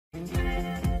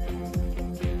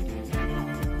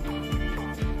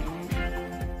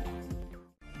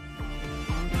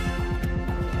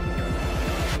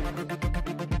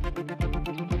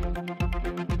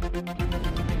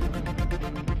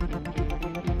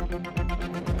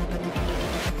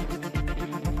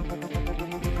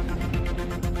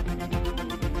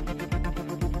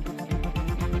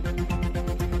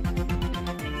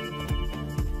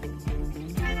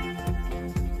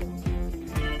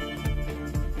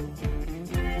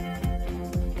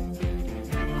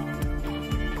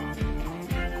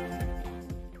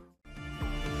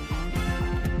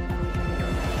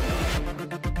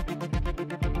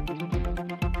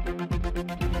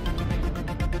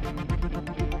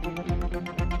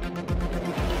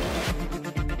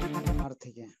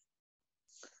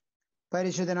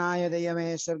പരിശുദ്ധനായ ദൈവമേ,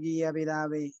 സ്വർഗീയ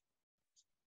പിതാവേ,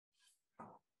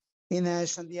 ഇന്ന്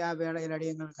സന്ധ്യാവേളയിൽ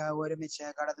അടിയങ്ങൾക്ക് ഒരുമിച്ച്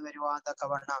കടന്നു വരുവാൻ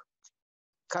തക്കവണ്ണം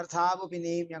കർത്താവ്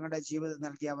പിന്നെയും ഞങ്ങളുടെ ജീവിതം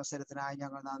നൽകിയ അവസരത്തിനായി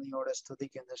ഞങ്ങൾ നന്ദിയോടെ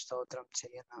സ്തുതിക്കുന്നു, സ്തോത്രം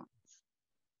ചെയ്യുന്നു.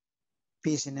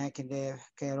 PCNAKന്റെ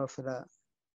കെയർ ഓഫ്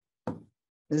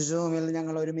സൂമിൽ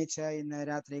ഞങ്ങൾ ഒരുമിച്ച് ഇന്ന്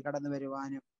രാത്രി കടന്നു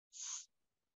വരുവാനും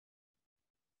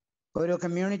ഒരു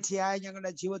കമ്മ്യൂണിറ്റിയായി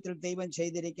ഞങ്ങളുടെ ജീവിതത്തിൽ ദൈവം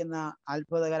ചെയ്തിരിക്കുന്ന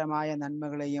അത്ഭുതകരമായ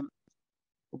നന്മകളെയും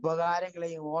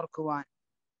ഉപകാരങ്ങളെയും ഓർക്കുവാൻ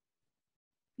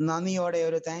നന്ദിയോടെ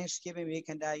ഒരു താങ്ക്സ് ഗിവിംഗ്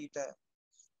വീക്കെൻഡ് ആയിട്ട്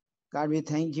God, we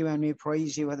thank you and we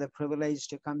praise you for the privilege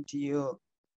to come to you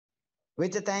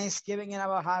with the thanksgiving in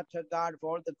our heart, to God, for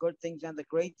all the good things and the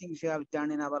great things you have done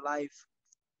in our life.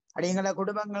 അടിയങ്ങളുടെ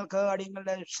കുടുംബങ്ങൾക്ക്,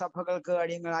 അടിയങ്ങളുടെ സഭകൾക്ക്,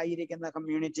 അടിയങ്ങളായിരിക്കുന്ന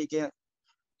കമ്മ്യൂണിറ്റിക്ക്,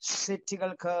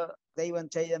 സിറ്റികൾക്ക് ദൈവം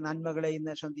ചെയ്ത നന്മകളെ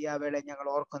ഇന്ന് സന്ധ്യാവേള ഞങ്ങൾ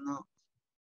ഓർക്കുന്നു.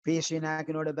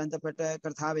 PCNAKനോട് ബന്ധപ്പെട്ട്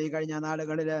കർത്താവ് കഴിഞ്ഞ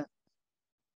നാളുകളിൽ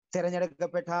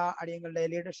തിരഞ്ഞെടുക്കപ്പെട്ട അടിയങ്ങളുടെ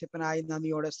ലീഡർഷിപ്പിനായി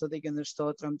നന്ദിയോടെ സ്തുതിക്കുന്നു,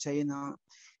 സ്തോത്രം ചെയ്യുന്നു.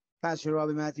 Pastor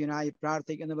Robbie Mathewനായി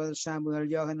പ്രാർത്ഥിക്കുന്നു. Brother Samuel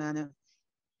Johanan,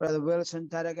 Brother Wilson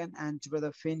Taragan, and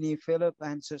Brother Finney Philip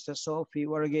and Sister Sophie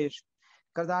Varghese.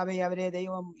 കർത്താവെ, അവരെ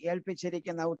ദൈവം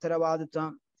ഏൽപ്പിച്ചിരിക്കുന്ന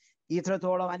ഉത്തരവാദിത്വം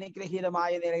ഇത്രത്തോളം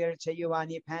അനുഗ്രഹീതമായ നിലയിൽ ചെയ്യുവാൻ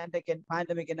ഈ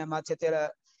പാൻഡമിക്കിന്റെ മധ്യത്തിൽ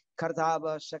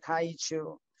കർത്താവ് സഹായിച്ചു.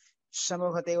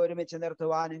 സമൂഹത്തെ ഒരുമിച്ച്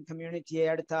നിർത്തുവാനും കമ്മ്യൂണിറ്റിയെ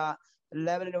അടുത്ത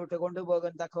ലെവലിലോട്ട്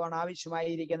കൊണ്ടുപോകാൻ തക്കവണ്ണം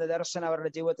ആവശ്യമായിരിക്കുന്ന ദർശനം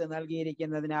അവരുടെ ജീവിതത്തിൽ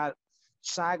നൽകിയിരിക്കുന്നതിനാൽ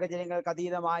സാഹചര്യങ്ങൾക്ക്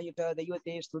അതീതമായിട്ട്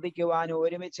ദൈവത്തെ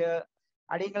സ്തുതിക്കുവാനും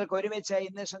അടിയങ്ങൾക്ക് ഒരുമിച്ച്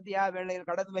ഇന്ന് സന്ധ്യാവേളയിൽ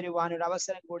കടന്നു വരുവാനൊരു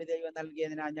അവസരം കൂടി ദൈവം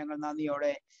നൽകിയതിനാൽ ഞങ്ങൾ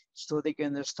നന്ദിയോടെ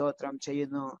സ്തുതിക്കുന്നു, സ്തോത്രം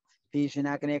ചെയ്യുന്നു.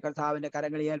 PCNAKനെ കർത്താവിന്റെ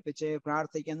കരങ്ങളിൽ ഏൽപ്പിച്ച്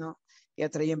പ്രാർത്ഥിക്കുന്നു.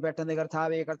 എത്രയും പെട്ടെന്ന്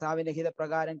കർത്താവിന്റെ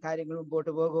ഹിതപ്രകാരം കാര്യങ്ങൾ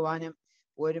മുമ്പോട്ട് പോകുവാനും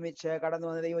ഒരുമിച്ച് കടന്നു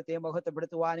വന്ന ദൈവത്തെ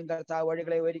മഹത്വപ്പെടുത്തുവാനും കർത്താവ്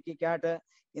വഴികളെ ഒരുക്കിക്കാട്ട്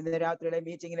ഇന്ന് രാത്രിയിലെ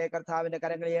മീറ്റിംഗിലെ കർത്താവിന്റെ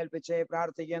കരങ്ങളിൽ ഏൽപ്പിച്ച്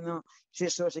പ്രാർത്ഥിക്കുന്നു.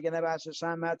 ശുശ്രൂഷിക്കുന്ന പാസ്റ്റർ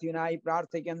സാം മാത്യുവിനായി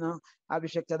പ്രാർത്ഥിക്കുന്നു.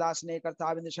 അഭിഷക്തദാസിനെ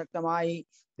കർത്താവിന് ശക്തമായി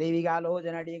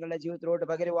ദൈവികാലോചന അടിയങ്ങളുടെ ജീവിതത്തിലോട്ട്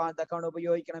പകരുവാൻ തക്കവണ്ണം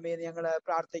ഉപയോഗിക്കണമെന്ന് ഞങ്ങൾ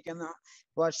പ്രാർത്ഥിക്കുന്നു.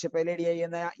 വർഷിപ്പ് ലീഡ്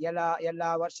ചെയ്യുന്ന എല്ലാ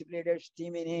വർഷിപ്പ് ലീഡേഴ്സ്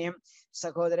ടീമിനെയും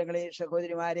സഹോദരങ്ങളെയും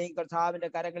സഹോദരിമാരെയും കർത്താവിന്റെ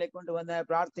കരങ്ങളിൽ കൊണ്ടുവന്ന്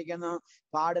പ്രാർത്ഥിക്കുന്നു.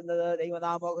 പാടുന്നത്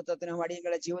ദൈവനാമോഹത്വത്തിനും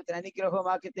അടിയങ്ങളുടെ ജീവിതത്തിന്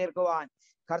അനുഗ്രഹമാക്കി തീർക്കുവാൻ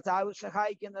കർത്താവ്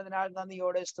സഹായിക്കുന്നതിനാൽ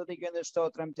നന്ദിയോടെ സ്തുതിക്കുന്നു,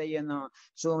 സ്തോത്രം ചെയ്യുന്നു.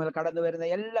 സൂമിൽ കടന്നു വരുന്ന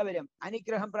എല്ലാവരും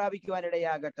അനുഗ്രഹം പ്രാപിക്കുവാൻ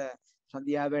ഇടയാകട്ടെ.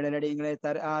 സന്ധ്യാവേളടിയങ്ങളെ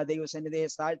ദൈവസന്നിധിയെ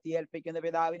താഴ്ത്തി ഏൽപ്പിക്കുന്ന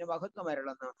പിതാവിന് മഹത്വം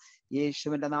അരുളുന്നു.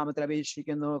 യേശുവിന്റെ നാമത്തിൽ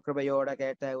അപേക്ഷിക്കുന്നു, കൃപയോടെ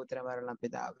കേട്ട് ഉത്തരമരുളണം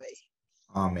പിതാവേ.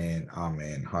 ആമേൻ,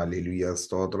 ആമേൻ, ഹല്ലേലൂയ,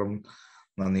 സ്തോത്രം.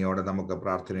 നന്ദിയോടെ നമുക്ക്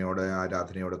പ്രാർത്ഥനയോടെ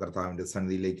ആരാധനയോടെ കർത്താവിന്റെ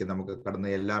സന്നിധിയിലേക്ക് നമുക്ക്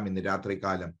കടന്ന് എല്ലാം ഇന്ന്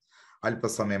രാത്രികാലം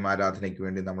അല്പസമയം ആരാധനയ്ക്ക്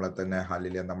വേണ്ടി നമ്മളെ തന്നെ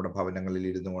ഹല്ലേലൂയ നമ്മുടെ ഭവനങ്ങളിൽ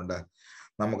ഇരുന്നു കൊണ്ട്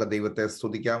നമുക്ക് ദൈവത്തെ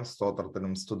സ്തുതിക്കാം.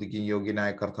 സ്തോത്രത്തിനും സ്തുതിക്കും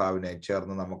യോഗ്യനായ കർത്താവിനെ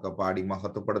ചേർന്ന് നമുക്ക് പാടി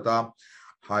മഹത്വപ്പെടുത്താം.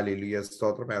 Hallelujah,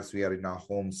 stotram. As we are in our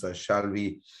homes, shall we,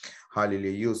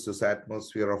 hallelujah, use this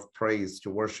atmosphere of praise to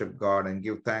worship God and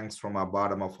give thanks from our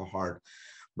bottom of our heart.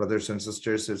 Brothers and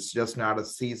sisters, it's just not a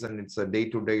season, it's a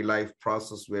day-to-day life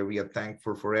process where we are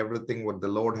thankful for everything what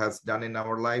the Lord has done in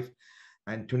our life.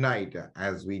 And tonight,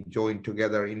 as we join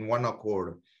together in one accord,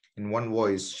 in one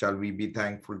voice, shall we be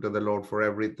thankful to the Lord for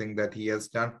everything that he has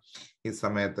done. His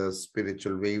Sametha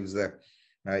spiritual waves,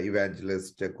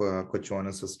 evangelist കൊച്ചോന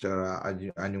sister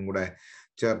അനും കൂടെ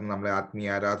ചേർന്ന് നമ്മളെ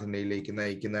ആത്മീയ ആരാധനയിലേക്ക്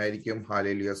നയിക്കുന്നതായിരിക്കും.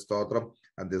 Hallelujah, സ്തോത്രം.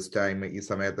 At this time ഈ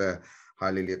സമയത്ത്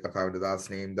hallelujah കർത്താവിന്റെ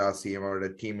ദാസനെയും ദാസിയെയും അവരുടെ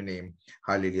ടീമിനെയും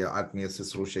hallelujah ആത്മീയ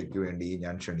ശുശ്രൂഷയ്ക്ക് വേണ്ടി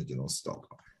ഞാൻ ക്ഷണിക്കുന്നു.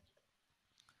 സ്തോത്രം.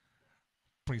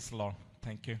 Praise the Lord.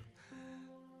 Thank you.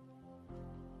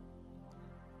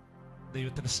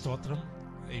 ദൈവത്തിന്റെ സ്തോത്രം.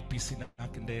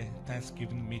 PCNAKന്റെ താങ്ക്സ്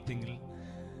ഗിവിംഗ് മീറ്റിംഗിൽ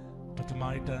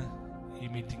പ്രഥമമായിട്ട്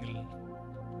ഈ മീറ്റിംഗിൽ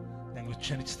ഞങ്ങൾ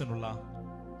ക്ഷണിച്ചതിനുള്ള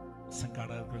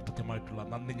സംഘാടകർക്ക് കൃത്യമായിട്ടുള്ള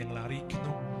നന്ദി ഞങ്ങൾ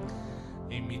അറിയിക്കുന്നു.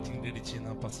 ഈ മീറ്റിംഗ് ലീഡ്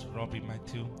ചെയ്യുന്ന പാസ്റ്റർ റോബി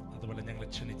മാത്യു, അതുപോലെ ഞങ്ങൾ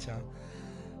ക്ഷണിച്ച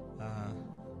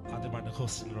ആദ്യമായിട്ട്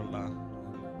ഹോസ്റ്റലിലുള്ള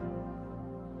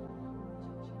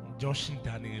ജോഷിൻ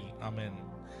ഡാനിയൽ, ആമേൻ,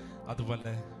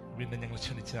 അതുപോലെ വീണ്ടും ഞങ്ങൾ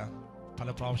ക്ഷണിച്ച പല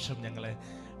പ്രാവശ്യം ഞങ്ങളെ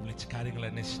വിളിച്ച് കാര്യങ്ങൾ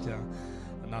അന്വേഷിച്ച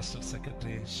നാഷണൽ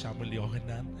സെക്രട്ടറി ഷാമുൽ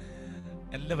യോഹന്നാൻ,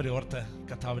 എല്ലാവരെയും ഓർത്ത്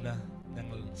കർത്താവിന്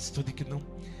ഞങ്ങൾ സ്തുതിക്കുന്നു.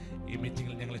 ഈ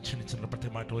മീറ്റിംഗിൽ ഞങ്ങൾ ക്ഷണിച്ചിട്ടുണ്ട്.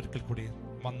 പ്രത്യേകമായിട്ട് ഒരിക്കൽ കൂടി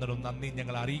വന്നതും നന്ദി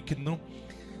ഞങ്ങൾ അറിയിക്കുന്നു.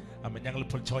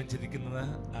 ഞങ്ങളിപ്പോൾ ജോയിൻ ചെയ്തിരിക്കുന്നത്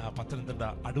പത്തനംതിട്ട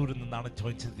അടൂരിൽ നിന്നാണ്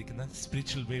ജോയിൻ ചെയ്തിരിക്കുന്നത്.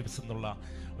 സ്പിരിച്വൽ വേവ്സ് എന്നുള്ള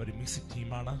ഒരു മ്യൂസിക്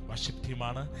ടീമാണ്, വർഷിപ്പ്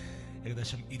ടീമാണ്.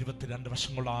 ഏകദേശം 22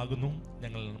 വർഷങ്ങളാകുന്നു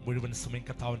ഞങ്ങൾ മുഴുവൻ സമയം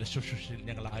കർത്താവിൻ്റെ ശുശ്രൂഷയിൽ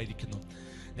ഞങ്ങളായിരിക്കുന്നു.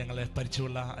 ഞങ്ങളെ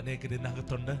പരിചയമുള്ള അനേകർ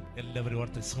ഇതിനകത്തുണ്ട്. എല്ലാവരും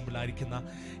ഓർത്ത് സൂമിലായിരിക്കുന്ന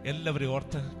എല്ലാവരും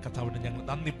ഓർത്ത് കർത്താവിന് ഞങ്ങൾ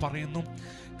നന്ദി പറയുന്നു.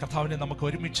 കർത്താവിനെ നമുക്ക്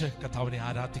ഒരുമിച്ച് കർത്താവിനെ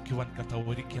ആരാധിക്കുവാൻ കർത്താവ്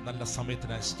ഒരുക്കിയ നല്ല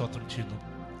സമയത്തിനായി സ്തോത്രം ചെയ്യുന്നു.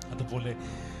 അതുപോലെ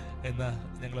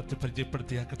എന്ന് ഞങ്ങളെ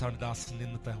പരിചയപ്പെടുത്തിയ കർത്താവിന്റെ ദാസൻ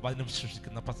ഇന്നത്തെ വചനം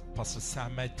ശുശ്രൂഷിക്കുന്ന പാസ്റ്റർ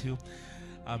സാം മാത്യു.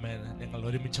 ആമേൻ. ഞങ്ങൾ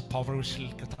ഒരുമിച്ച് പവർ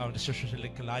വിഷനിൽ കർത്താവിന്റെ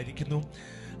ശുശ്രൂഷയിലേക്കായിരിക്കുന്നു.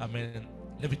 ആമേൻ.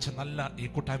 ലഭിച്ച നല്ല ഈ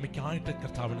കൂട്ടായ്മയ്ക്കായിട്ട്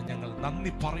കർത്താവിന് ഞങ്ങൾ നന്ദി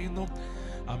പറയുന്നു.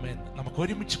 ആമേൻ. നമുക്ക്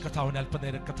ഒരുമിച്ച് കർത്താവിനെ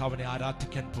അല്പനേരം കർത്താവിനെ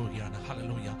ആരാധിക്കാൻ പോവുകയാണ്.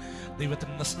 ഹല്ലേലൂയ.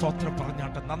 ദൈവത്തിന് സ്തോത്രം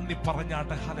പറഞ്ഞാട്ടെ, നന്ദി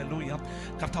പറഞ്ഞാട്ടെ. ഹല്ലേലൂയ.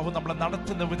 കർത്താവ് നമ്മളെ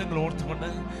നടത്തുന്ന വിധങ്ങൾ ഓർത്തുകൊണ്ട്,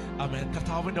 ആമേൻ,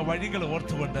 കർത്താവിന്റെ വഴികൾ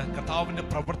ഓർത്തുകൊണ്ട്, കർത്താവിന്റെ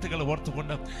പ്രവൃത്തികൾ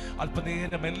ഓർത്തുകൊണ്ട്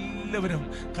അല്പനേരം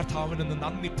എല്ലാവരും കർത്താവിന്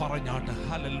നന്ദി പറഞ്ഞാട്ടെ.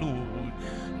 Hallelujah.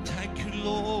 Thank you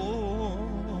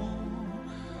Lord,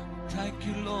 thank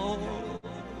you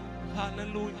Lord.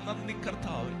 Hallelujah. നന്ദി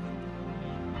കർത്താവേ.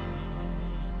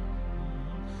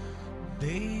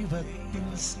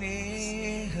 ദൈവത്തിൻ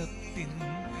സ്നേഹത്തിൻ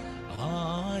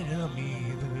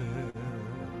ആഴമീത്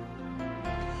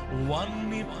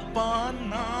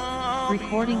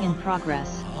Recording in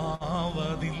progress.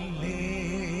 ആവതില്ലേ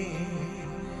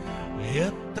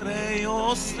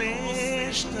എത്രയോ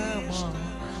ശ്രേഷ്ഠമാണ്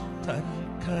തൻ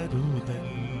കരുതൽ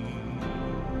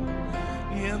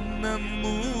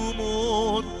എന്നെന്നും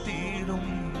ഓർത്തിടും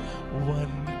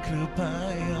വൻ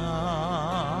കൃപയാ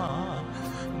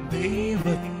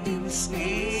ദൈവത്തിൻ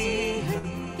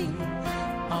സ്നേഹത്തിൻ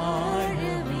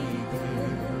ആഴമീത്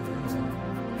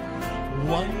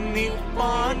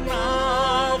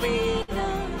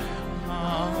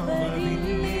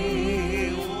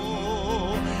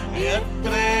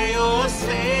എത്രയോ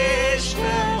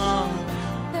ശ്രേഷ്ഠമാണ്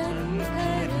തൻ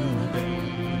കരുതൽ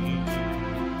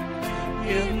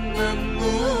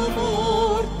എന്നെന്നും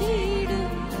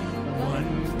ഓർത്തിടും വൻ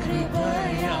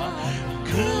കൃപയാ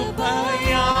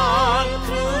കൃപയാൽ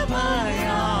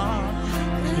കൃപയാൽ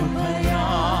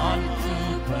കൃപയാൽ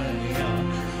കൃപയാൽ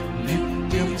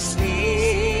നിത്യം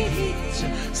സ്നേഹിച്ച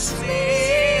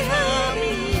സ്നേഹമീത്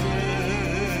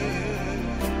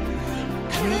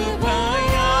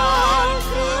കൃപയാൽ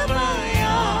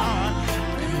കൃപയാൽ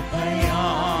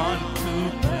കൃപയാൽ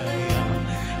കൃപയാൽ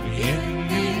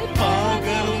എന്നിൽ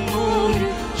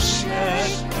പകർന്നൊരു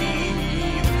ശക്തി.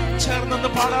 ചേർന്നെന്ന്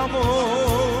പാടാമോ?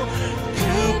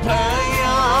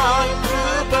 കൃപയാൽ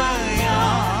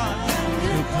കൃപയാൽ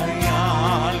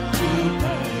കൃപയാൽ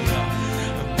കൃപയാൽ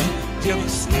നിത്യം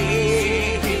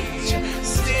സ്നേഹിച്ച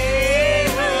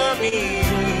സ്നേഹമീത്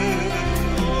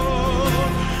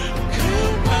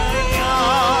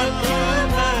കൃപയാൽ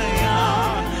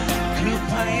കൃപയാൽ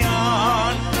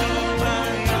കൃപയാൽ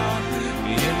കൃപയാൽ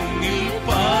എന്നിൽ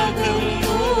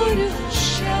പകർന്നൊരു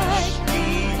ശക്തി.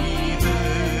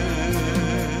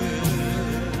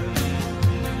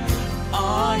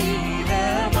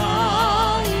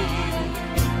 ആയിരമായിരം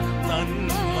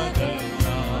നന്മകൾ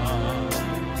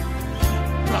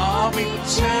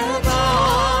പ്രാപിച്ച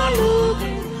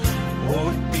നാളുകൾ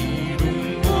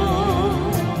ഓർത്തിടുമ്പോൾ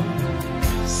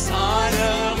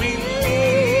സാരമില്ലേ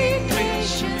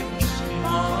ക്ലേശം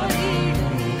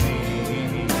മാറിയിടുമേ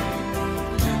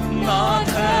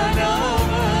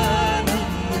നാഥനവനും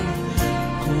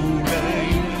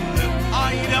കൂടെയുണ്ട്.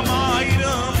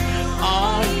 ആയിരമായിരം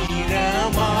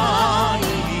ആയിരമായിരം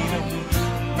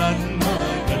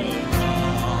നന്മകൾ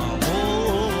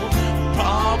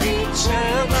പ്രാപിച്ച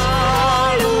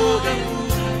നാളുകൾ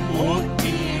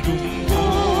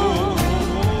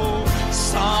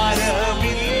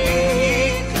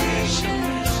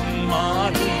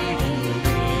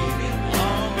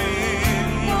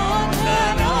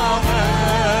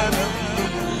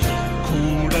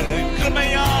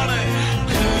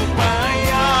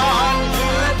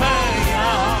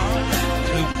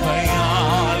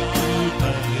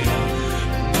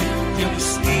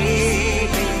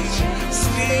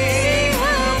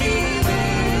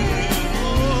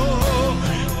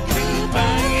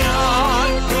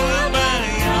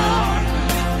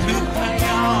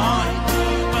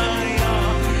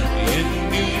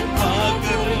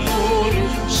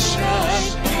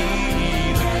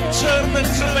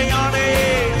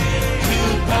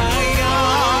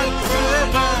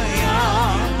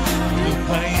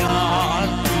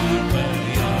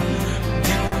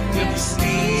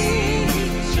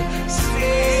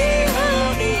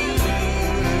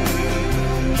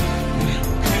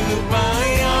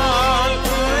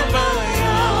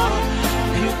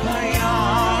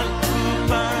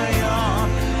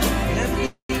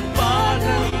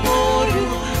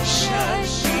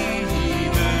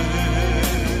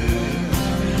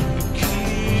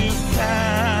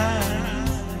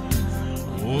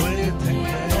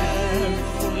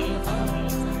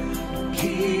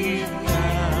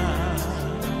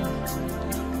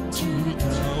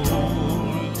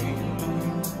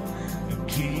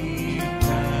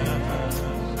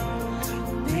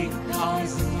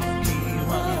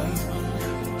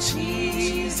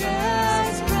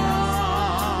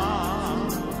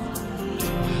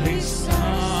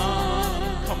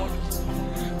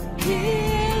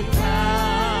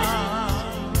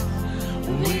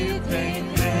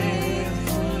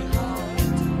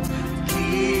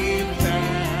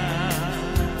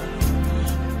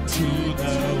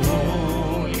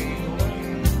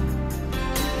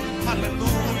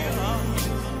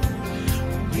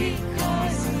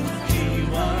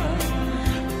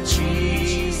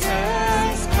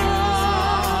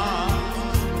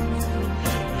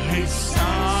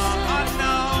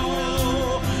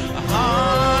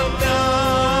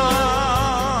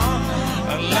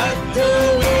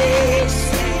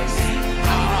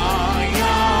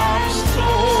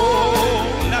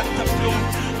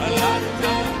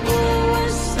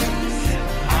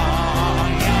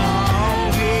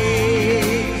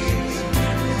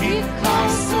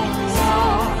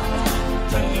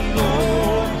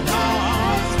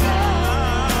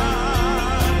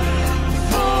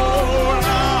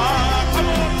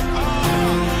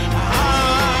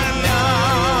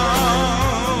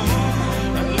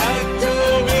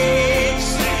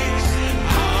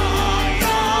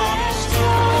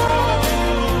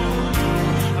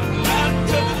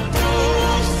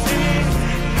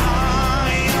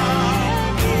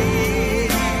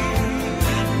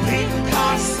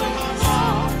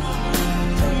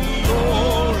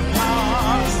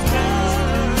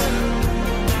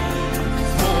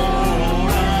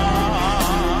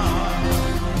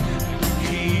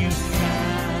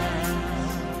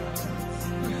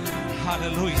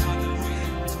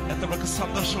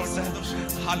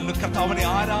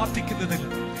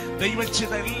ജീവിതത്തിൽ ദൈവം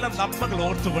ചെയ്ത എല്ലാ നന്മകൾ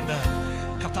ഓർത്തുകൊണ്ട്,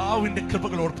 കർത്താവിന്റെ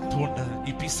കൃപകൾ ഓർത്തുകൊണ്ട്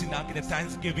ഈ PCNAKന്റെ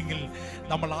താങ്ക്സ് ഗിവിംഗിൽ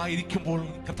നമ്മളായിരിക്കുമ്പോൾ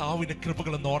കർത്താവിന്റെ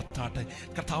കൃപകളെന്ന് ഓർത്താട്ടെ,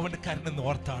 കർത്താവിന്റെ കരുണെന്ന്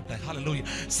ഓർത്താട്ടെ. ഹല്ലേലൂയ.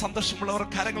 സന്തോഷമുള്ളവർ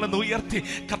കരങ്ങളെന്ന് ഉയർത്തി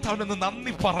കർത്താവിനെന്ന്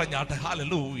നന്ദി പറഞ്ഞാട്ടെ.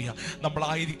 ഹല്ലേലൂയ.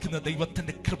 നമ്മളായിരിക്കുന്ന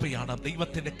ദൈവത്തിന്റെ കൃപയാണ്,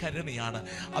 ദൈവത്തിന്റെ കരുണയാണ്.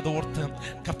 അതോർത്ത്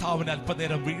കർത്താവിന്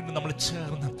അല്പനേരം വീണ്ടും നമ്മൾ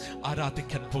ചേർന്ന്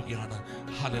ആരാധിക്കാൻ പോവുകയാണ്.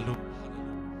 ഹല്ലേലൂയ.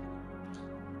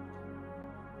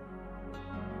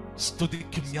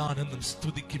 സ്തുതിക്കും ഞാൻ എന്നും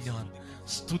സ്തുതിക്കും ഞാൻ,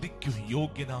 സ്തുതിക്കും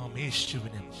യോഗ്യനാം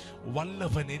യേശുവിനെ.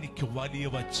 വല്ലവൻ എനിക്ക്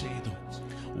വലിയവ ചെയ്തു,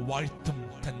 വാഴ്ത്തും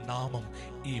തൻ നാമം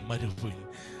ഈ മരുഭൂമിൽ.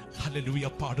 ഹല്ലേലൂയ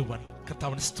പാടുവാൻ,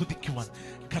 കർത്താവിനെ സ്തുതിക്കുവാൻ,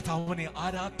 കർത്താവിനെ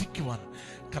ആരാധിക്കുവാൻ,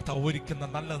 കർത്താവ് ഒരുക്കുന്ന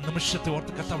നല്ല നിമിഷത്തെ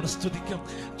ഓർത്ത് കർത്താവിനെ സ്തുതിക്കാം.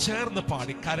 ചേർന്ന്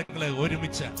പാടി, കരങ്ങളെ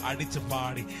ഒരുമിച്ച് അടിച്ച്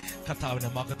പാടി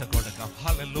കർത്താവിനെ മഹത്വം കൊടുക്കാം.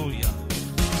 ഹല്ലേലൂയ.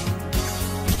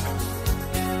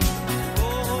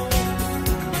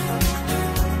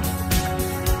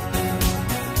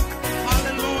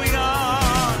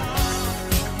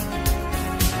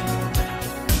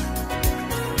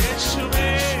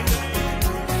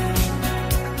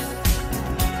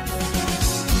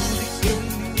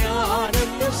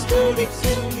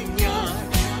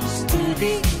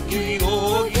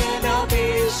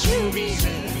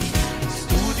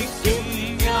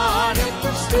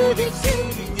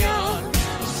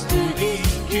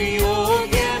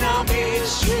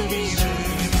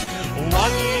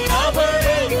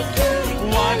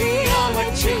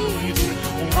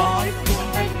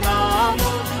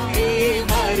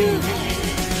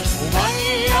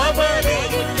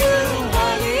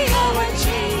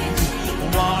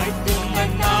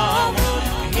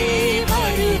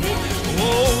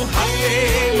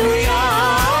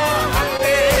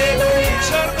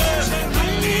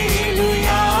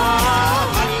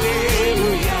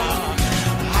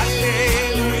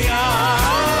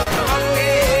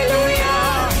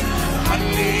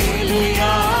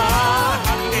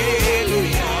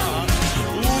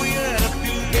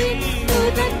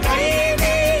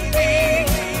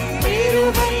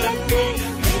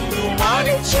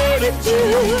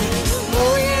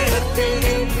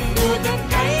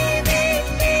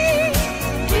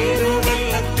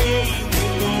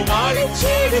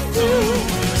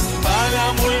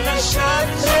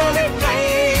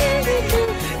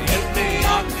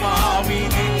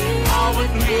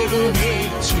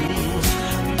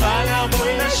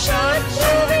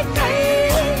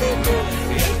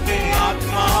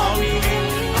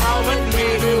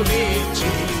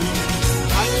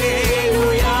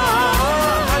 Hallelujah,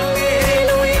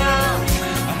 hallelujah, hallelujah.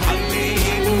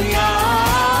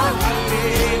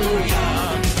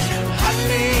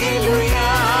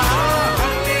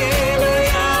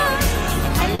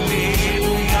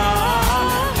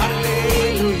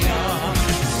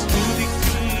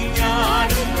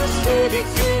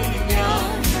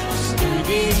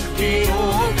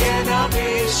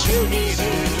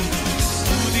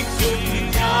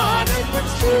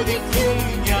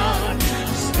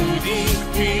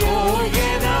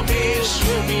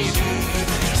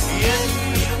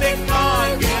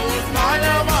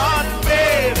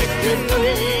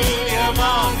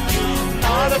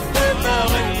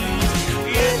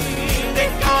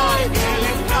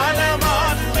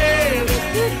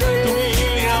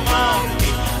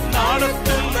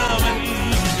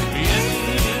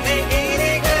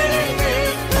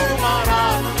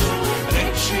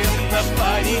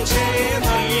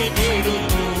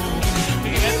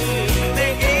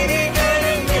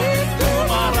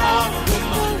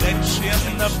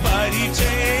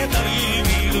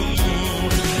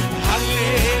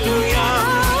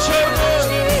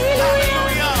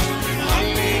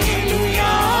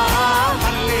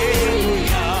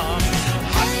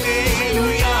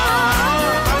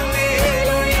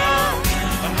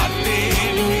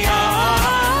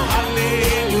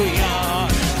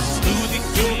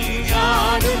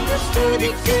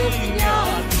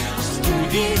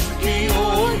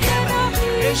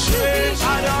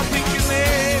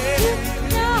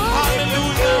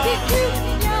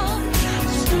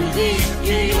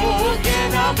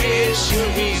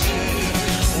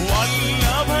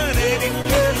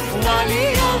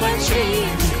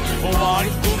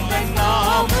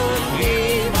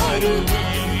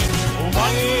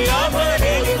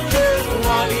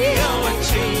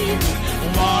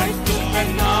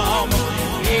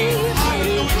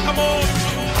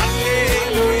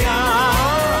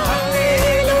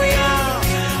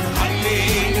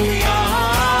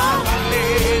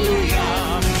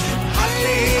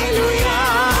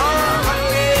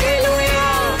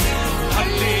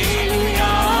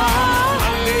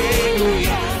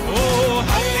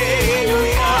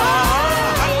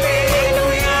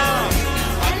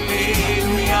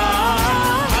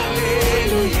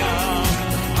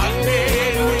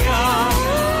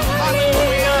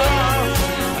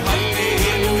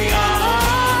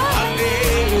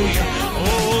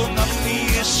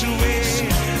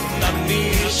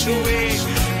 യേശുവേ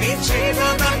നീ ചെയ്ത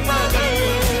നന്മകൾ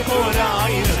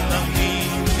ഒരായിരം നന്ദി.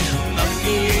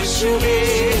 നന്ദി യേശുവേ,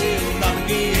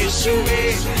 നന്ദി യേശുവേ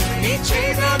നീ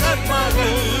ചെയ്ത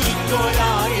നന്മകൾ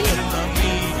ഒരായിരം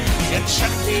നന്ദി. എൻ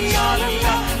ശക്തിയാലല്ല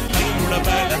നിങ്ങളുടെ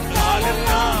ബലത്താലല്ല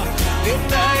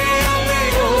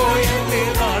നിന്ദയല്ലയോ എന്നെ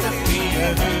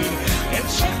നടത്തിയത്. എൻ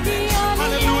ശക്തിയാൽ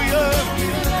ഹല്ലേലൂയ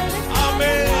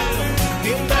ആമേൻ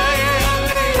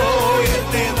നിന്ദയല്ലയോ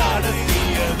എന്നെ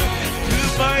നടത്തിയത്.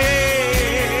 കൃപയേ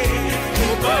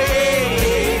കൃപയേ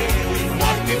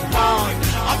വർദ്ധിപ്പാൻ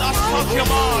അത്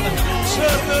അസാധ്യമാണ്.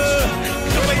 ചേർന്ന്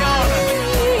കൃപയാണ്.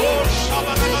 ഓ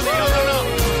ശബദമതിയതന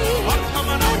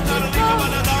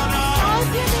വർദ്ധമനാന്തരനികമനദാന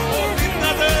ഓ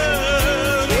നിന്നത്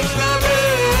നിന്നത്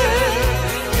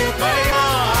കൃപയാ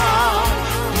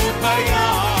കൃപയാ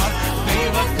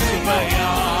ദൈവകൃപയാ.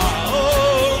 ഓ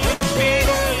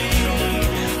ദയയാ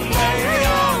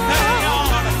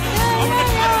ദയയാണ് അവന്റെ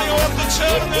കരുണയോട്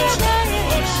ചേർന്ന് ഓ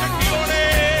ശക്തിയോടെ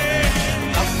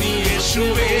നന്ദി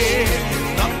യേശുവേ,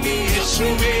 നന്ദി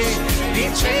യേശുവേ നീ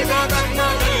ചെയ്ത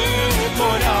നന്മകൾ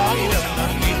ഒരായിരം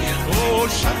നന്ദി. ഓ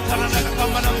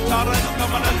ശതനകമനം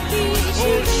തരകമനം ഓ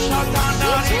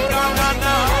ശതാനാരികാന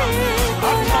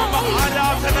അർത്ഥമ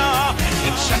ആരാധന.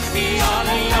 എൻ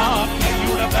ശക്തിയാലല്ല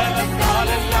നിങ്ങളുടെ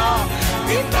ബലത്താലല്ല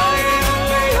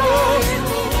നിന്ദയല്ലയോ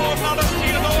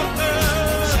നടത്തിയതോർത്ത്.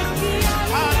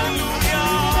 ഹല്ലേലൂയ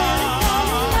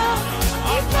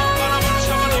അർത്ഥമനം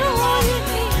ശമനം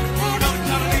ഗുണം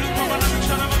തരണികമനം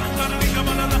ശമനം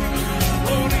തരണികമനം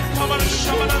ഓ നികമനം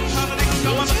ശമനം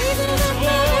തരണികമനം ഓ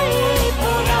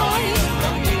ഒരായിരം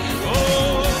നന്ദി. ഓ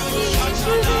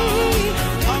ശതന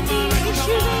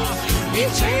നീ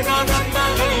ചെയ്ത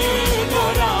നന്മകൾ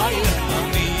ഒരായിരം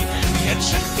നന്ദി. എൻ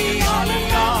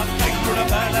ശക്തിയാലല്ല നിങ്ങളുടെ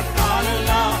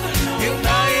ബലത്താലല്ല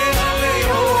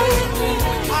നിന്ദയല്ലയോ.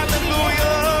 Hallelujah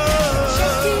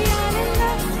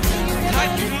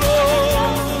thank you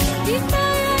Lord.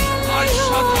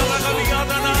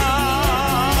 അശതനഗതിയദന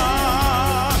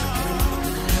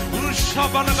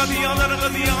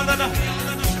ഉഷബനഗതിയദന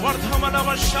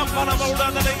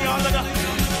വർദ്ധമനവശബനമൗദനയാദന.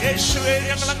 യേശുവേ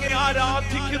ഞങ്ങൾ അങ്ങേ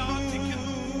ആരാധിക്കുന്നു.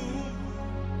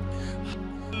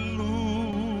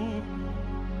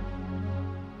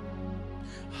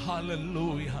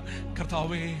 ഹല്ലേലൂയ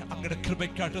കർത്താവേ അങ്ങയുടെ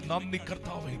കൃപയ്ക്കായിട്ട് നന്ദി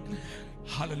കർത്താവേ.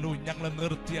 ഹല്ലേലൂയ ഞങ്ങളെ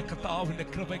നിർത്തിയ കർത്താവിന്റെ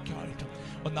കൃപയ്ക്കായിട്ട്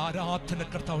ഒന്ന് ആരാധന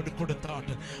കർത്താവിന്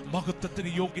കൊടുത്താട്ട് മഹത്വത്തിന്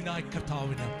യോഗ്യനായ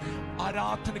കർത്താവിന്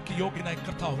ആരാധനയ്ക്ക് യോഗ്യനായ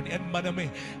കർത്താവിന് എൻ മനമേ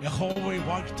യഹോവയെ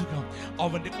വാഴ്ത്തുക.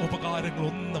 അവന്റെ ഉപകാരങ്ങൾ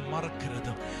ഒന്നും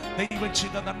മറക്കരുത്. ദൈവം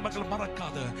ചെയ്ത നന്മകൾ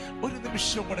മറക്കാതെ ഒരു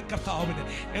നിമിഷം കൂടെ കർത്താവിന്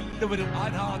എല്ലാവരും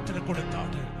ആരാധന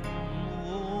കൊടുത്താട്ട്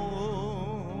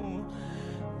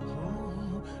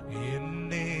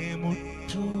എന്നെ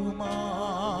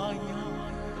മുറ്റുമായ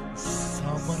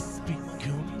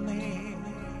സമർപ്പിക്കുന്നേ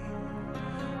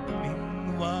നിൻ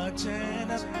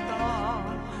വചനത്താൽ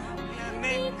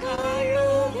എന്നെ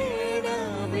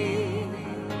കഴുകണമേ.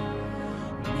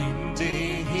 നിന്റെ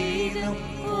ഹീനം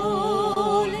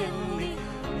പോലെ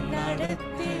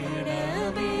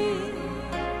നടത്തിടമേ.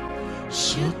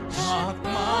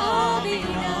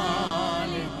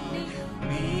 ശുദ്ധാത്മാവിനാൽ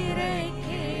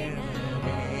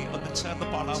നിറയ്ക്കണമേ. ഒന്ന് ചേർന്ന്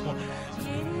പാടാമോ?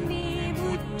 എന്നെ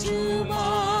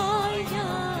മുറ്റുമായ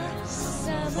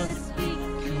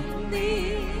സമർപ്പിക്കുന്നേ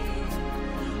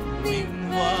നിൻ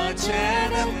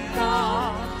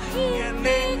വചനത്താൽ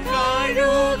എന്നെ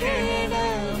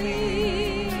കഴുകണമേ.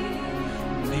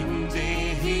 നിന്റെ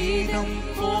ഹീനം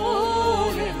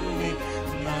പോലെ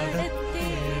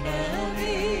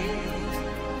നടത്തിടമേ.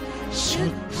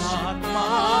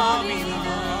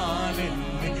 ശുദ്ധാത്മാവിനാൽ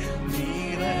എന്നെ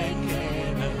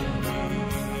നിറയ്ക്കണമേ.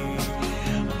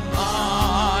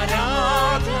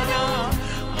 ആരാധന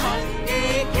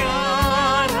അങ്ങേക്ക്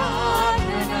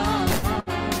ആരാധന.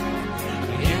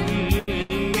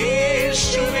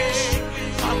 യേശുവേ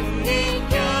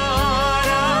അങ്ങേക്ക്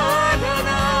ആരാധന.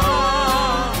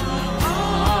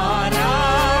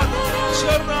 ആരാധന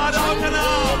ചേർന്ന് ആരാധന.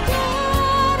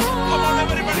 Come on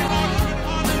everybody,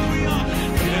 hallelujah.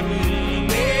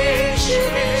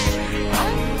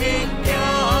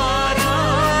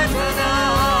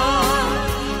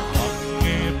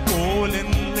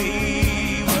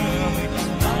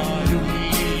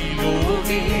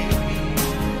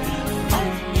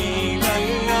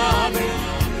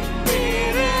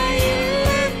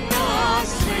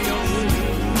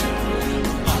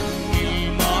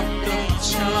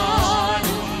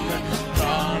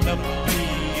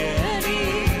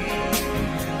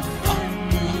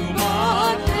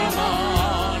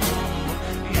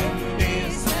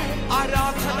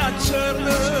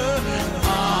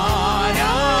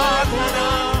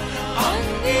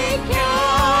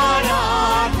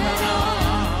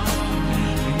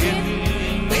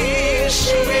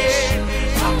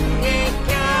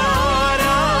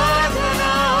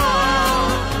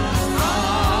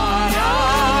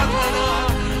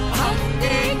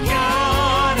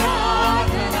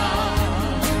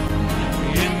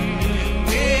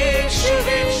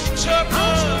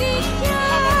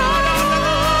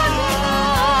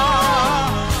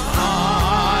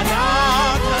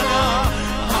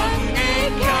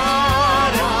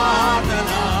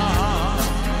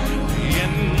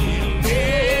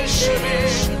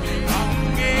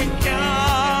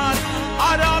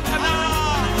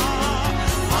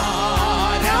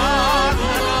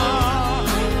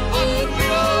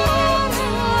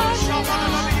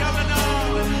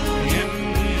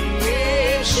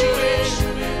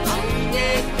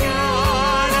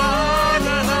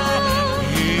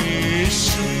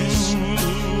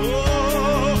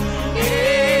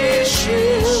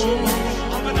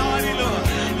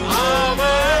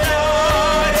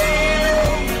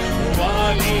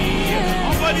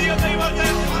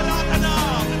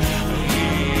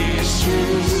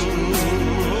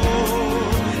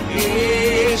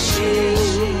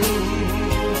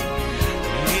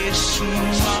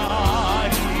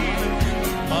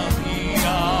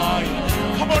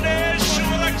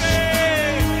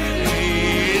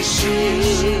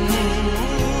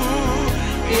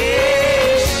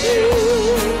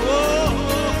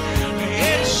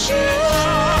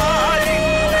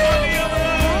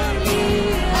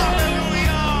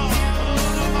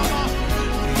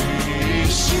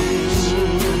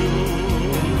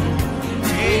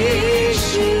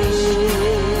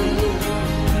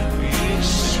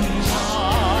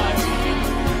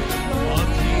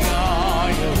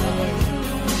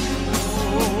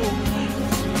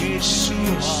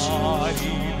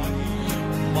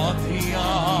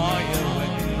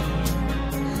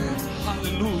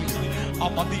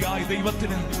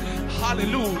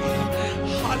 Hallelujah,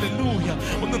 hallelujah.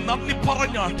 ഒന്ന് നന്ദി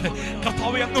പറഞ്ഞാട്ടെ.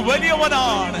 കർത്താവേ, അങ്ങ്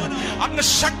വലിയവനാണ്, അങ്ങ്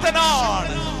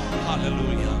ശക്തനാണ്.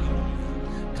 ഹല്ലേലൂയ.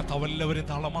 കർത്താവ് എല്ലാവരും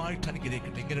താളമായിട്ട്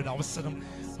അനുഗ്രഹിക്കട്ടെ. ഇങ്ങനെ ഒരു അവസരം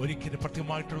ഒരിക്കലും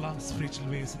പ്രത്യേകമായിട്ടുള്ള സ്പിരിച്വൽ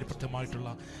വേസിന് പ്രത്യേകമായിട്ടുള്ള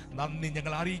നന്ദി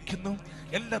ഞങ്ങൾ അറിയിക്കുന്നു.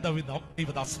 എല്ലാ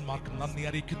ദൈവദാസന്മാർക്കും നന്ദി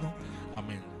അറിയിക്കുന്നു.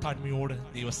 ആമേൻ. താഴ്മയോട്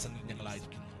ദൈവസന്നിധിയിൽ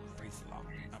ഞങ്ങളായിരിക്കുന്നു.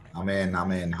 ആമേൻ,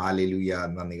 ആമേൻ, ഹല്ലേലൂയ.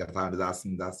 നന്ദി കർത്താവിന്റെ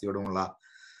ദാസിയോടുമുള്ള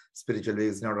സ്പിരിച്വൽ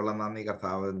വേസിനോടുള്ള നന്ദി.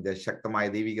 കർത്താവിന്റെ ശക്തമായ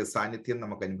ദൈവിക സാന്നിധ്യം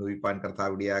നമുക്ക് അനുഭവിപ്പാൻ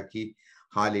കർത്താവ് ഇടയാക്കി.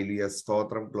 ഹല്ലേലൂയ,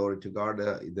 സ്തോത്രം, ഗ്ലോറി ടു ഗോഡ്.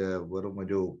 ഇത് വെറും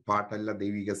ഒരു പാട്ടല്ല,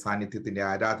 ദൈവിക സാന്നിധ്യത്തിന്റെ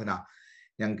ആരാധന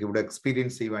ഞങ്ങൾക്ക് ഇവിടെ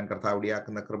എക്സ്പീരിയൻസ് ചെയ്യുവാൻ കർത്താവ്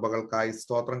ഇടയാക്കുന്ന കൃപകൾക്കായി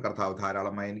സ്തോത്രം. കർത്താവ്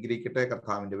ധാരാളമായി അനുഗ്രഹിക്കട്ടെ.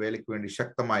 കർത്താവിന്റെ വേലയ്ക്ക് വേണ്ടി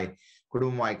ശക്തമായി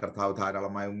കുടുംബമായി കർത്താവ്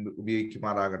ധാരാളമായി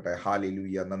ഉപയോഗിക്കുമാറാകട്ടെ.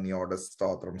 ഹല്ലേലൂയ. നന്ദിയോടെ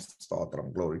സ്തോത്രം, സ്തോത്രം,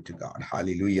 ഗ്ലോറി ടു ഗോഡ്.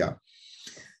 ഹല്ലേലൂയ.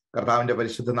 കർത്താവിന്റെ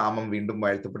പരിശുദ്ധ നാമം വീണ്ടും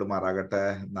വാഴ്ത്തപ്പെടുമാറാകട്ടെ.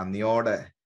 നന്ദിയോടെ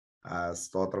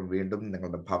സ്തോത്രം. വീണ്ടും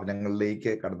നിങ്ങളുടെ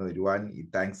ഭവനങ്ങളിലേക്ക് കടന്നു വരുവാൻ ഈ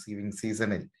താങ്ക്സ് ഗിവിംഗ്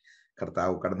സീസണിൽ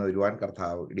കർത്താവ് കടന്നു വരുവാൻ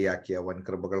കർത്താവ് ഇടയാക്കിയ വൻ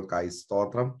കൃപകൾക്കായി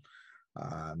സ്തോത്രം.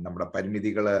 നമ്മുടെ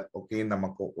പരിമിതികള് ഒക്കെയും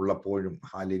നമുക്ക് ഉള്ളപ്പോഴും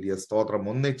ഹല്ലേലൂയ, സ്തോത്രം,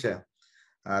 ഒന്നിച്ച്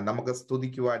നമുക്ക്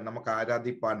സ്തുതിക്കുവാൻ, നമുക്ക്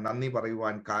ആരാധിപ്പാൻ, നന്ദി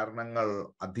പറയുവാൻ കാരണങ്ങൾ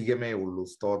അധികമേ ഉള്ളൂ.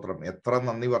 സ്തോത്രം. എത്ര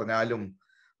നന്ദി പറഞ്ഞാലും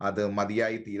അത്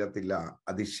മതിയായി തീരത്തില്ല.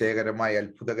 അതിശയകരമായി,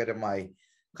 അത്ഭുതകരമായി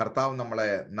കർത്താവ്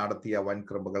നമ്മളെ നടത്തിയ വൻ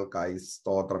കൃപകൾക്കായി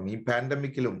സ്തോത്രം. ഈ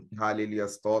പാൻഡമിക്കിലും ഹല്ലേലൂയ,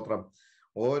 സ്തോത്രം,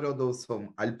 ഓരോ ദിവസവും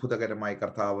അത്ഭുതകരമായി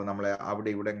കർത്താവ് നമ്മളെ അവിടെ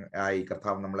ഇവിടെ ആയി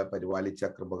കർത്താവ് നമ്മളെ പരിപാലിച്ച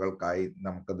കൃപകൾക്കായി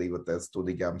നമുക്ക് ദൈവത്തെ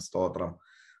സ്തുതിക്കാം. സ്തോത്രം.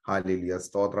 ഹല്ലേലൂയ,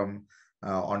 സ്തോത്രം.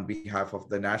 On behalf of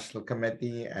the National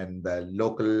Committee and the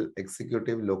local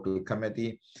executive, local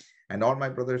committee, and all my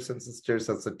brothers and sisters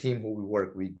as a team who we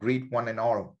work, we greet one and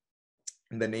all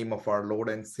in the name of our Lord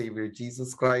and Savior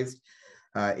Jesus Christ.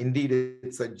 Indeed,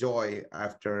 it's a joy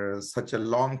after such a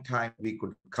long time we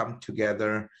could come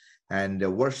together and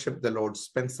worship the Lord,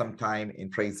 spend some time in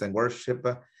praise and worship,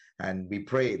 and we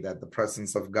pray that the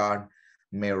presence of God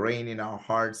may reign in our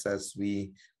hearts as we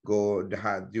go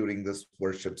during this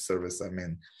worship service.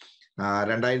 Amen.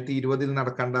 2020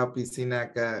 നടക്കേണ്ട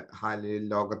PCNAK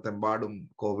ലോകത്തെമ്പാടും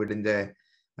കോവിഡിന്റെ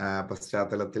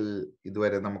പശ്ചാത്തലത്തിൽ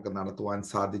ഇതുവരെ നമുക്ക് നടത്തുവാൻ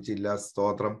സാധിച്ചില്ല.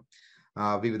 സ്തോത്രം.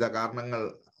 വിവിധ കാരണങ്ങൾ,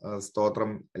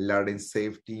 സ്തോത്രം, എല്ലാവരുടെയും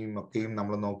സേഫ്റ്റിയും ഒക്കെയും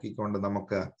നമ്മൾ നോക്കിക്കൊണ്ട്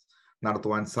നമുക്ക്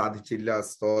നടത്തുവാൻ സാധിച്ചില്ല.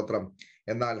 സ്തോത്രം.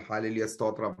 എന്നാൽ ഹല്ലേലൂയ,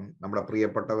 സ്തോത്രം, നമ്മുടെ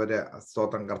പ്രിയപ്പെട്ടവര്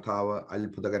സ്തോത്രം കർത്താവ്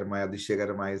അത്ഭുതകരമായി,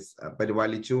 അതിശയകരമായി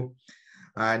പരിപാലിച്ചു.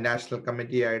 നാഷണൽ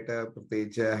കമ്മിറ്റി ആയിട്ട്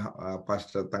പ്രത്യേകിച്ച്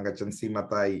pastor Thankachan C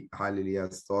Mathai, hallelujah,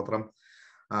 സ്തോത്രം,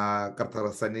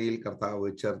 കർത്താവ് സന്നിധിയിൽ കർത്താവ്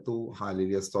ചേർത്തു.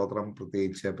 ഹല്ലേലൂയ, സ്തോത്രം.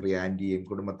 പ്രത്യേകിച്ച് പ്രിയ ആന്റിയെയും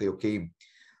കുടുംബത്തെയൊക്കെയും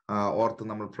ഓർത്ത്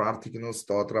നമ്മൾ പ്രാർത്ഥിക്കുന്നു.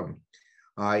 സ്തോത്രം.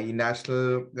 ഈ നാഷണൽ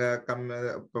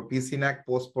PCNAK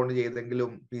പോസ്റ്റ്പോൺ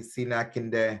ചെയ്തെങ്കിലും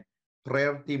PCNAKന്റെ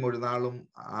പ്രയർ ടീം ഒരു നാളും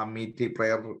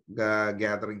പ്രയർ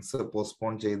ഗ്യാതറിങ്സ്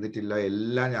പോസ്റ്റ്പോൺ ചെയ്തിട്ടില്ല.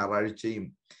 എല്ലാ ഞായറാഴ്ചയും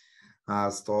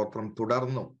സ്തോത്രം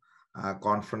തുടർന്നു.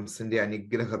 കോൺഫറൻസിന്റെ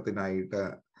അനുഗ്രഹത്തിനായിട്ട്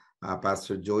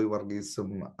പാസ്റ്റർ ജോയ് വർഗീസും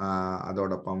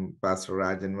അതോടൊപ്പം പാസ്റ്റർ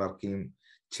രാജൻ വർക്കിയും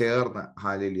ചേർന്ന്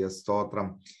ഹല്ലേലൂയ, സ്തോത്രം,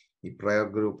 ഈ പ്രയർ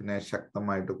ഗ്രൂപ്പിനെ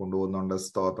ശക്തമായിട്ട് കൊണ്ടുപോകുന്നുണ്ട്.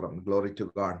 സ്തോത്രം. Glory to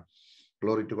God,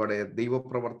 glory to God.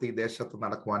 ദൈവപ്രവൃത്തി ദേശത്ത്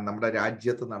നടക്കുവാൻ, നമ്മുടെ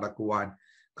രാജ്യത്ത് നടക്കുവാൻ,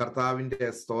 കർത്താവിന്റെ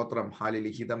സ്തോത്രം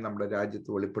ഹാലിലിഹിതം നമ്മുടെ രാജ്യത്ത്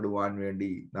വെളിപ്പെടുവാൻ വേണ്ടി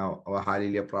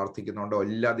ഹാലിലിയ പ്രാർത്ഥിക്കുന്നുണ്ട്.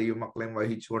 എല്ലാ ദൈവമക്കളെയും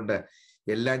വഹിച്ചുകൊണ്ട്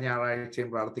എല്ലാ ഞായറാഴ്ചയും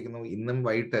പ്രാർത്ഥിക്കുന്നു. ഇന്നും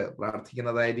വൈകിട്ട്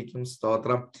പ്രാർത്ഥിക്കുന്നതായിരിക്കും.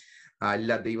 സ്തോത്രം.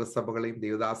 എല്ലാ ദൈവസഭകളെയും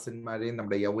ദൈവദാസന്മാരെയും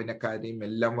നമ്മുടെ യൗവനക്കാരെയും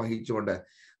എല്ലാം വഹിച്ചുകൊണ്ട്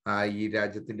ഈ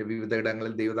രാജ്യത്തിന്റെ വിവിധ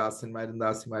ഇടങ്ങളിൽ ദൈവദാസന്മാരും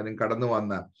ദാസിമാരും കടന്നു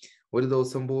വന്ന് ഒരു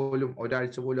ദിവസം പോലും,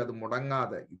 ഒരാഴ്ച പോലും അത്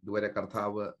മുടങ്ങാതെ ഇതുവരെ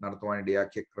കർത്താവ് നടത്തുവാൻ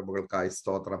ഇടയാക്കിയ കൃപകൾക്കായി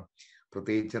സ്തോത്രം.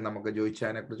 പ്രത്യേകിച്ച് നമുക്ക്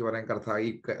ജോയിച്ചാനെ കുറിച്ച് പറയാൻ, കർത്താവ്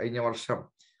ഈ കഴിഞ്ഞ വർഷം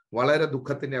വളരെ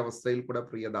ദുഃഖത്തിന്റെ അവസ്ഥയിൽ കൂടെ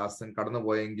പ്രിയദാസൻ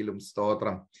കടന്നുപോയെങ്കിലും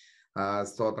സ്തോത്രം,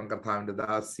 സ്തോത്രം, കർത്താവിന്റെ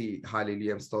ദാസി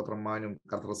ഹാലിലിയം സ്തോത്രമാനും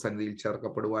കർത്തൃസന്നിധിയിൽ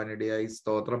ചേർക്കപ്പെടുവാനിടയായി.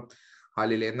 സ്തോത്രം.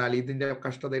 ഹാലിലെ. എന്നാൽ ഇതിന്റെ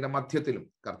കഷ്ടതയുടെ മധ്യത്തിലും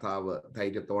കർത്താവ്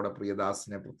ധൈര്യത്തോടെ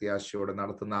പ്രിയദാസിനെ പ്രത്യാശയോടെ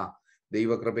നടത്തുന്ന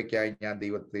ദൈവകൃപയ്ക്കായി ഞാൻ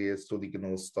ദൈവത്തെ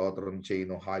സ്തുതിക്കുന്നു, സ്തോത്രം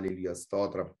ചെയ്യുന്നു. ഹാലിലിയ,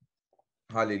 സ്തോത്രം,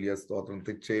 ഹാലിലിയ, സ്തോത്രം.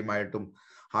 തീർച്ചയായിട്ടും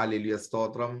ഹാലിലിയ,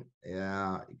 സ്തോത്രം.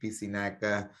 PCNAK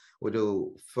ഒരു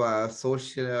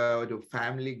ഒരു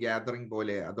ഫാമിലി ഗ്യാതറിംഗ്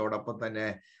പോലെ, അതോടൊപ്പം തന്നെ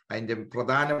അതിന്റെ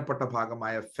പ്രധാനപ്പെട്ട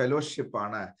ഭാഗമായ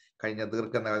ഫെലോഷിപ്പാണ് കഴിഞ്ഞ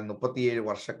ദീർഘകാലം 37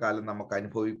 വർഷക്കാലം നമുക്ക്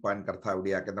അനുഭവിപ്പാൻ കർത്താവ്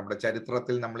ഇടയാക്കി. നമ്മുടെ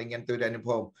ചരിത്രത്തിൽ നമ്മൾ ഇങ്ങനത്തെ ഒരു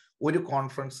അനുഭവം ഒരു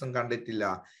കോൺഫറൻസും കണ്ടിട്ടില്ല.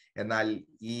 എന്നാൽ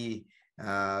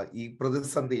ഈ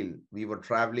പ്രതിസന്ധിയിൽ we were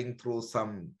traveling through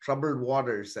some troubled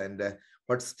waters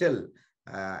but still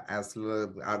as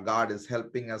our God is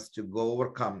helping us to go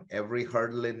overcome every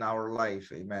hurdle in our life.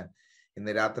 Amen.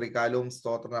 ഇന്ന് രാത്രികാലവും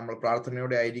സ്തോത്രം നമ്മൾ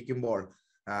പ്രാർത്ഥനയോടെ ആയിരിക്കുമ്പോൾ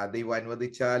ദൈവം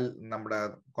അനുവദിച്ചാൽ നമ്മുടെ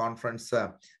കോൺഫറൻസ്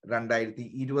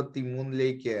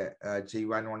 2023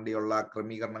 ചെയ്യുവാൻ വേണ്ടിയുള്ള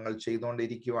ക്രമീകരണങ്ങൾ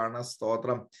ചെയ്തുകൊണ്ടിരിക്കുകയാണ്.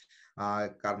 സ്തോത്രം.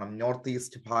 കാരണം നോർത്ത്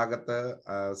ഈസ്റ്റ് ഭാഗത്ത്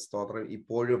സ്തോത്രം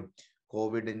ഇപ്പോഴും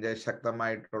കോവിഡിന്റെ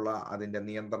ശക്തമായിട്ടുള്ള അതിന്റെ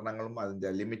നിയന്ത്രണങ്ങളും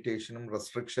അതിന്റെ ലിമിറ്റേഷനും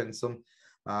റെസ്ട്രിക്ഷൻസും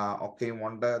ഒക്കെയും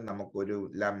ഉണ്ട്.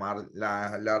 നമുക്കൊരു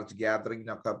ലാർജ്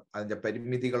ഗ്യാതറിങ്ങിനൊക്കെ അതിന്റെ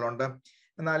പരിമിതികളുണ്ട്.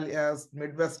 എന്നാൽ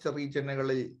മിഡ് വെസ്റ്റ്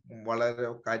റീജിയനുകളിൽ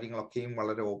വളരെ കാര്യങ്ങളൊക്കെയും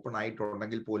വളരെ ഓപ്പൺ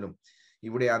ആയിട്ടുണ്ടെങ്കിൽ പോലും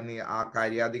ഇവിടെ ആ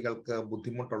കാര്യാദികൾക്ക്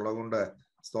ബുദ്ധിമുട്ടുള്ളതുകൊണ്ട്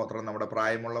സ്തോത്രം നമ്മുടെ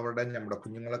പ്രായമുള്ളവരുടെ നമ്മുടെ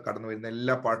കുഞ്ഞുങ്ങളെ കടന്നു വരുന്ന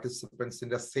എല്ലാ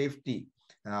പാർട്ടിസിപ്പൻസിന്റെ സേഫ്റ്റി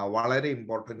വളരെ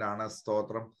ഇമ്പോർട്ടൻ്റ് ആണ്.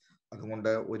 സ്തോത്രം. അതുകൊണ്ട്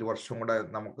ഒരു വർഷം കൂടെ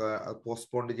നമുക്ക്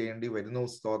പോസ്റ്റ്പോൺ ചെയ്യേണ്ടി വരുന്നു.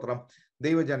 സ്തോത്രം.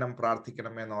 ദൈവജനം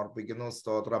പ്രാർത്ഥിക്കണമെന്ന് ഓർപ്പിക്കുന്നു.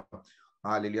 സ്തോത്രം.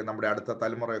 ഹാലേലൂയ. നമ്മുടെ അടുത്ത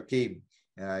തലമുറയൊക്കെയും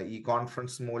ഈ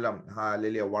കോൺഫറൻസ് മൂലം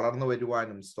ഹാലേലൂയ വളർന്നു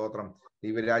വരുവാനും സ്തോത്രം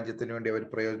ദൈവരാജ്യത്തിന് വേണ്ടി അവർ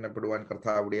പ്രയോജനപ്പെടുവാൻ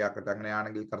കർത്താവ് ഇടയാക്കട്ടെ.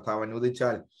 അങ്ങനെയാണെങ്കിൽ കർത്താവ്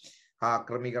അനുവദിച്ചാൽ ആ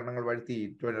ക്രമീകരണങ്ങൾ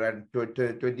വരുത്തി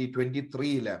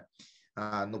 2023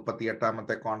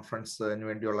 38ാമത്തെ കോൺഫറൻസിന്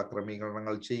വേണ്ടിയുള്ള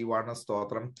ക്രമീകരണങ്ങൾ ചെയ്യുവാണ്.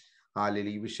 സ്തോത്രം.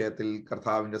 ഹാലേലൂയ. ഈ വിഷയത്തിൽ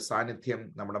കർത്താവിന്റെ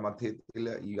സാന്നിധ്യം നമ്മുടെ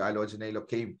മധ്യത്തിൽ ഈ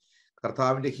ആലോചനയിലൊക്കെയും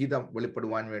കർത്താവിന്റെ ഹിതം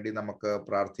വെളിപ്പെടുവാൻ വേണ്ടി നമുക്ക്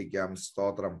പ്രാർത്ഥിക്കാം.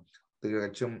 സ്തോത്രം.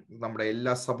 തികച്ചും നമ്മുടെ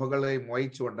എല്ലാ സഭകളെയും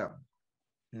വഹിച്ചുകൊണ്ട്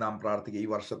നാം പ്രാർത്ഥിക്കുക. ഈ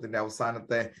വർഷത്തിന്റെ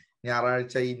അവസാനത്തെ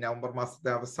ഞായറാഴ്ച, ഈ നവംബർ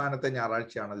മാസത്തെ അവസാനത്തെ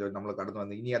ഞായറാഴ്ചയാണല്ലോ നമ്മൾ കടന്നു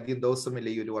വന്നത്. ഇനി അധികം ദിവസമില്ല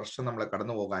ഈ ഒരു വർഷം നമ്മളെ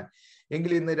കടന്നു പോകാൻ.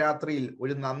 എങ്കിൽ ഇന്ന് രാത്രിയിൽ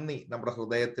ഒരു നന്ദി നമ്മുടെ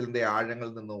ഹൃദയത്തിന്റെ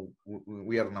ആഴങ്ങളിൽ നിന്ന്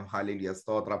ഉയർണം. ഹാലേലൂയ.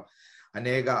 സ്തോത്രം.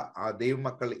 അനേക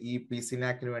ദൈവമക്കൾ ഈ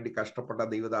PCNAK വേണ്ടി കഷ്ടപ്പെട്ട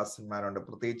ദൈവദാസന്മാരുണ്ട്.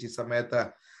 പ്രത്യേകിച്ച് ഈ സമയത്ത്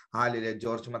ഹാലേലൂയ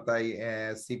ജോർജ് മത്തായി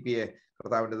CPA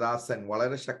കർത്താവിന്റെ ദാസൻ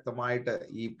വളരെ ശക്തമായിട്ട്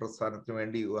ഈ പ്രസ്ഥാനത്തിന്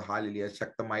വേണ്ടി ഹാലേലൂയ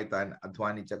ശക്തമായി താൻ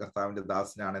അധ്വാനിച്ച കർത്താവിന്റെ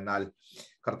ദാസനാണ്. എന്നാൽ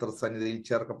കർത്തൃസന്നിധിയിൽ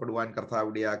ചേർക്കപ്പെടുവാൻ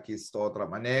കർത്താവ് ഇടയാക്കി.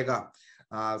 സ്തോത്രം. അനേക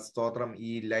സ്തോത്രം.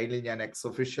 ഈ ലൈനിൽ ഞാൻ എക്സ്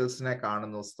ഒഫീഷ്യൽസിനെ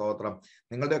കാണുന്നു. സ്തോത്രം.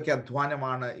 നിങ്ങളുടെയൊക്കെ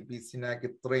അധ്വാനമാണ് ഈ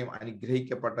PCNAK ഇത്രയും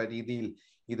അനുഗ്രഹിക്കപ്പെട്ട രീതിയിൽ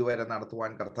ഇതുവരെ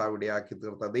നടത്തുവാൻ കർത്താവ് ഇടയാക്കി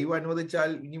തീർത്ത. ദൈവം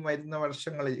അനുവദിച്ചാൽ ഇനി വരുന്ന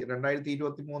വർഷങ്ങളിൽ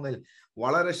 2023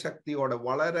 വളരെ ശക്തിയോടെ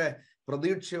വളരെ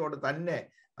പ്രതീക്ഷയോടെ തന്നെ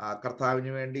കർത്താവിന്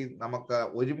വേണ്ടി നമുക്ക്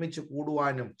ഒരുമിച്ച്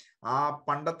കൂടുവാനും ആ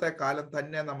പണ്ടത്തെ കാലം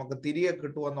തന്നെ നമുക്ക് തിരികെ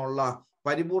കിട്ടുമെന്നുള്ള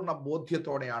പരിപൂർണ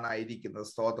ബോധ്യത്തോടെയാണ് ആയിരിക്കുന്നത്.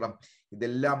 സ്തോത്രം.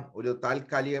 ഇതെല്ലാം ഒരു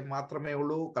താൽക്കാലികം മാത്രമേ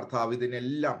ഉള്ളൂ. കർത്താവ്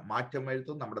ഇതിനെല്ലാം മാറ്റം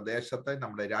വരുത്തും. നമ്മുടെ ദേശത്തെ,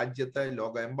 നമ്മുടെ രാജ്യത്തെ,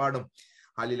 ലോകമെമ്പാടും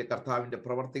ഹാലേലൂയ കർത്താവിന്റെ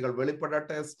പ്രവർത്തികൾ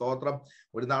വെളിപ്പെടട്ടെ. സ്തോത്രം.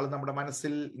 ഒരു നാൾ നമ്മുടെ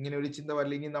മനസ്സിൽ ഇങ്ങനെ ഒരു ചിന്ത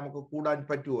വരില്ല, ഇനി നമുക്ക് കൂടാൻ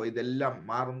പറ്റുമോ? ഇതെല്ലാം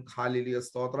മാറും. ഹാലേലൂയ.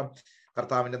 സ്തോത്രം.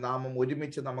 കർത്താവിന്റെ നാമം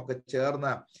ഒരുമിച്ച് നമുക്ക്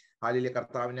ചേർന്ന് ഹാലേലൂയ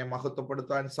കർത്താവിനെ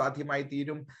മഹത്വപ്പെടുത്താൻ സാധ്യമായി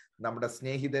തീരും. നമ്മുടെ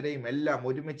സ്നേഹിതരെയും എല്ലാം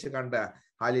ഒരുമിച്ച് കണ്ട്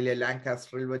ഹാലേലൂയ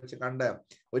ലാങ്കാസ്റ്ററിൽ വെച്ച് കണ്ട്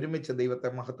ഒരുമിച്ച് ദൈവത്തെ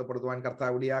മഹത്വപ്പെടുത്തുവാൻ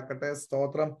കർത്താവ് ഇടയാക്കട്ടെ.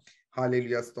 സ്തോത്രം.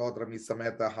 ഹാലേലൂയ. സ്തോത്രം. ഈ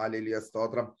സമയത്ത് ഹാലേലൂയ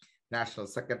സ്തോത്രം national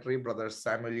secretary brother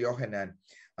Samuel Yohannan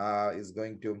is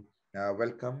going to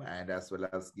welcome and as well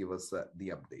as give us the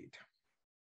update.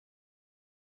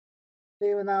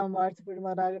 ദൈവനാമം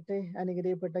വാഴ്ത്തപ്പെടുമാറാകട്ടെ.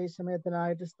 അനുഗ്രഹിക്കപ്പെട്ട ഈ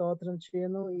സമയത്തിനായിട്ട് സ്തോത്രം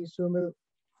ചെയ്യുന്നു. ഈ സൂമിൽ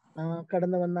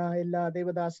കടന്നു വന്ന എല്ലാ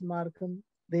ദൈവദാസന്മാർക്കും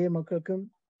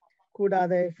ദൈവമക്കൾക്കും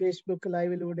കൂടാതെ ഫേസ്ബുക്ക്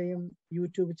ലൈവിലൂടെയും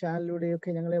യൂട്യൂബ് ചാനലിലൂടെയും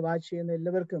ഒക്കെ ഞങ്ങളെ വാച്ച് ചെയ്യുന്ന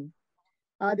എല്ലാവർക്കും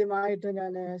ആദ്യമായിട്ട്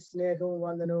ഞാൻ സ്നേഹവും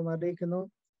വന്ദനവും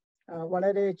അറിയിക്കുന്നു.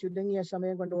 വളരെ ചുരുങ്ങിയ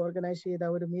സമയം കൊണ്ട് ഓർഗനൈസ് ചെയ്ത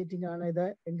ഒരു മീറ്റിംഗ് ആണ്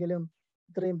ഇത്. എങ്കിലും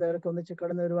ഇത്രയും പേർക്ക് ഒന്നിച്ച്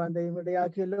കടന്നു വരുവാൻ ദൈവം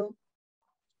ഇടയാക്കിയല്ലോ.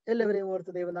 എല്ലാവരെയും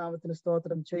ഓർത്ത് ദൈവനാമത്തിന്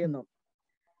സ്തോത്രം ചെയ്യുന്നു.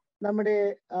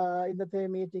 നമ്മുടെ ഇന്നത്തെ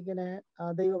മീറ്റിങ്ങിന്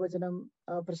ദൈവവചനം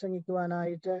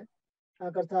പ്രസംഗിക്കുവാനായിട്ട്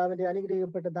കർത്താവിന്റെ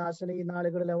അനുഗ്രഹിക്കപ്പെട്ട ദാസന് ഈ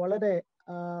നാളുകളിൽ വളരെ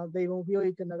ദൈവം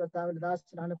ഉപയോഗിക്കുന്ന കർത്താവിന്റെ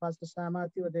ദാസനാണ് പാസ്റ്റർ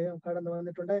മാത്യു. അദ്ദേഹം കടന്നു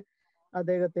വന്നിട്ടുണ്ട്.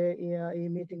 അദ്ദേഹത്തെ ഈ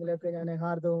മീറ്റിംഗിലേക്ക് ഞാൻ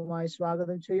ഹാർദവുമായി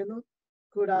സ്വാഗതം ചെയ്യുന്നു.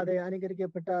 കൂടാതെ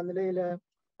അനുഗ്രഹിക്കപ്പെട്ട നിലയിൽ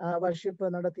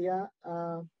വർഷിപ്പ് നടത്തിയ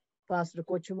പാസ്റ്റർ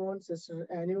കൊച്ചുമോൻ, സിസ്റ്റർ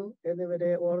അനു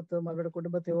എന്നിവരെ ഓർത്തും അവരുടെ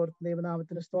കുടുംബത്തെ ഓർത്തും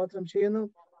ദൈവനാമത്തിന് സ്തോത്രം ചെയ്യുന്നു.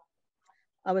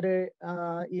 അവരെ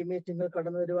ഈ മീറ്റിംഗിൽ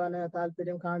കടന്നു വരുവാൻ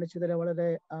താല്പര്യം കാണിച്ചതിൽ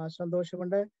വളരെ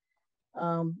സന്തോഷമുണ്ട്.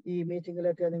 ഈ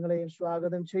മീറ്റിംഗിലേക്ക് നിങ്ങളെയും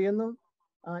സ്വാഗതം ചെയ്യുന്നു.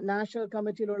 നാഷണൽ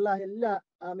കമ്മിറ്റിയിലുള്ള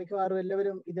മിക്കവാറും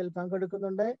എല്ലാവരും ഇതിൽ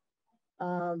പങ്കെടുക്കുന്നുണ്ട്.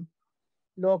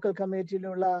 ലോക്കൽ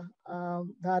കമ്മിറ്റിയിലുള്ള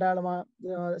ധാരാളം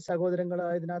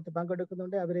സഹോദരങ്ങൾ ഇതിനകത്ത്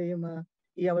പങ്കെടുക്കുന്നുണ്ട്. അവരെയും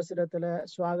ഈ അവസരത്തിൽ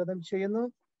സ്വാഗതം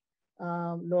ചെയ്യുന്നു.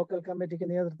 ലോക്കൽ കമ്മിറ്റിക്ക്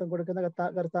നേതൃത്വം കൊടുക്കുന്ന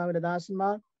കർത്താവിന്റെ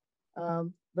ദാസന്മാർ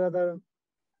brother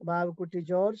Babukutty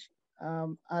George,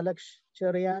 Alex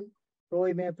Cherian,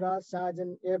 Roy Mepra,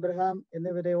 Sajan Abraham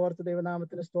എന്നിവരെ ഓർത്ത്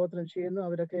ദൈവനാമത്തിന് സ്തോത്രം ചെയ്യുന്നു.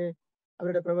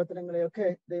 അവരുടെ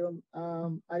പ്രവർത്തനങ്ങളെയൊക്കെ ദൈവം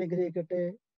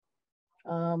അനുഗ്രഹിക്കട്ടെ.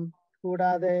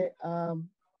 കൂടാതെ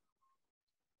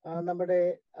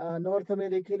നമ്മുടെ നോർത്ത്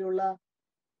അമേരിക്കയിലുള്ള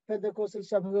പെന്തക്കോസ്റ്റൽ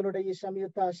സഭകളുടെ ഈ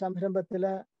സംയുക്ത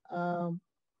സംരംഭത്തില്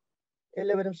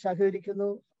എല്ലാവരും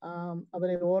സഹകരിക്കുന്നു.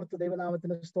 അവരെ ഓർത്ത്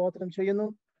ദൈവനാമത്തിന് സ്തോത്രം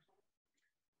ചെയ്യുന്നു.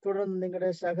 തുടർന്ന് നിങ്ങളുടെ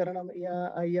സഹകരണം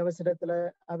ഈ അവസരത്തിൽ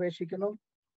അപേക്ഷിക്കുന്നു.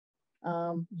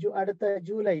 അടുത്ത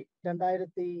ജൂലൈ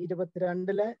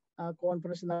 2022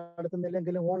 കോൺഫറൻസ്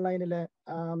നടത്തുന്നില്ലെങ്കിലും ഓൺലൈനിലെ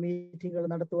മീറ്റിങ്ങുകൾ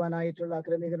നടത്തുവാനായിട്ടുള്ള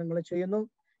ക്രമീകരണങ്ങൾ ചെയ്യുന്നു.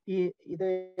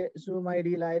 ഇതേ സൂം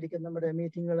ഐഡിയിലായിരിക്കും നമ്മുടെ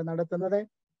മീറ്റിങ്ങുകൾ നടത്തുന്നത്.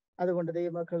 അതുകൊണ്ട്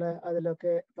ദൈവമക്കള്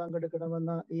അതിലൊക്കെ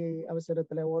പങ്കെടുക്കണമെന്ന് ഈ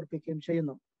അവസരത്തിൽ ഓർപ്പിക്കുകയും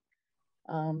ചെയ്യുന്നു.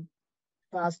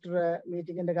 പാസ്റ്റർ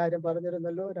മീറ്റിങ്ങിന്റെ കാര്യം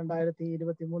പറഞ്ഞിരുന്നല്ലോ.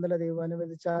 2023 ദൈവം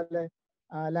അനുവദിച്ചാൽ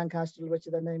ലാങ്കാസ്റ്ററിൽ വെച്ച്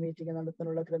തന്നെ മീറ്റിംഗ്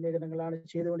നടത്താനുള്ള ക്രമീകരണങ്ങളാണ്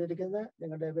ചെയ്തുകൊണ്ടിരിക്കുന്നത്.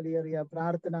 നിങ്ങളുടെ വിലയേറിയ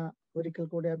പ്രാർത്ഥന ഒരിക്കൽ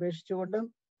കൂടി അപേക്ഷിച്ചുകൊണ്ട്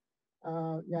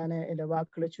ഞാൻ എൻ്റെ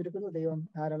വാക്കുകളെ ചുരുക്കുന്നു. ദൈവം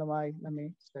ധാരാളമായി നമ്മെ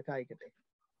സഹായിക്കട്ടെ.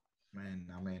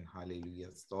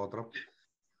 സ്തോത്രം.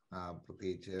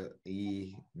 പ്രത്യേകിച്ച് ഈ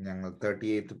ഞങ്ങൾ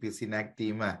 38th PCNAK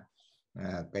ടീം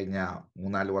കഴിഞ്ഞ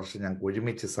 3-4 വർഷം ഞങ്ങൾക്ക്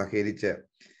ഒരുമിച്ച് സഹകരിച്ച്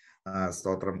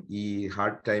സ്തോത്രം ഈ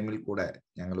ഹാർഡ് ടൈമിൽ കൂടെ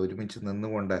ഞങ്ങൾ ഒരുമിച്ച്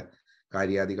നിന്നുകൊണ്ട്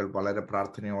കാര്യാദികൾ വളരെ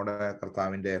പ്രാർത്ഥനയോടെ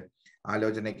കർത്താവിൻ്റെ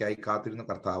ആലോചനയ്ക്കായി കാത്തിരുന്നു.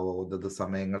 കർത്താവ് ഒന്നത്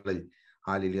സമയങ്ങളിൽ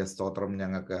ഹാലേലൂയ സ്തോത്രം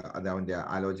ഞങ്ങൾക്ക് അത് അവൻ്റെ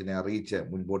ആലോചന അറിയിച്ച്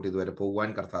മുൻപോട്ട് ഇതുവരെ പോകുവാൻ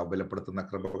കർത്താവ് ബലപ്പെടുത്തുന്ന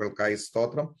കൃപകൾക്കായി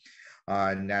സ്തോത്രം.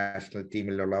 നാഷണൽ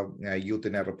ടീമിലുള്ള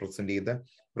യൂത്തിനെ റെപ്രസെന്റ് ചെയ്ത്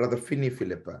ബ്രദർ ഫിന്നി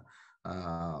ഫിലിപ്പ്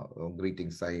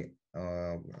ഗ്രീറ്റിംഗ്സ് ആയി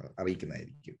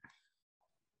അറിയിക്കുന്നതായിരിക്കും.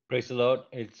 Praise the Lord.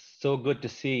 It's so good to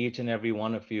see each and every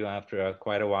one of you after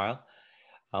quite a while.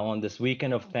 On this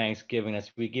weekend of Thanksgiving, as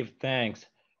we give thanks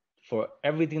for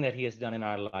everything that He has done in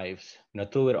our lives.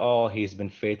 Through it all, He's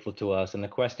been faithful to us. And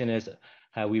the question is,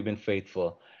 have we been faithful?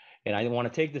 And I want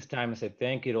to take this time and say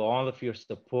thank you to all of your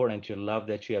support and your love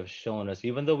that you have shown us.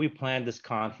 Even though we planned this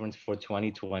conference for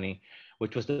 2020,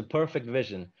 which was the perfect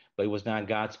vision, but it was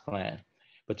not God's plan.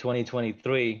 But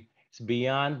 2023, it's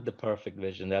beyond the perfect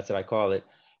vision. That's what I call it.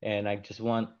 And I just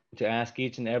want to ask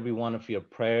each and every one of your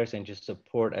prayers and your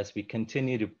support as we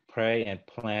continue to pray and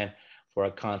plan for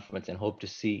our conference, and hope to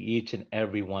see each and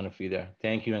every one of you there.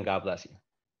 Thank you and God bless you.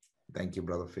 Thank you,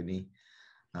 Brother Finney.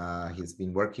 He's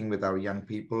been working with our young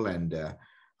people and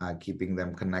keeping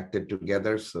them connected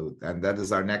together. And that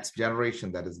is our next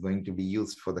generation that is going to be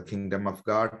used for the kingdom of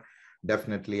God.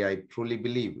 Definitely, I truly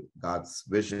believe God's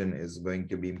vision is going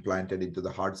to be implanted into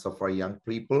the hearts of our young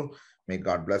people. May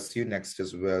God bless you. Next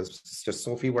is Sister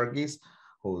Sophie Varghese,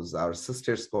 who's our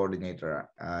sisters coordinator,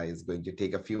 is going to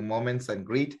take a few moments and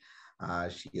greet.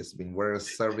 She has been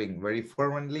serving very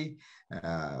fervently.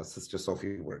 Sister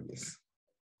Sophie Varghese.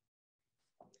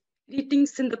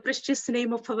 Greetings in the precious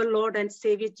name of our Lord and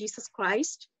Savior Jesus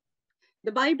Christ.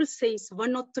 The Bible says,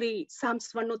 Psalms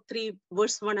 103,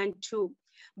 verse 1 and 2.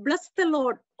 Bless the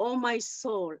Lord, O my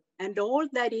soul, and all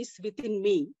that is within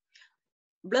me.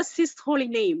 Bless His holy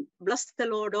name. Bless the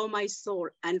Lord, O my soul,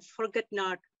 and forget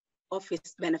not of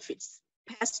His benefits.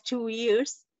 Past 2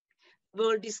 years, the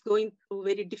world is going through a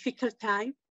very difficult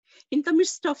time. In the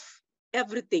midst of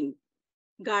everything,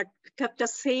 God kept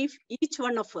us safe, each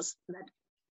one of us, that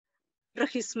under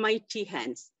His mighty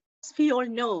hands. As we all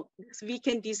know, this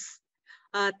weekend is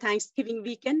Thanksgiving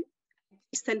weekend.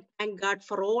 And thank God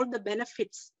for all the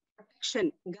benefits, protection,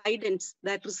 guidance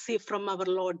that we receive from our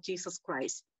Lord Jesus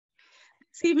Christ.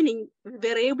 This evening, we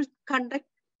were able to conduct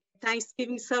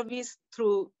Thanksgiving service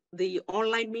through the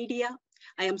online media.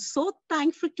 I am so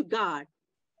thankful to God.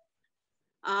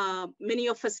 Many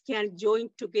of us can join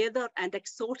together and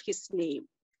exalt His name.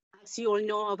 As you all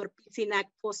know, our PCNAK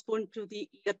postponed to the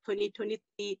year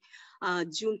 2023,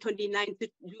 June 29th to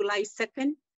July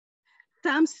 2nd.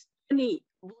 Psalms 20,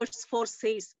 verse 4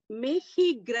 says, may He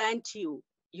grant you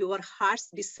your heart's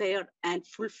desire and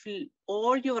fulfill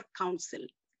all your counsel.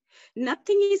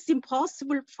 Nothing is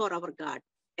impossible for our God.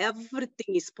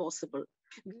 Everything is possible.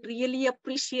 We really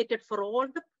appreciate it for all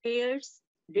the prayers,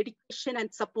 dedication,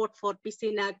 and support for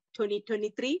PCNAK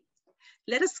 2023.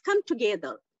 Let us come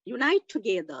together, unite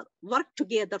together, work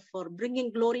together for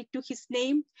bringing glory to His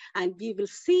name, and we will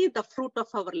see the fruit of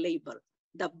our labor.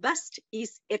 The best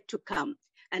is yet to come.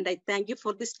 And I thank you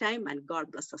for this time, and God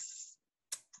bless us.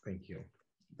 Thank you.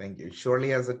 Thank you.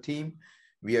 Surely as a team,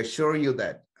 we assure you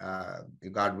that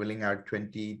God willing, our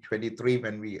 2023,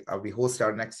 when we host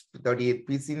our next 38th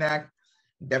PCNAK,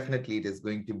 definitely it is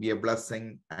going to be a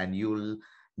blessing, and you'll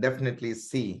definitely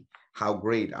see how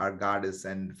great our God is.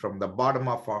 And from the bottom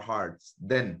of our hearts,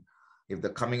 then if the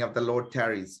coming of the Lord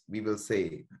tarries, we will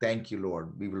say, thank you,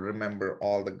 Lord. We will remember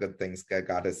all the good things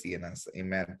God has seen us.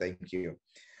 Amen. Thank you.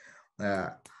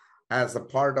 As a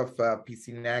part of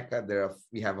PCNAK,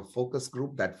 we have a focus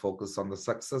group that focuses on the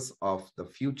success of the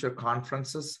future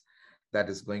conferences that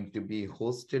is going to be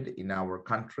hosted in our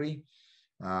country.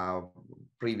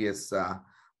 Previous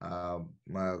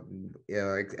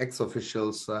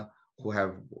ex-officials who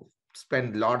have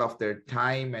spent a lot of their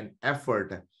time and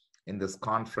effort in this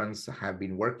conference have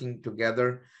been working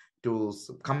together to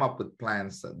come up with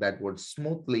plans that would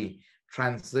smoothly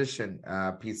transition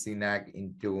PCNAK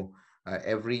into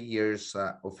every year's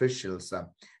officials.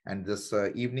 And this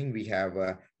evening we have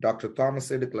Dr. Thomas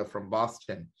Idikla from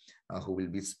Boston, who will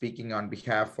be speaking on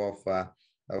behalf of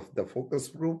the focus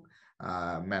group.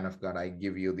 Man of God, I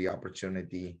give you the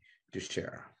opportunity to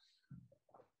share.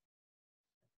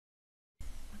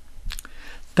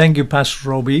 Thank you, Pastor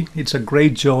Robbie. It's a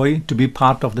great joy to be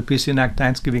part of the PCNAK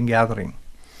Thanksgiving gathering.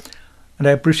 And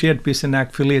I appreciate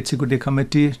PCNAK Philly Executive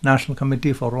Committee, National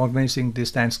Committee for organizing this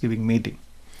Thanksgiving meeting.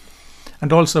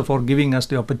 And also for giving us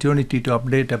the opportunity to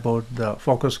update about the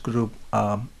focus group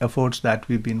efforts that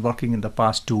we've been working in the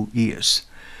past 2 years.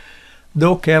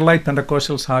 Though Carolite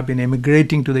Pentecostals have been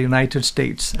emigrating to the United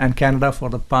States and Canada for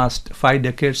the past 5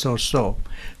 decades or so,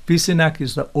 PCNAK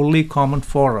is the only common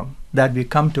forum that we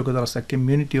come together as a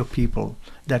community of people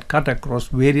that cut across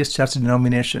various church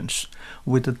denominations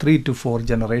with 3 to 4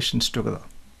 generations together.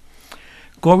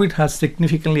 COVID has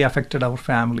significantly affected our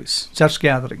families, church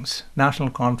gatherings, national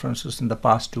conferences in the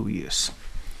past 2 years.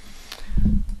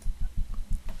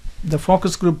 The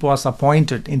focus group was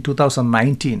appointed in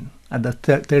 2019 at the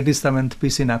 37th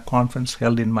PCNAK conference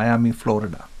held in Miami,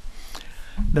 Florida.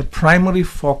 The primary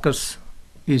focus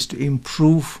is to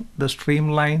improve the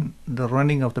streamline the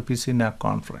running of the PCNAK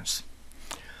conference.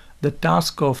 The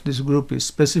task of this group is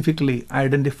specifically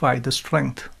identify the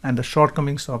strength and the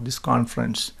shortcomings of this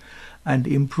conference and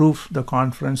improve the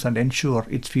conference and ensure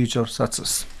its future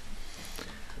success.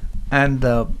 And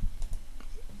the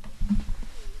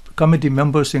committee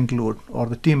members include, or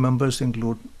the team members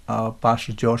include,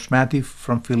 Pastor George Mathew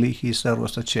from Philly, he served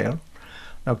as the chair.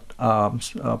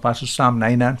 Pastor Sam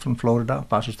Nainan from Florida,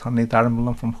 Pastor Thani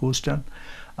Taramulam from Houston,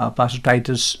 Pastor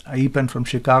Titus Epen from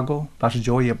Chicago, Pastor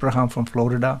Joey Abraham from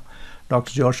Florida,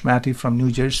 Dr. George Mathew from New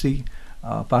Jersey,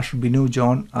 Pastor Binu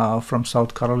John from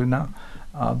South Carolina,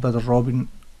 Brother Robin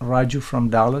Raju from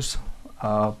Dallas,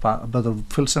 Brother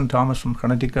Philson Thomas from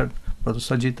Connecticut, Brother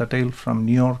Sajid Patel from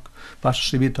New York, Pastor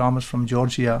C.B. Thomas from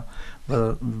Georgia,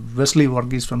 Brother Wesley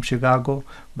Varghese from Chicago,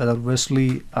 Brother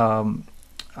Wesley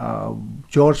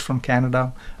George from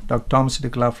Canada, Dr. Thomas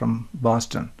Idikla from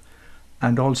Boston,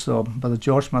 and also Brother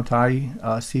George Mathai,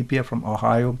 CPA from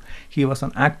Ohio. He was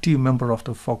an active member of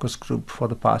the focus group for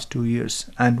the past 2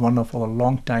 years and one of our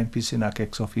long-time PCNAK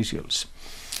ex-officials.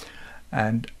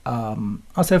 And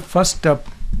as a first step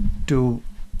to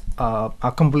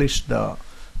accomplish the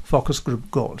focus group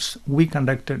goals, we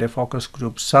conducted a focus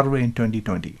group survey in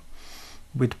 2020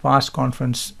 with past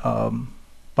conference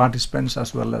participants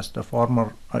as well as the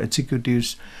former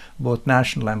executives, both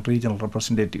national and regional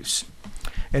representatives.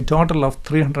 A total of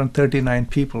 339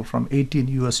 people from 18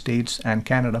 US states and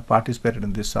Canada participated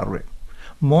in this survey.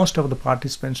 Most of the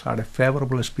participants had a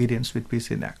favorable experience with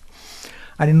PCNAK.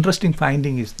 An interesting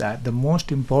finding is that the most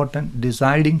important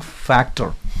deciding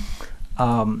factor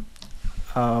in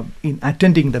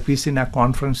attending the PCNAK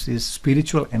conference is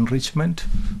spiritual enrichment,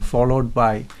 followed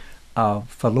by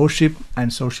fellowship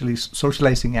and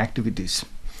socializing activities.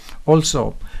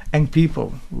 Also, young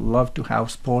people love to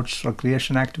have sports,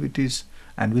 recreation activities,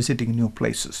 and visiting new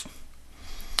places.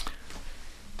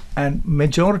 And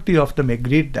majority of them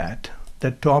agreed that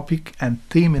the topic and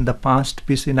theme in the past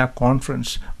PCNAK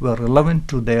conference were relevant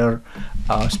to their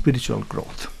spiritual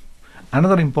growth.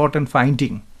 Another important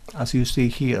finding, as you see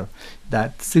here,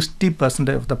 that 60%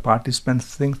 of the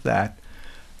participants think that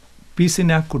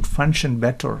PCNAK could function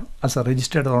better as a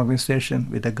registered organization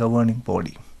with a governing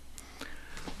body.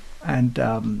 And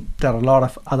there are a lot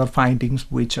of other findings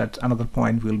which at another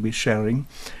point we'll be sharing.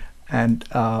 And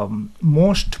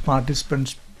most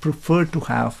participants prefer to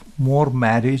have more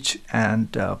marriage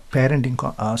and parenting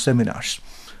seminars,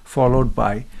 followed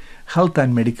by health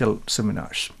and medical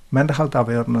seminars, mental health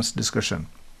awareness discussion,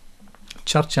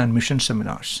 church and mission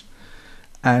seminars,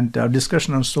 and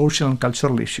discussion on social and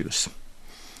cultural issues.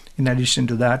 In addition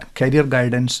to that, career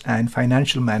guidance and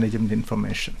financial management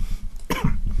information.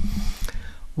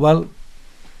 Well,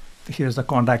 here's the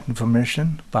contact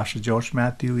information. Pastor George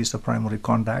Mathew is the primary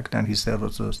contact and he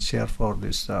serves as chair for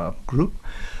this group.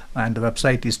 And the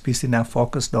website is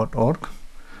pcnafocus.org.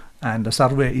 And the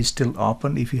survey is still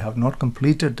open. If you have not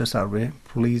completed the survey,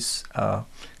 please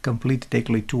complete it. Take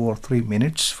only 2 or 3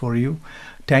 minutes for you.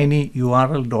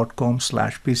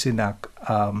 tinyurl.com/pcnac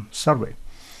survey.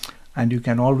 And you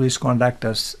can always contact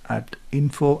us at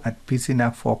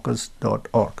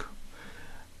info@pcnafocus.org.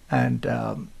 And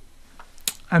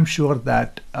I'm sure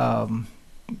that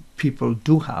people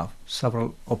do have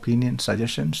several opinions,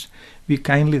 suggestions. We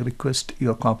kindly request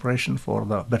your cooperation for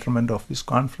the betterment of this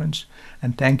conference.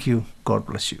 And thank you. God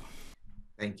bless you.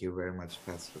 Thank you very much,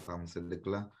 Pastor Thomas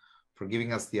Edekla, for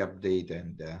giving us the update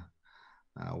and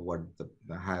what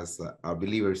our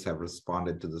believers have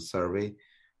responded to the survey.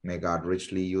 May God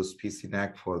richly use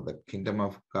PCNAK for the kingdom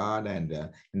of God, and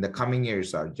in the coming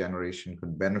years, our generation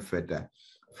could benefit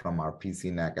from our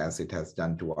PCNAK as it has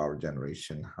done to our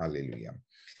generation. Hallelujah.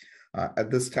 At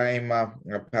this time,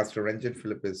 Pastor Ranjan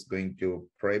Philip is going to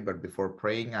pray, but before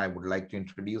praying, I would like to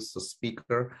introduce the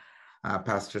speaker,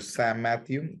 Pastor Sam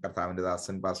Mathew. കർത്താവിന്റെ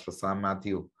ദാസൻ Pastor Sam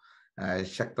Mathew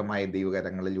ശക്തമായ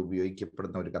ദൈവകരങ്ങളിൽ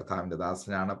ഉപയോഗിക്കപ്പെടുന്ന ഒരു കർത്താവിന്റെ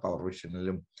ദാസനാണ്. Power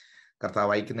വിഷനിലും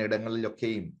കർത്താവ് അയക്കുന്ന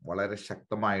ഇടങ്ങളിലൊക്കെയും വളരെ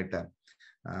ശക്തമായിട്ട്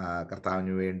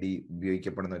കർത്താവിന് വേണ്ടി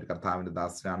ഉപയോഗിക്കപ്പെടുന്ന ഒരു കർത്താവിന്റെ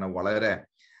ദാസനാണ്. വളരെ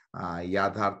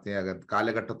യാഥാർത്ഥ്യ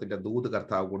കാലഘട്ടത്തിന്റെ ദൂത്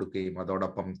കർത്താവ് കൊടുക്കുകയും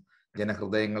അതോടൊപ്പം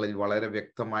ജനഹൃദയങ്ങളിൽ വളരെ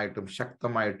വ്യക്തമായിട്ടും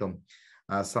ശക്തമായിട്ടും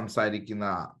സംസാരിക്കുന്ന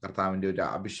കർത്താവിന്റെ ഒരു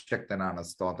അഭിഷക്തനാണ്.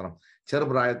 സ്തോത്രം.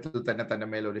 ചെറുപ്രായത്തിൽ തന്നെ തന്റെ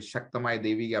മേൽ ഒരു ശക്തമായ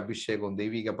ദൈവിക അഭിഷേകവും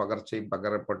ദൈവിക പകർച്ചയും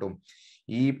പകരപ്പെട്ടും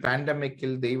ഈ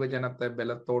പാൻഡമിക്കിൽ ദൈവജനത്തെ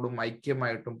ബലത്തോടും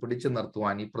ഐക്യമായിട്ടും പിടിച്ചു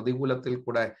നിർത്തുവാൻ ഈ പ്രതികൂലത്തിൽ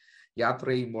കൂടെ യാത്ര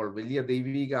ചെയ്യുമ്പോൾ വലിയ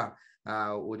ദൈവിക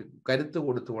ഒരു കരുത്ത്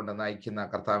കൊടുത്തുകൊണ്ട് നയിക്കുന്ന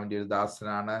കർത്താവിന്റെ ഒരു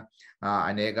ദാസനാണ്.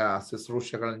 അനേക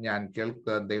ശുശ്രൂഷകൾ ഞാൻ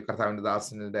കർത്താവിന്റെ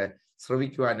ദാസനുടെ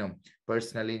ശ്രവിക്കുവാനും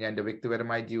പേഴ്സണലി ഞാൻ എൻ്റെ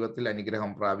വ്യക്തിപരമായ ജീവിതത്തിൽ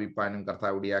അനുഗ്രഹം പ്രാപിപ്പാനും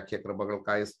കർത്താവിടെയാക്കിയ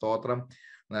കൃപകൾക്കായ സ്തോത്രം.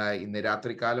 ഇന്ന്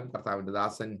രാത്രികാലം കർത്താവിന്റെ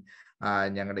ദാസൻ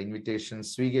ഞങ്ങളുടെ ഇൻവിറ്റേഷൻ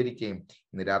സ്വീകരിക്കുകയും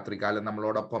ഇന്ന് രാത്രികാലം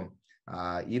നമ്മളോടൊപ്പം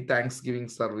ഈ താങ്ക്സ്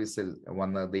ഗിവിംഗ് സർവീസിൽ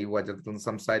വന്ന് ദൈവവചനത്തിൽ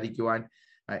സംസാരിക്കുവാൻ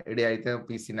ഇടയായിട്ട്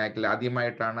PCNAKൽ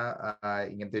ആദ്യമായിട്ടാണ്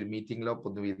ഇങ്ങനത്തെ ഒരു മീറ്റിംഗിലോ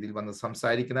പൊതുവേദിയിൽ വന്ന്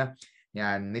സംസാരിക്കുന്നത്.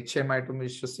 ഞാൻ നിശ്ചയമായിട്ടും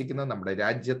വിശ്വസിക്കുന്നു നമ്മുടെ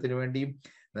രാജ്യത്തിന് വേണ്ടിയും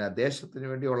ദേശത്തിന്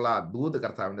വേണ്ടിയുള്ള ദൂത്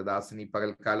കർത്താവിന്റെ ദാസൻ ഈ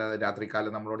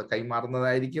രാത്രികാലം നമ്മളോട്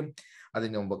കൈമാറുന്നതായിരിക്കും.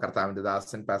 അതിനു മുമ്പ് കർത്താവിന്റെ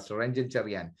ദാസൻ pastor Ranjan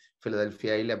Cherian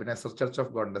ഫിലദൽഫിയയിൽ Ebenezer church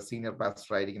of ഗോഡിന്റെ senior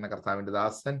pastor ആയിരിക്കുന്ന കർത്താവിന്റെ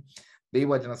ദാസൻ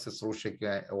ദൈവവചന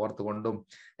ശുശ്രൂഷയ്ക്ക് ഓർത്തുകൊണ്ടും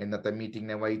ഇന്നത്തെ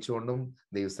മീറ്റിംഗിനെ വഹിച്ചുകൊണ്ടും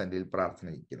ദൈവസന്നിധിയിൽ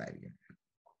പ്രാർത്ഥിക്കുന്നതായിരിക്കും.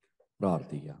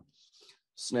 പ്രാർത്ഥിക്കാം.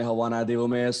 സ്നേഹവാനായ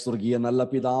ദൈവമേ, സ്വർഗീയ നല്ല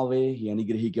പിതാവേ, ഈ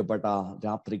അനുഗ്രഹിക്കപ്പെട്ട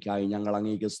രാത്രിക്കായി ഞങ്ങൾ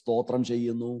അങ്ങേക്ക് സ്തോത്രം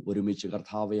ചെയ്യുന്നു. ഒരുമിച്ച്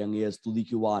കർത്താവെ അങ്ങയെ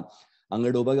സ്തുതിക്കുവാൻ,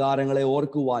 അങ്ങയുടെ ഉപകാരങ്ങളെ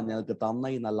ഓർക്കുവാൻ ഞങ്ങൾക്ക്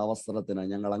തന്ന ഈ നല്ല അവസരത്തിന്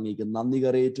ഞങ്ങൾ അങ്ങേക്ക് നന്ദി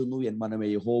കരയേറ്റുന്നു. എൻ മനമേ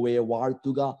യഹോവയെ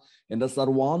വാഴ്ത്തുക, എൻ്റെ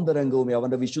സർവാന്തരംഗവും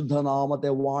അവന്റെ വിശുദ്ധ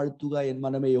നാമത്തെ വാഴ്ത്തുക. എൻ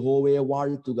മനമേ യഹോവയെ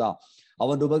വാഴ്ത്തുക,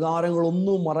 അവന്റെ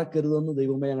ഉപകാരങ്ങളൊന്നും മറക്കരുതെന്ന്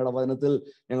ദൈവമേ ഞങ്ങളുടെ വചനത്തിൽ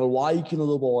ഞങ്ങൾ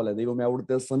വായിക്കുന്നത് പോലെ ദൈവമേ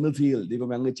അവിടുത്തെ സന്നിധിയിൽ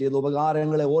ദൈവമേ അങ്ങ് ചെയ്ത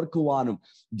ഉപകാരങ്ങളെ ഓർക്കുവാനും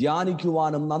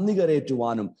ധ്യാനിക്കുവാനും നന്ദി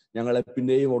കരയേറ്റുവാനും ഞങ്ങളെ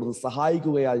പിന്നെയും അവിടുന്ന്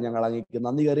സഹായിക്കുകയാൽ ഞങ്ങൾ അങ്ങേക്ക്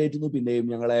നന്ദി കരയേറ്റുന്നു. പിന്നെയും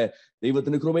ഞങ്ങളെ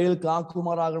ദൈവത്തിന്റെ കൃപയിൽ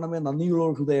കാക്കുമാറാകണമേ.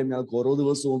 നന്ദിയുള്ള ഹൃദയം ഞങ്ങൾക്ക് ഓരോ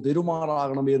ദിവസവും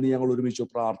തെരുമാറാകണമേ എന്ന് ഞങ്ങൾ ഒരുമിച്ച്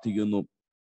പ്രാർത്ഥിക്കുന്നു.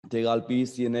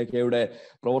 PCNAKയുടെ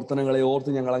പ്രവർത്തനങ്ങളെ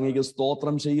ഓർത്ത് ഞങ്ങൾ അങ്ങേക്ക്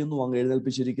സ്തോത്രം ചെയ്യുന്നു. അങ്ങ്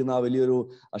എഴുന്നേൽപ്പിച്ചിരിക്കുന്ന വലിയൊരു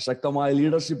ശക്തമായ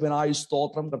ലീഡർഷിപ്പിനായി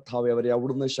സ്തോത്രം. കർത്താവെ അവരെ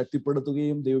അവിടുന്ന്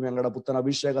ശക്തിപ്പെടുത്തുകയും ദൈവം ഞങ്ങളുടെ പുത്തൻ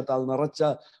അഭിഷേകത്താൽ നിറച്ച്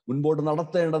മുൻപോട്ട്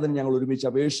നടത്തേണ്ടതിന് ഞങ്ങൾ ഒരുമിച്ച്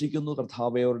അപേക്ഷിക്കുന്നു.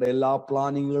 കർത്താവെ അവരുടെ എല്ലാ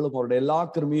പ്ലാനിങ്ങുകളും അവരുടെ എല്ലാ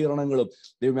ക്രമീകരണങ്ങളും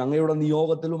ദൈവമേ അങ്ങയുടെ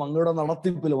നിയോഗത്തിലും അങ്ങയുടെ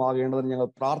നടത്തിപ്പിലും ആകേണ്ടതിന് ഞങ്ങൾ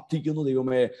പ്രാർത്ഥിക്കുന്നു.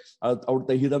 ദൈവമേ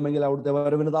അവിടുത്തെ ഹിതമെങ്കിൽ അവിടുത്തെ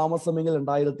വരവിന് താമസമെങ്കിൽ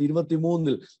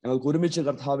 2023 ഞങ്ങൾക്ക് ഒരുമിച്ച്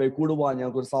കർത്താവെ കൂടുവാൻ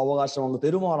ഞങ്ങൾക്കൊരു സാവകാശം അങ്ങ്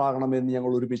തെരുമാറാകണമെന്ന്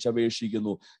ഞങ്ങൾ ഒരുമിച്ച്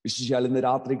അപേക്ഷിക്കുന്നു. വിശേഷിച്ചാൽ ഇന്ന്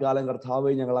രാത്രികാലം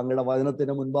കർത്താവെ ഞങ്ങൾ അങ്ങയുടെ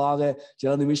വചനത്തിന് മുൻപാകെ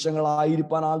ചില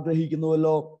നിമിഷങ്ങളായിരിക്കാൻ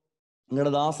ആഗ്രഹിക്കുന്നുവല്ലോ.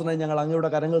 അങ്ങയുടെ ദാസനെ ഞങ്ങൾ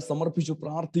അങ്ങയുടെ കരങ്ങൾ സമർപ്പിച്ചു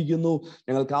പ്രാർത്ഥിക്കുന്നു.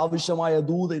 ഞങ്ങൾക്ക് ആവശ്യമായ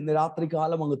ദൂത് ഇന്ന്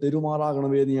രാത്രികാലം അങ്ങ്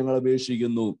തെരുമാറാകണമേ എന്ന് ഞങ്ങൾ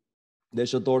അപേക്ഷിക്കുന്നു.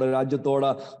 ദേശത്തോട് രാജ്യത്തോട്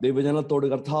ദൈവജനത്തോട്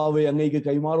കർത്താവെ അങ്ങേക്ക്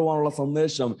കൈമാറുവാനുള്ള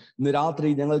സന്ദേശം ഇന്ന് രാത്രി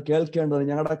ഞങ്ങൾ കേൾക്കേണ്ടത്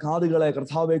ഞങ്ങളുടെ കാതുകളെ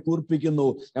കർത്താവെ കൂർപ്പിക്കുന്നു.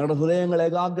 ഞങ്ങളുടെ ഹൃദയങ്ങൾ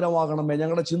ഏകാഗ്രമാകണമേ,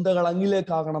 ഞങ്ങളുടെ ചിന്തകൾ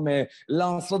അങ്ങിലേക്കാകണമേ, എല്ലാ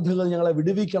ശ്രദ്ധകൾ ഞങ്ങളെ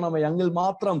വിടുവിക്കണമേ. അങ്ങിൽ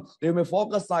മാത്രം ദൈവമേ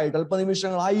ഫോക്കസ് ആയിട്ട്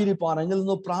അല്പനിമിഷങ്ങളായിരിക്കാൻ അങ്ങിൽ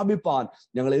നിന്ന് പ്രാപിപ്പാൻ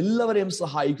ഞങ്ങൾ എല്ലാവരെയും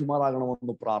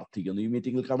സഹായിക്കുമാറാകണമെന്ന് പ്രാർത്ഥിക്കുന്നു. ഈ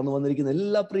മീറ്റിംഗിൽ കടന്നു വന്നിരിക്കുന്ന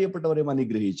എല്ലാ പ്രിയപ്പെട്ടവരെയും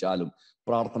അനുഗ്രഹിച്ചാലും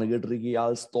പ്രാർത്ഥന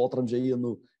കേട്ടിരിക്കുകയാൽ സ്തോത്രം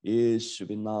ചെയ്യുന്നു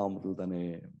യേശുവിൻ നാമത്തിൽ തന്നെ.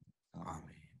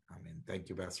 ആമേൻ. Thank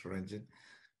you, Pastor Ranjan.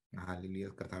 Hallelujah.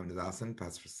 കർത്താവിന്റെ ദാസൻ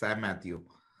പാസ്റ്റർ സാം മാത്യു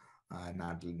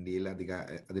നാട്ടിൽ ഇന്ത്യയിൽ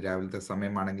അതിരാവിലത്തെ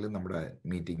സമയമാണെങ്കിലും നമ്മുടെ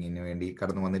മീറ്റിങ്ങിന് വേണ്ടി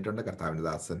കടന്നു വന്നിട്ടുണ്ട്. കർത്താവിന്റെ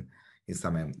ദാസൻ ഈ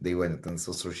സമയം ദൈവവചനത്തിൽ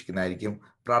ശുശ്രൂഷിക്കുന്നതായിരിക്കും.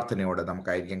 പ്രാർത്ഥനയോടെ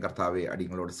നമുക്കായിരിക്കും കർത്താവെ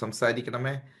അടിയങ്ങളോട്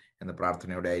സംസാരിക്കണമേ എന്ന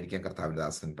പ്രാർത്ഥനയോടെ ആയിരിക്കും കർത്താവിന്റെ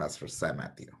ദാസൻ പാസ്റ്റർ സാം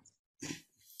മാത്യു.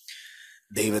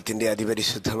 ദൈവത്തിന്റെ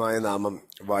അതിപരിശുദ്ധമായ നാമം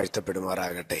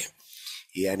വാഴ്ത്തപ്പെടുമാറാകട്ടെ.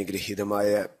 ഈ അനുഗ്രഹീതമായ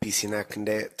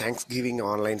PCNAKന്റെ താങ്ക്സ് ഗിവിംഗ്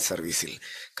ഓൺലൈൻ സർവീസിൽ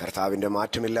കർത്താവിന്റെ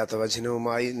മാറ്റമില്ലാത്ത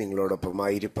വചനവുമായി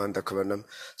നിങ്ങളോടൊപ്പമായിരിക്കാൻ തക്കവണ്ണം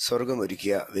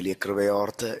സ്വർഗമൊരുക്കിയ വലിയ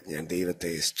കൃപയോർത്ത് ഞാൻ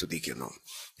ദൈവത്തെ സ്തുതിക്കുന്നു.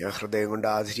 ഞാൻ ഹൃദയം കൊണ്ട്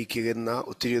ആദരിക്കുന്ന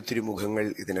ഒത്തിരി മുഖങ്ങൾ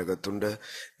ഇതിനകത്തുണ്ട്.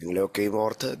 നിങ്ങളെയൊക്കെയും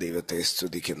ഓർത്ത് ദൈവത്തെ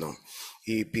സ്തുതിക്കുന്നു.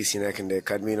 ഈ PCNAKന്റെ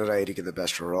കൺവീനറായിരിക്കുന്ന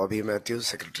പാസ്റ്റർ റോബി മാത്യു,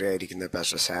 സെക്രട്ടറി ആയിരിക്കുന്ന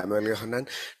പാസ്റ്റർ സാമുവൽ യോഹന്നാൻ,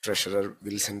 ട്രഷറർ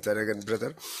വിൽസൺ തരകൻ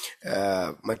ബ്രദർ,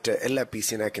 മറ്റ് എല്ലാ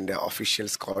PCNAKന്റെ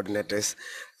ഒഫീഷ്യൽസ്, കോർഡിനേറ്റേഴ്സ്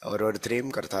ഓരോരുത്തരെയും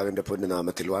കർത്താവിൻ്റെ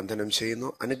പൊന്നുനാമത്തിൽ വന്ദനം ചെയ്യുന്നു.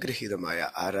 അനുഗ്രഹീതമായ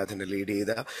ആരാധന ലീഡ്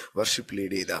ചെയ്ത, വർഷിപ്പ്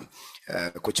ലീഡ് ചെയ്ത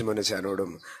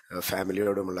കൊച്ചുമനച്ചാനോടും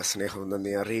ഫാമിലിയോടുമുള്ള സ്നേഹവും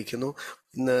നന്ദി അറിയിക്കുന്നു.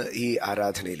 ഇന്ന് ഈ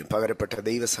ആരാധനയിലും പകരപ്പെട്ട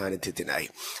ദൈവ സാന്നിധ്യത്തിനായി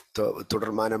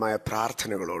തുടർമാനമായ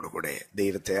പ്രാർത്ഥനകളോടുകൂടെ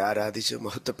ദൈവത്തെ ആരാധിച്ച്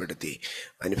മഹത്വപ്പെടുത്തി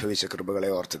അനുഭവിച്ച കൃപകളെ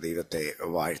ഓർത്ത് ദൈവത്തെ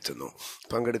വാഴ്ത്തുന്നു.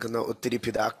 പങ്കെടുക്കുന്ന ഒത്തിരി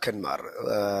പിതാക്കന്മാർ,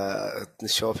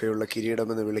 ശോഭയുള്ള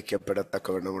കിരീടമെന്ന്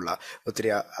വിളിക്കപ്പെടത്തക്കവണ്ണമുള്ള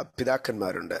ഒത്തിരി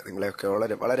പിതാക്കന്മാരുണ്ട്. നിങ്ങളെയൊക്കെ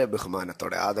വളരെ വളരെ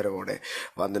ബഹുമാനത്തോടെ ആദരവോടെ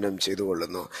വന്ദനം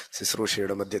ചെയ്തുകൊള്ളുന്നു.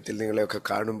 ശുശ്രൂഷയുടെ മധ്യത്തിൽ നിങ്ങളെയൊക്കെ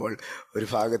കാണുമ്പോൾ ഒരു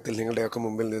ഭാഗത്തിൽ നിങ്ങളുടെയൊക്കെ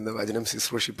മുമ്പിൽ നിന്ന് വചനം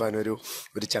ശുശ്രൂഷിപ്പാൻ ഒരു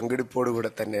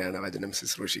ചങ്കിടിപ്പോടുകൂടെ തന്നെയാണ് വചനം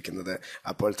ശുശ്രൂഷിക്കുന്നത്.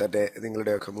 അപ്പോൾ തന്നെ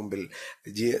നിങ്ങളുടെയൊക്കെ മുമ്പിൽ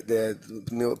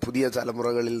പുതിയ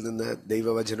തലമുറകളിൽ നിന്ന്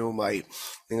ദൈവവചനവുമായി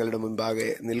നിങ്ങളുടെ മുൻപാകെ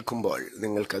നിൽക്കുമ്പോൾ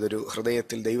നിങ്ങൾക്കതൊരു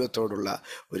ഹൃദയത്തിൽ ദൈവത്തോടുള്ള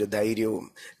ഒരു ധൈര്യവും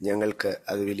ഞങ്ങൾക്ക്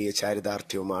അത് വലിയ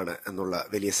ചാരിതാർത്ഥ്യവുമാണ് എന്നുള്ള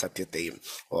വലിയ സത്യത്തെയും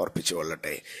ഓർപ്പിച്ചു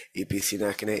കൊള്ളട്ടെ. ഈ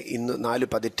PCNAKനെ ഇന്ന്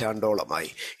 4 പതിറ്റാണ്ടോളമായി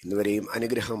ഇന്നുവരെയും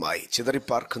അനുഗ്രഹമായി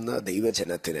ചിതറിപ്പാർക്കുന്ന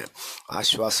ദൈവജനത്തിന്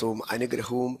ആശ്വാസവും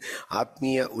അനുഗ്രഹവും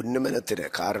ആത്മീയ ഉന്നമനത്തിന്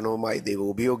കാരണവുമായി ദൈവം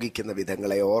ഉപയോഗിക്കുന്ന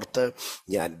വിധങ്ങളെ ഓർത്ത്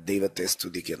ഞാൻ ദൈവത്തെ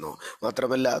സ്തുതിക്കുന്നു.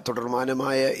 മാത്രമല്ല,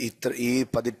 തുടർമാനമായ ഈ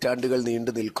പതിറ്റാണ്ടുകൾ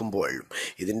നീണ്ടു നിൽക്കുമ്പോഴും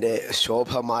ഇതിൻ്റെ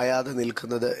ശോഭ മായാതെ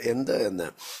നിൽക്കുന്നത് എന്ത് എന്ന്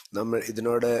നമ്മൾ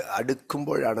ഇതിനോട്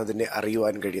അടുക്കുമ്പോഴാണ് അതിനെ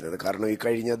അറിയുവാൻ കഴിയുന്നത്. കാരണം ഈ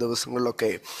കഴിഞ്ഞ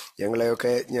ദിവസങ്ങളിലൊക്കെ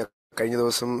ഞങ്ങളെയൊക്കെ കഴിഞ്ഞ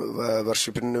ദിവസം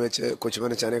വർഷിപ്പിന് വെച്ച്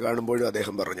കൊച്ചുമനച്ചാനെ കാണുമ്പോഴും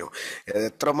അദ്ദേഹം പറഞ്ഞു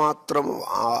എത്രമാത്രം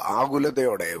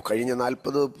ആകുലതയോടെ കഴിഞ്ഞ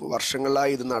 40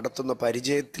 വർഷങ്ങളായി ഇത് നടത്തുന്ന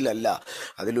പരിചയത്തിലല്ല,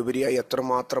 അതിലുപരിയായി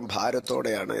എത്രമാത്രം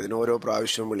ഭാരത്തോടെയാണ് ഇതിനോരോ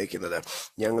പ്രാവശ്യവും വിളിക്കുന്നത്.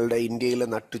 ഞങ്ങളുടെ ഇന്ത്യയിലെ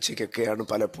നട്ടുച്ചയ്ക്കൊക്കെയാണ്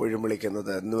പലപ്പോഴും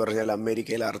വിളിക്കുന്നത് എന്ന് പറഞ്ഞാൽ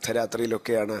അമേരിക്കയിലെ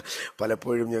അർദ്ധരാത്രിയിലൊക്കെയാണ്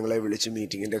പലപ്പോഴും ഞങ്ങളെ വിളിച്ച്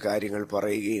മീറ്റിങ്ങിൻ്റെ കാര്യങ്ങൾ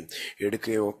പറയുകയും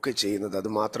എടുക്കുകയും ഒക്കെ ചെയ്യുന്നത്.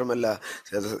 അതുമാത്രമല്ല,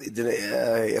 ഇതിന്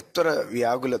എത്ര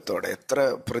വ്യാകുലത്തോടെ എത്ര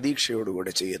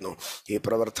പ്രതീക്ഷയോടുകൂടെ ചെയ്യുന്നു. ഈ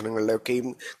പ്രവർത്തനങ്ങളിലൊക്കെയും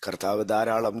കർത്താവ്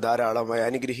ധാരാളമായി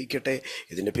അനുഗ്രഹിക്കട്ടെ.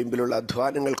 ഇതിൻ്റെ പിമ്പിലുള്ള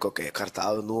അധ്വാനങ്ങൾക്കൊക്കെ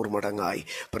കർത്താവ് 100 മടങ്ങായി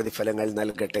പ്രതിഫലങ്ങൾ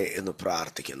നൽകട്ടെ എന്ന്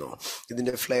പ്രാർത്ഥിക്കുന്നു.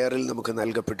 ഇതിൻ്റെ ഫ്ലെയറിൽ നമുക്ക്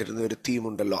നൽകപ്പെട്ടിരുന്ന ഒരു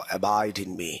തീമുണ്ടല്ലോ, അബൈഡ്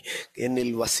ഇൻ മീ, എന്നിൽ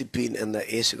വസിപ്പീൻ എന്ന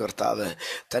യേശു കർത്താവ്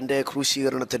തൻ്റെ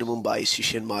ക്രൂശീകരണത്തിന് മുമ്പായി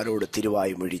ശിഷ്യന്മാരോട്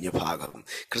തിരുവായി മൊഴിഞ്ഞ ഭാഗം,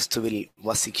 ക്രിസ്തുവിൽ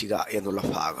വസിക്കുക എന്നുള്ള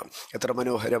ഭാഗം. എത്ര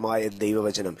മനോഹരമായ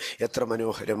ദൈവവചനം, എത്ര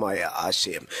മനോഹരമായ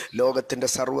ആശയം. ലോകത്തിൻ്റെ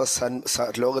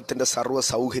സർവ്വ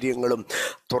സൗകര്യങ്ങളും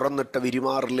തുറന്നിട്ട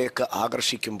വിരിമാറിലേക്ക്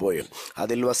ആകർഷിക്കുമ്പോഴും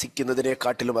അതിൽ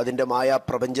വസിക്കുന്നതിനെക്കാട്ടിലും അതിൻ്റെ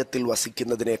മായാപ്രപഞ്ചത്തിൽ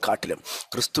വസിക്കുന്നതിനെക്കാട്ടിലും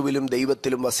ക്രിസ്തുവിലും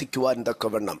ദൈവത്തിലും വസിക്കുവാൻ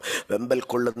തക്കവണ്ണം വെമ്പൽ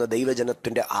കൊള്ളുന്ന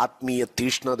ദൈവജനത്തിൻ്റെ ആത്മീയ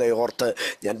തീഷ്ണതയോർത്ത്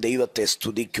ഞാൻ ദൈവത്തെ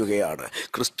സ്തുതിക്കുകയാണ്.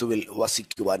 ക്രിസ്തുവിൽ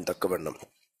വസിക്കുവാൻ തക്കവണ്ണം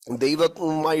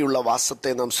ദൈവവുമായുള്ള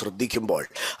വാസത്തെ നാം ശ്രദ്ധിക്കുമ്പോൾ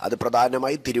അത്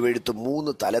പ്രധാനമായി തിരുവെഴുത്ത്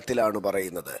 3 തലത്തിലാണ്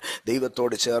പറയുന്നത്.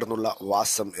 ദൈവത്തോട് ചേർന്നുള്ള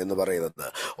വാസം എന്ന് പറയുന്നത്,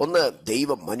 ഒന്ന്,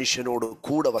 ദൈവം മനുഷ്യനോട്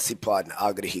കൂടെ വസിപ്പാൻ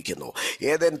ആഗ്രഹിക്കുന്നു.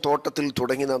 ഏതേൻ തോട്ടത്തിൽ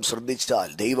തുടങ്ങി നാം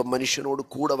ശ്രദ്ധിച്ചാൽ ദൈവം മനുഷ്യനോട്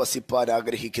കൂടെ വസിപ്പാൻ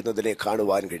ആഗ്രഹിക്കുന്നതിനെ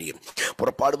കാണുവാൻ കഴിയും.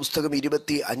 പുറപ്പാട് പുസ്തകം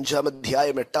 25-ാം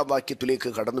അധ്യായം 8-ാം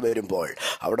വാക്യത്തിലേക്ക് കടന്നു വരുമ്പോൾ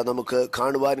അവിടെ നമുക്ക്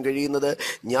കാണുവാൻ കഴിയുന്നത്,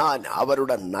 ഞാൻ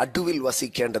അവരുടെ നടുവിൽ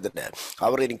വസിക്കേണ്ടതിന്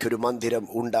അവർ എനിക്കൊരു മന്ദിരം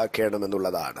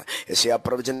ഉണ്ടാക്കണമെന്നുള്ളതാണ്.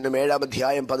 യെശയ്യാപ്രവചനം 7-ാം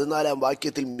അധ്യായം 14-ാം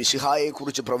വാക്യത്തിൽ മിശിഹായെ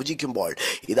കുറിച്ച് പ്രവചിക്കുമ്പോൾ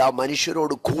ഇതാ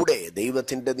മനുഷ്യരോട് കൂടെ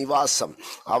ദൈവത്തിന്റെ നിവാസം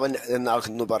അവൻ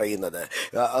എന്നാണ് പറയുന്നത്.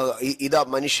 ഇതാ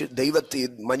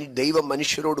ദൈവം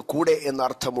മനുഷ്യരോട് കൂടെ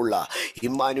എന്നർത്ഥമുള്ള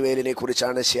ഇമ്മാനുവേലിനെ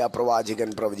കുറിച്ചാണ്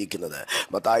യെശയ്യാപ്രവാചകൻ പ്രവചിക്കുന്നത്.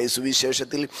 മത്തായി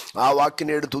സുവിശേഷത്തിൽ ആ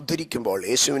വാക്കിനെ എടുത്ത് ഉദ്ധരിക്കുമ്പോൾ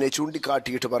യേശുവിനെ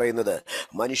ചൂണ്ടിക്കാട്ടിയിട്ട് പറയുന്നത്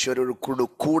മനുഷ്യരോട്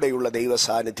കൂടെയുള്ള ദൈവ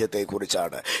സാന്നിധ്യത്തെ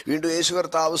കുറിച്ചാണ്. വീണ്ടും യേശു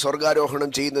കർത്താവ് സ്വർഗാരോഹണം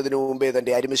ചെയ്യുന്നതിന് മുമ്പേ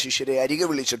തന്റെ അരിമശിഷ്യരെ അരികെ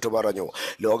വിളിച്ചിട്ട് പറഞ്ഞു,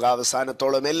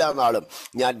 ലോകാവസാനത്തോളം എല്ലാ നാളും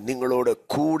ഞാൻ നിങ്ങളോട്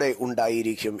കൂടെ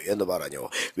ഉണ്ടായിരിക്കും എന്ന് പറഞ്ഞു.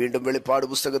 വീണ്ടും വെളിപ്പാട്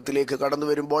പുസ്തകത്തിലേക്ക് കടന്നു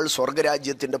വരുമ്പോൾ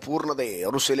സ്വർഗരാജ്യത്തിന്റെ പൂർണ്ണതയെ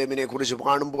യെരൂശലേമിനെ കുറിച്ച്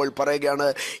കാണുമ്പോൾ പറയുകയാണ്,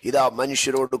 ഇതാ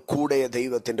മനുഷ്യരോട് കൂടെ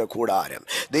ദൈവത്തിന്റെ കൂടാരം.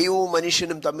 ദൈവവും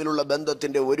മനുഷ്യനും തമ്മിലുള്ള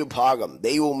ബന്ധത്തിന്റെ ഒരു ഭാഗം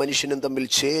ദൈവവും മനുഷ്യനും തമ്മിൽ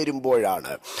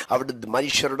ചേരുമ്പോഴാണ്. അവിടെ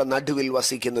മനുഷ്യരുടെ നടുവിൽ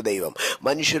വസിക്കുന്ന ദൈവം,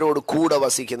 മനുഷ്യരോട് കൂടെ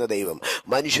വസിക്കുന്ന ദൈവം,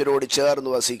 മനുഷ്യരോട് ചേർന്ന്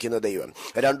വസിക്കുന്ന ദൈവം.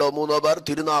 2-3 പേർ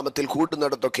തിരുനാമത്തിൽ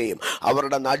കൂട്ടുന്നിടത്തൊക്കെയും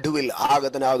അവരുടെ നടുവിൽ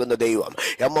ആഗതനാകുന്ന ദൈവം,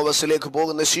 എമ്മവസിലേക്ക്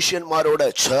പോകുന്ന ശിഷ്യന്മാരോട്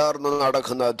ചേർന്ന്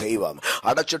നടക്കുന്ന ദൈവം,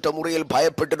 അടച്ചിട്ട മുറിയിൽ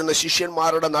ഭയപ്പെട്ടിരുന്ന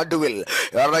ശിഷ്യന്മാരുടെ നടുവിൽ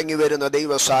ഇറങ്ങി വരുന്ന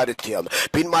ദൈവ സാന്നിധ്യം,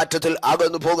 പിന്മാറ്റത്തിൽ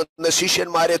അകന്നു പോകുന്ന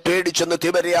ശിഷ്യന്മാരെ തേടിച്ചെന്ന്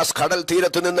തിബരിയാസ് കടൽ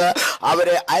തീരത്ത് നിന്ന്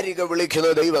അവരെ അരികെ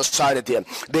വിളിക്കുന്ന ദൈവ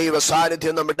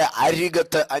സാന്നിധ്യം നമ്മുടെ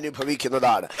അരികത്ത്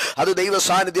അനുഭവിക്കുന്നതാണ്. അത് ദൈവ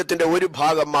സാന്നിധ്യത്തിന്റെ ഒരു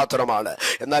ഭാഗം മാത്രമാണ്.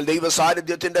 എന്നാൽ ദൈവ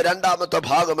സാന്നിധ്യത്തിന്റെ 2-ാമത്തെ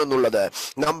ഭാഗം എന്നുള്ളത്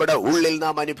നമ്മുടെ ഉള്ളിൽ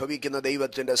നാം അനുഭവിക്കുന്ന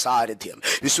ദൈവത്തിന്റെ സാന്നിധ്യം.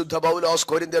 വിശുദ്ധ പൗലോസ്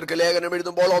കൊരിന്ത്യർക്ക് ലേഖനം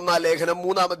എഴുതുമ്പോൾ 1-ാം ലേഖനം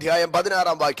 3-ാം അധ്യായം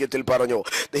 16-ാം വാക്യത്തിൽ പറഞ്ഞു,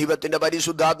 ദൈവത്തിന്റെ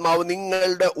പരിശുദ്ധാത്മാവ്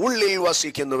നിങ്ങളുടെ ഉള്ളിൽ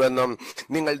വസിക്കുന്നുവെന്നും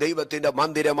നിങ്ങൾ ദൈവത്തിന്റെ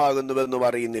മന്ദിരമാകുന്നുവെന്നും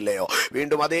അറിയുന്നില്ലയോ?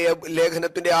 വീണ്ടും അതേ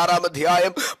ലേഖനത്തിന്റെ 6-ാം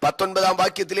അധ്യായം 19-ാം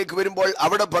വാക്യത്തിലേക്ക് വരുമ്പോൾ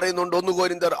അവിടെ പറയുന്നുണ്ട്, 1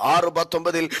 കൊരിന്ത്യർ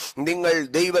 6:19 നിങ്ങൾ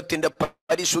ദൈവത്തിന്റെ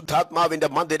പരിശുദ്ധാത്മാവിന്റെ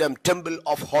മന്ദിരം, ടെമ്പിൾ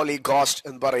ഓഫ് ഹോളി ഗോസ്റ്റ്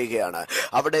എന്ന് പറയുകയാണ്.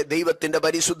 അവിടെ ദൈവത്തിന്റെ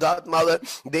പരിശുദ്ധാത്മാവ്,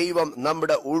 ദൈവം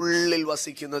നമ്മുടെ ഉള്ളിൽ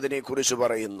വസിക്കുന്നതിനെ കുറിച്ച്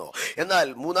പറയുന്നു. എന്നാൽ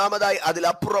മൂന്നാമതായി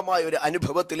അതിലപ്പുറമായ ഒരു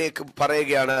അനുഭവത്തിലേക്ക്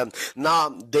പറയുകയാണ്, നാം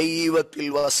ദൈവത്തിൽ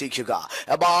വസിക്കുക,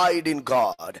 അബൈഡ് ഇൻ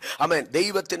ഗോഡ്. ആമേൻ.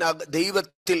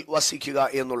 ദൈവത്തിൽ വസിക്കുക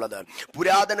എന്നുള്ളത്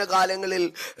പുരാതന കാലങ്ങളിൽ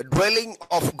ഡ്വെല്ലിംഗ്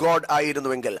ഓഫ് ഗോഡ്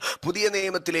ആയിരുന്നുവെങ്കിൽ പുതിയ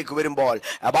നിയമത്തിലേക്ക് വരുമ്പോൾ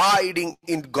അബൈഡിങ്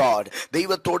ഇൻ ഗോഡ്,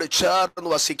 ദൈവത്തോട് ചേർന്ന്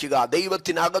വസിക്കുക,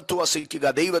 ദൈവത്തിനകത്ത് വസിക്കുക,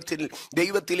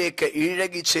 ദൈവത്തിലേക്ക്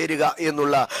ഇഴകി ചേരുക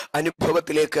എന്നുള്ള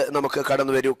അനുഭവത്തിലേക്ക് നമുക്ക്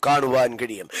കാണുവാൻ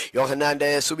കഴിയും.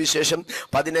 യോഹന്നാന്റെ സുവിശേഷം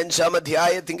 15-ാം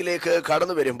അധ്യായത്തിലേക്ക്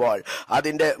കടന്നു വരുമ്പോൾ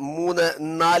അതിന്റെ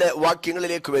 3-4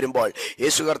 വാക്യങ്ങളിലേക്ക് വരുമ്പോൾ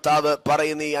യേശു കർത്താവ്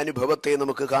പറയുന്ന ഈ അനുഭവത്തെ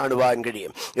നമുക്ക് കാണുവാൻ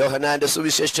കഴിയും. യോഹന്നാന്റെ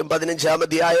സുവിശേഷം 15-ാം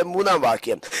അധ്യായം 3-ാം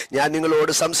വാക്യം, ഞാൻ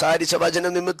നിങ്ങളോട് സംസാരിച്ച വചന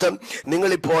നിമിത്തം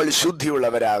നിങ്ങളിപ്പോൾ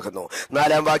ശുദ്ധിയുള്ളവരാകുന്നു.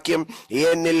 4-ാം വാക്യം,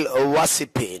 എന്നിൽ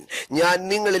വസിപ്പീൻ, ഞാൻ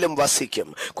നിങ്ങളിലും വസിക്കും.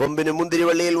 കൊമ്പിന്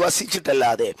മുന്തിരിവള്ളിയിൽ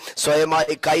വസിച്ചിട്ടല്ലാതെ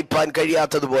സ്വയമായി കയ്പാൻ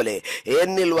കഴിയാത്തതുപോലെ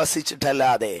എന്നിൽ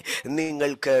വസിച്ചിട്ടല്ലാതെ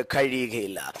നിങ്ങൾക്ക്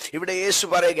കഴിയുകയില്ല. ഇവിടെ യേശു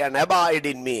പറയുകയാണ്, അബൈഡ്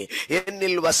ഇൻ മീ,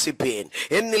 എന്നിൽ വസിപ്പീൻ,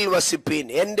 എന്നിൽ വസിപ്പീൻ,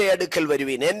 എന്റെ അടുക്കൽ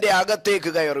വരുവീൻ, എന്റെ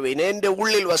അകത്തേക്ക് കയറുവീൻ, എന്റെ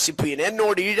ഉള്ളിൽ വസിപ്പീൻ,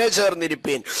 എന്നോട്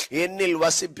ഇഴചേർന്നിരിപ്പീൻ, എന്നിൽ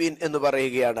വസിപ്പീൻ എന്ന്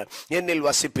പറയുകയാണ്. എന്നിൽ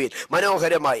വസിപ്പീൻ.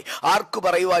 മനോഹരമായി ആർക്ക്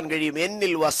പറയുവാൻ കഴിയും?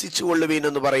 എന്നിൽ വസിച്ചുകൊള്ളുവീൻ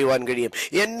എന്ന് പറയുവാൻ കഴിയും.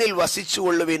 എന്നിൽ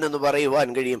വസിച്ചുകൊള്ളുവീൻ എന്ന് പറയുവാൻ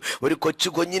കഴിയും. ഒരു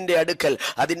കുഞ്ഞിന്റെ അടുക്കൽ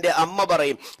അതിന്റെ അമ്മ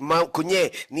പറയും, കുഞ്ഞെ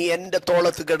നീ എന്റെ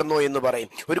തോളത്ത് കിടന്നോ എന്ന് പറയും.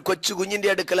 ഒരു കുഞ്ഞിന്റെ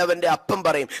അടുക്കൽ അവന്റെ അപ്പം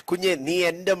പറയും, കുഞ്ഞെ നീ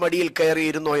എന്റെ മടിയിൽ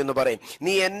കയറിയിരുന്നോ എന്ന് പറയും.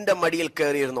 നീ എന്റെ മടിയിൽ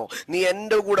കയറിയിരുന്നോ, നീ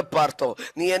എന്റെ കൂടെ പാർത്തോ,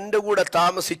 നീ എന്റെ കൂടെ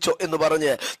താമസിച്ചോ എന്ന്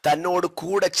പറഞ്ഞ് തന്നോട്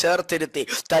കൂടെ ചേർത്തിരുത്തി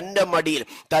തന്റെ മടിയിൽ,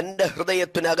 തന്റെ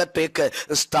ഹൃദയത്തിനകത്തേക്ക്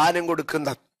സ്ഥാനം കൊടുക്കുന്ന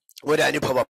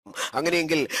ഒരനുഭവം.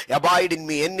 അങ്ങനെയെങ്കിൽ അബൈഡ് ഇൻ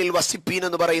മീ, എന്നിൽ വസിപ്പീൻ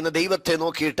എന്ന് പറയുന്ന ദൈവത്തെ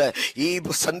നോക്കിയിട്ട് ഈ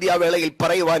സന്ധ്യാവേളയിൽ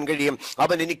പറയുവാൻ കഴിയും,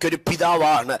 അവൻ എനിക്കൊരു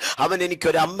പിതാവാണ്, അവൻ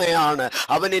എനിക്കൊരു അമ്മയാണ്,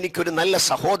 അവൻ എനിക്കൊരു നല്ല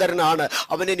സഹോദരനാണ്,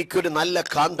 അവൻ എനിക്കൊരു നല്ല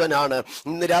കാന്തനാണ്.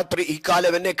 ഇന്ന് രാത്രി ഈ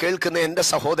കാലം എന്നെ കേൾക്കുന്ന എൻ്റെ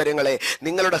സഹോദരങ്ങളെ,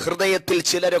 നിങ്ങളുടെ ഹൃദയത്തിൽ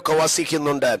ചിലരൊക്കെ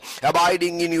വസിക്കുന്നുണ്ട്.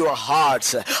 Abiding in your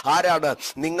hearts. ആരാണ്?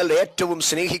 നിങ്ങൾ ഏറ്റവും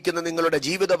സ്നേഹിക്കുന്ന നിങ്ങളുടെ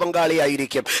ജീവിത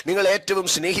പങ്കാളിയായിരിക്കും, നിങ്ങൾ ഏറ്റവും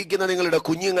സ്നേഹിക്കുന്ന നിങ്ങളുടെ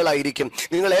കുഞ്ഞുങ്ങളായിരിക്കും,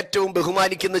 നിങ്ങൾ ഏറ്റവും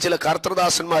ബഹുമാനിക്കുന്ന ചില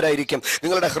കർത്തൃദാസന്മാരായിരിക്കും,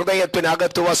 നിങ്ങളുടെ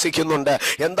ഹൃദയത്തിനകത്ത് വസിക്കുന്നുണ്ട്.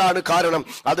 എന്താണ് കാരണം?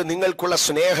 അത് നിങ്ങൾക്കുള്ള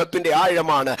സ്നേഹത്തിന്റെ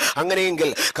ആഴമാണ്. അങ്ങനെയെങ്കിൽ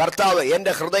കർത്താവ്,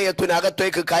 എന്റെ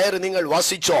ഹൃദയത്തിനകത്തേക്ക് കയറി നിങ്ങൾ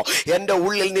വസിച്ചോ, എന്റെ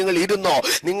ഉള്ളിൽ നിങ്ങൾ ഇരുന്നോ,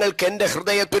 നിങ്ങൾക്ക് എന്റെ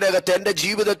ഹൃദയത്തിനകത്ത്, എന്റെ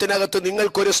ജീവിതത്തിനകത്ത്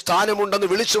നിങ്ങൾക്കൊരു സ്ഥാനമുണ്ടെന്ന്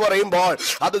വിളിച്ചു പറയുമ്പോൾ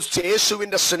അത്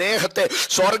യേശുവിന്റെ സ്നേഹത്തെ,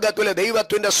 സ്വർഗത്തിലെ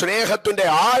ദൈവത്തിന്റെ സ്നേഹത്തിന്റെ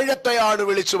ആഴത്തെയാണ്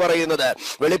വിളിച്ചു പറയുന്നത്.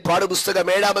 വെളിപ്പാട്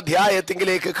പുസ്തകം 7-ാം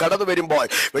അധ്യായത്തിലേക്ക് കടന്നു വരുമ്പോൾ,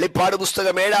 വെളിപ്പാട്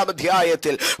പുസ്തകം 7-ാം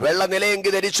അധ്യായത്തിൽ വെള്ള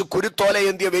നിലയെങ്കി ധരിച്ചു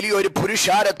കുരുത്തോലയേന്തിയ വലിയൊരു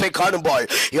പുരുഷാരത്തെ കാണുമ്പോൾ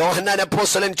യോഹന്നാൻ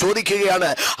അപ്പോസ്തലൻ ചോദിക്കുകയാണ്,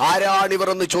 ആരാണിവർ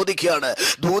എന്ന് ചോദിക്കുകയാണ്.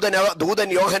 ദൂതൻ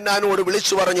യോഹന്നാനോട്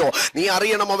വിളിച്ചു പറഞ്ഞു, നീ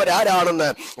അറിയണം അവരാരാണെന്ന്.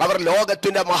 അവർ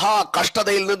ലോകത്തിന്റെ മഹാ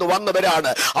കഷ്ടതയിൽ നിന്ന്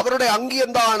വന്നവരാണ്. അവരുടെ അങ്കി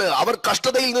എന്താണ്? അവർ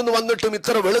കഷ്ടതയിൽ നിന്ന് വന്നിട്ടും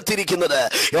ഇത്ര വെളുത്തിരിക്കുന്നത്.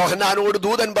 യോഹന്നാനോട്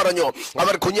ദൂതൻ പറഞ്ഞു,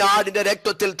 അവർ കുഞ്ഞാടിന്റെ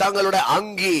രക്തത്തിൽ തങ്ങളുടെ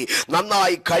അങ്കി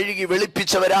നന്നായി കഴുകി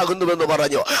വെളുപ്പിച്ചവരാകുന്നുവെന്ന്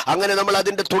പറഞ്ഞു. അങ്ങനെ നമ്മൾ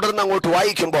അതിന്റെ തുടർന്ന് അങ്ങോട്ട്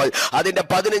വായിക്കുമ്പോൾ അതിന്റെ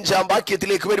 15-ാം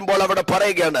വാക്യത്തിലേക്ക് വരുമ്പോൾ അവിടെ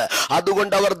പറയുകയാണ്, അതുകൊണ്ട്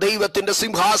അവർ ദൈവത്തിന്റെ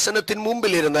സിംഹാസനത്തിന്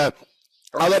മുമ്പിലിരുന്ന്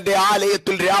അവന്റെ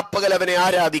ആലയത്തിൽ രാപ്പകൽ അവനെ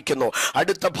ആരാധിക്കുന്നു.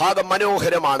 അടുത്ത ഭാഗം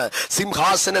മനോഹരമാണ്.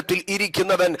 സിംഹാസനത്തിൽ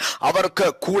ഇരിക്കുന്നവൻ അവർക്ക്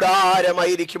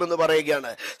കൂടാരമായിരിക്കുമെന്ന്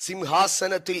പറയുകയാണ്.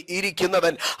 സിംഹാസനത്തിൽ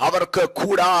ഇരിക്കുന്നവൻ അവർക്ക്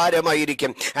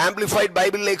കൂടാരമായിരിക്കും. ആംപ്ലിഫൈഡ്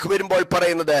ബൈബിളിലേക്ക് വരുമ്പോൾ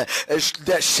പറയുന്നത്,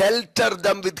 shelter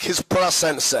dum with his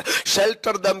presence,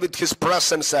 shelter dum with his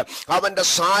presence. അവന്റെ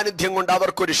സാന്നിധ്യം കൊണ്ട്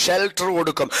അവർക്കൊരു ഷെൽട്ടർ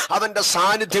കൊടുക്കും, അവന്റെ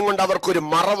സാന്നിധ്യം കൊണ്ട് അവർക്കൊരു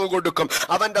മറവ് കൊടുക്കും,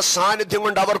 അവന്റെ സാന്നിധ്യം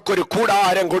കൊണ്ട് അവർക്കൊരു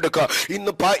കൂടാരം കൊടുക്കും.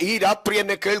 ഇന്ന് ഈ രാത്രി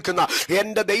എന്നെ കേൾക്കുന്ന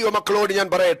എന്റെ ദൈവമക്കളോട് ഞാൻ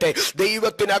പറയട്ടെ,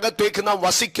 ദൈവത്തിനകത്തേക്ക് നാം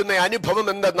വസിക്കുന്ന അനുഭവം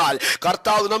എന്തെന്നാൽ,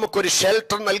 കർത്താവ് നമുക്കൊരു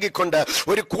ഷെൽട്ടർ നൽകിക്കൊണ്ട്,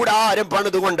 ഒരു കൂടാരം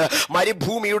പണിതുകൊണ്ട്,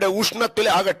 മരുഭൂമിയുടെ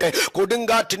ഉഷ്ണത്തിലാകട്ടെ,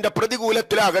 കൊടുങ്കാറ്റിന്റെ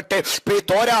പ്രതികൂലത്തിലാകട്ടെ,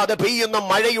 തോരാതെ പെയ്യുന്ന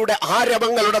മഴയുടെ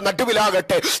ആരവങ്ങളുടെ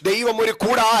നടുവിലാകട്ടെ, ദൈവം ഒരു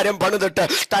കൂടാരം പണിതിട്ട്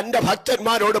തന്റെ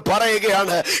ഭക്തന്മാരോട്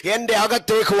പറയുകയാണ്, എന്റെ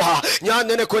അകത്തേക്ക് വാ, ഞാൻ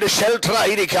നിനക്കൊരു ഷെൽട്ടർ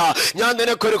ആയിരിക്കാം, ഞാൻ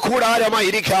നിനക്കൊരു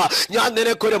കൂടാരമായിരിക്കാം, ഞാൻ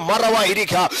നിനക്കൊരു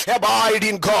മറവായിരിക്കാം. Abide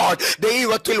in God.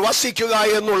 ദൈവത്തിൽ വസിക്കുക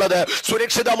എന്നുള്ളത്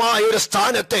സുരക്ഷിതമായ ഒരു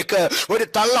സ്ഥാനത്തേക്ക് ഒരു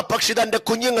തള്ളപ്പക്ഷി തന്റെ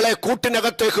കുഞ്ഞുങ്ങളെ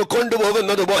കൂട്ടിനകത്തേക്ക്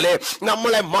കൊണ്ടുപോകുന്നത് പോലെ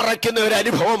നമ്മളെ മറയ്ക്കുന്ന ഒരു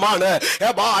അനുഭവമാണ്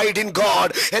abide in God.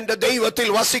 എന്റെ ദൈവത്തിൽ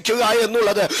വസിക്കുക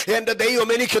എന്നുള്ളത് എന്റെ ദൈവം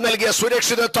എനിക്ക് നൽകിയ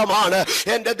സുരക്ഷിതത്വമാണ്.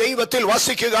 എന്റെ ദൈവത്തിൽ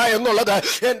വസിക്കുക എന്നുള്ളത്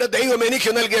എന്റെ ദൈവം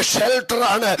എനിക്ക് നൽകിയ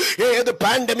ഷെൽട്ടറാണ്. ഏത്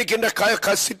പാൻഡമിക്കിന്റെ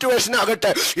സിറ്റുവേഷൻ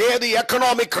ആകട്ടെ, ഏത്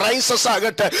എക്കണോമിക് ക്രൈസിസ്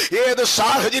ആകട്ടെ, ഏത്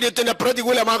സാഹചര്യത്തിന്റെ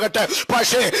പ്രതികൂലമാകട്ടെ,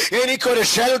 പക്ഷേ എനിക്കൊരു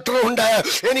ഷെൽട്ടർ ഉണ്ട്,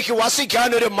 എനിക്ക് വസിക്കാൻ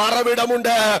ഒരു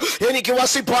മറവിടമുണ്ട്, എനിക്ക്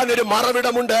വസിപ്പാൻ ഒരു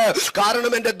മറവിടമുണ്ട്.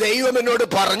 കാരണം എന്റെ ദൈവം എന്നോട്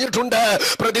പറഞ്ഞിട്ടുണ്ട്,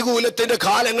 പ്രതികൂലത്തിന്റെ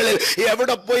കാലങ്ങളിൽ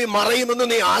എവിടെ പോയി മറയുമെന്ന്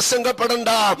നീ ആശങ്കപ്പെടണ്ട.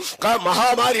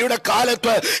 മഹാമാരിയുടെ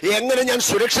കാലത്ത് എങ്ങനെ ഞാൻ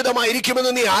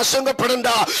സുരക്ഷിതമായിരിക്കുമെന്ന് നീ ആശങ്കപ്പെടണ്ട.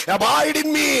 Abide in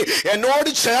me, എന്നോട്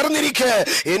ചേർന്നിരിക്കെ,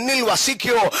 എന്നിൽ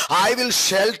വസിക്കോ. I will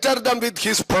shelter them with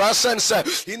his presence.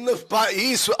 ഇന്ന് ഈ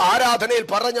ആരാധനയിൽ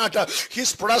പറഞ്ഞാട്ട്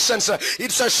his presence,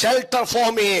 it's a shelter for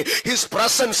me. His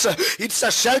presence, it's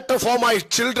a shelter for my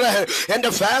children.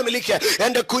 എന്റെ ഫാമിലിക്ക്,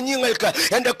 എന്റെ കുഞ്ഞുങ്ങൾക്ക്,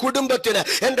 എന്റെ കുടുംബത്തിന്,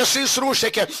 എന്റെ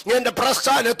ശുശ്രൂഷയ്ക്ക്, എന്റെ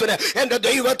പ്രസ്ഥാനത്തിന് എന്റെ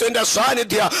ദൈവത്തിന്റെ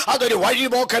സാന്നിധ്യം അതൊരു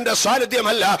വഴിപോക്കന്റെ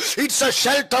സാന്നിധ്യമല്ല. It's A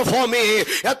shelter for me.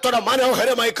 എത്ര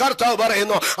മനോഹരമായി കർത്താവ്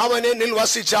പറയുന്നു, അവൻ എന്നിൽ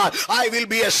വസിച്ചാൽ I will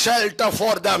be A shelter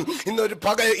for them. ഇന്നൊരു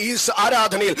പകൽ ഈ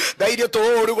ആരാധനയിൽ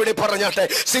ധൈര്യത്തോടുകൂടി പറഞ്ഞാട്ടെ,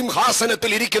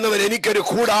 സിംഹാസനത്തിൽ ഇരിക്കുന്നവൻ എനിക്കൊരു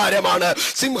കൂടാരമാണ്,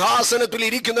 സിംഹാസനത്തിൽ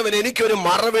ഇരിക്കുന്നവൻ എനിക്കൊരു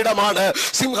മറവിടമാണ്,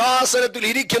 സിംഹാസനത്തിൽ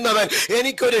ഇരിക്കുന്നവൻ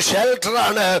എനിക്കൊരു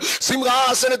ഷെൽട്ടറാണ്,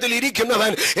 സിംഹാസനത്തിൽ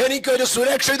ഇരിക്കുന്നവൻ എനിക്കൊരു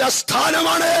സുരക്ഷിത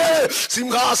സ്ഥാനമാണ്.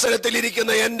 സിംഹാസനത്തിൽ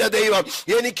ഇരിക്കുന്ന എന്റെ ദൈവം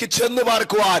എനിക്ക് ചെന്നു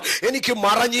പാർക്കുവാൻ, എനിക്ക്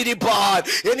മറഞ്ഞിരിപ്പാൻ,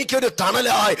 എനിക്കൊരു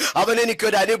തണലായി അവൻ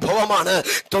എനിക്കൊരു അനുഭവമാണ്.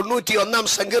 91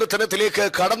 സങ്കീർത്തനത്തിലേക്ക്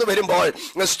കടന്നു വരുമ്പോൾ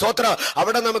സ്തോത്ര,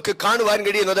 അവിടെ നമുക്ക് കാണുവാൻ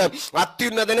കഴിയുന്നത്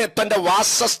അത്യുന്നതനെ തന്റെ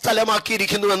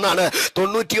വാസസ്ഥലമാക്കിയിരിക്കുന്നു എന്നാണ്.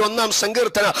 91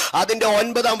 സങ്കീർത്തനം അതിന്റെ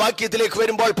 9 വാക്യത്തിലേക്ക്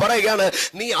വരുമ്പോൾ പറയുകയാണ്,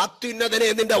 നീ അത്യുന്നതനെ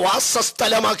നിന്റെ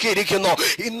വാസസ്ഥലമാക്കിയിരിക്കുന്നു.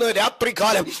 ഇന്ന്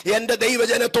രാത്രികാലം എന്റെ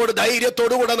ദൈവജനത്തോട്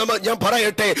ധൈര്യത്തോടുകൂടെ ഞാൻ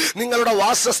പറയട്ടെ, നിങ്ങളുടെ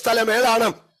വാസസ്ഥലം ഏതാണ്?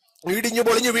 ഇടിഞ്ഞു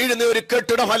പൊളിഞ്ഞു വീഴുന്ന ഒരു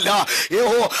കെട്ടിടമല്ല.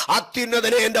 യഹോവ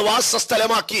അത്യുന്നതനെ എന്റെ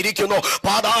വാസസ്ഥലമാക്കിയിരിക്കുന്നു.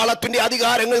 പാതാളത്തിന്റെ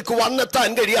അധികാരങ്ങൾക്ക് വന്നെത്താൻ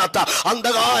കഴിയാത്ത,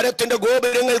 അന്ധകാരത്തിന്റെ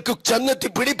ഗോപുരങ്ങൾക്ക് ചെന്നെത്തി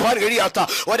പിടിപ്പാൻ കഴിയാത്ത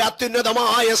ഒരു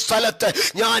അത്യുന്നതമായ സ്ഥലത്ത്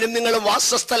ഞാനും നിങ്ങളും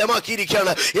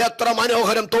വാസസ്ഥലമാക്കിയിരിക്കുകയാണ്. എത്ര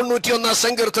മനോഹരം! 91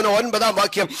 സങ്കീർത്തനം 9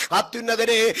 വാക്യം,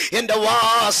 അത്യുന്നതനെ എന്റെ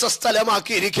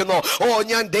വാസസ്ഥലമാക്കിയിരിക്കുന്നു. ഓ,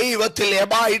 ഞാൻ ദൈവത്തിൽ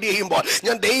അബൈഡ് ചെയ്യുമ്പോൾ,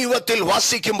 ഞാൻ ദൈവത്തിൽ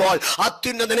വസിക്കുമ്പോൾ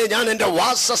അത്യുന്നതനെ ഞാൻ എന്റെ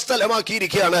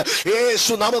വാസസ്ഥലമാക്കിയിരിക്കുകയാണ്.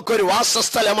 യേശു നമുക്കൊരു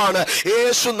വാസസ്ഥലമാണ്,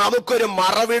 യേശു നമുക്കൊരു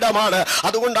മറവിടമാണ്.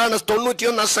 അതുകൊണ്ടാണ്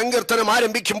 91 സങ്കീർത്തനം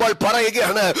ആരംഭിക്കുമ്പോൾ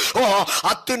പറയുകയാണ്, ഓ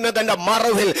അത്യുന്നതന്റെ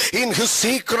മറവിൽ, ഇൻ ഹിസ്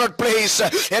സീക്രട്ട് പ്ലേസ്,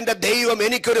 എന്റെ ദൈവം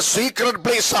എനിക്കൊരു സീക്രട്ട്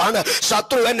പ്ലേസ് ആണ്.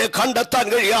 ശത്രു എന്നെ കണ്ടെത്താൻ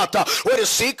കഴിയാത്ത ഒരു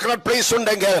സീക്രട്ട് പ്ലേസ്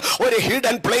ഉണ്ടെങ്കിൽ, ഒരു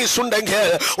ഹിഡൻ പ്ലേസ് ഉണ്ടെങ്കിൽ,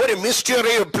 ഒരു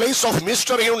മിസ്റ്ററി പ്ലേസ് ഓഫ്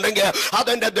മിസ്റ്ററി ഉണ്ടെങ്കിൽ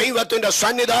അതെന്റെ ദൈവത്തിന്റെ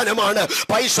സന്നിധാനമാണ്.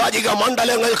 പൈശാചിക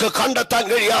മണ്ഡലങ്ങൾക്ക് കണ്ടെത്താൻ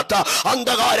കഴിയാത്ത,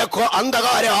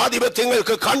 അന്ധകാര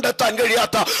ആധിപത്യങ്ങൾക്ക് കണ്ടെത്താൻ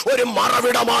കഴിയാത്ത ഒരു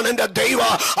മറവിടമാണ് എന്റെ ദൈവ.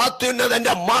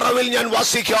 അത്യുന്നതന്റെ മറവിൽ ഞാൻ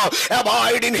വസിക്കാം.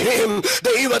 Abide in him.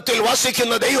 ദൈവത്തിൽ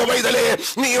വസിക്കുന്ന ദൈവ പൈതലേ,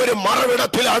 നീ ഒരു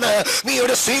മറവിടത്തിലാണ്, നീ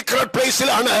ഒരു സീക്രട്ട്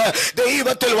പ്ലേസിലാണ്.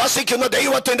 ദൈവത്തിൽ വസിക്കുന്ന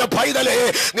ദൈവത്തിന്റെ പൈതലേ,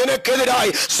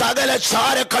 നിനക്കെതിരായി സകല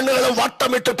ചാരക്കണ്ണുകളും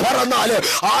വട്ടമിട്ട് പറന്നാല്,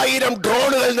 1000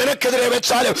 ഡ്രോണുകൾ നിനക്കെതിരെ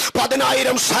വെച്ചാലും,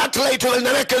 10,000 സാറ്റലൈറ്റുകൾ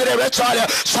നിനക്കെതിരെ വെച്ചാല്,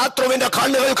 ശത്രുവിന്റെ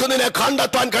കണ്ണുകൾക്ക് നിന്നെ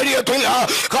കണ്ടെത്താൻ കഴിയത്തില്ല.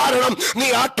 കാരണം നീ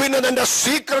അത്യുന്നതന്റെ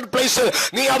സീക്രട്ട് പ്ലേസിൽ,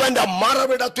 നീ അവന്റെ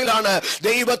മറവിടത്തിലാണ്.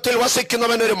 ദൈവത്തിൽ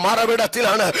വസിക്കുന്നവൻ ഒരു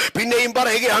മറവിടത്തിലാണ്. പിന്നെയും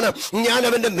പറയുകയാണ്, ഞാൻ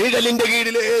അവന്റെ നിഴലിന്റെ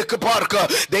കീഴിലേക്ക് പാർക്ക്.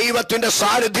 ദൈവത്തിന്റെ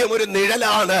സാന്നിധ്യം ഒരു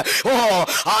നിഴലാണ്. ഓ,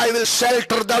 I will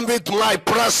shelter dum with my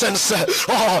presence.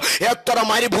 ഓ, എത്ര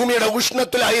മരുഭൂമിയുടെ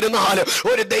ഉഷ്ണത്തിലായിരുന്നാലും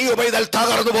ഒരു ദൈവ പൈതൽ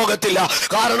തകർന്നു പോകത്തില്ല.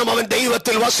 കാരണം അവൻ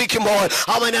ദൈവത്തിൽ വസിക്കുമ്പോൾ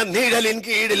അവൻ ആ നിഴലിൻ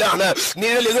കീഴിലാണ്.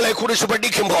 നിഴലുകളെ കുറിച്ച്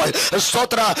പഠിക്കുമ്പോൾ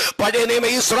സ്തോത്ര, പഴയ നിയമ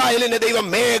ഇസ്രായേലിന്റെ ദൈവം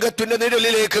മേഘത്തിന്റെ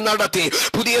നിഴലിലേക്ക് നടത്തി.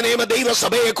 പുതിയ നിയമ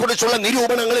ദൈവസഭയെ കുറിച്ചുള്ള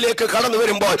നിരൂപണങ്ങളിലേക്ക് കടന്നു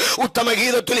വരുമ്പോൾ ഉത്തമ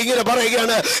ഗീതത്തിൽ ഇങ്ങനെ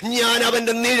പറയുകയാണ്, ഞാൻ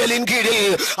അവന്റെ നിഴലിൻ കീഴിൽ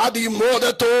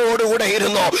അതിമോദത്തോടുകൂടെ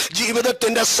ഇരുന്നു.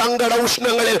 ജീവിതത്തിന്റെ സങ്കട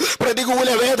ഉഷ്ണങ്ങളിൽ, പ്രതികൂല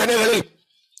വേദനകളിൽ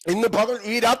ഇന്ന് പകൽ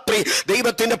ഈ രാത്രി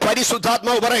ദൈവത്തിന്റെ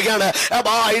പരിശുദ്ധാത്മാവ് പറയുകയാണ്,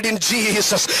 abide in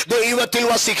Jesus. ദൈവത്തിൽ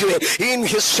വസിക്കുവേ, in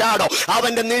his shadow.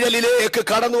 അവന്റെ നിഴലിലേക്ക്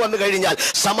കടന്നു വന്നു കഴിഞ്ഞാൽ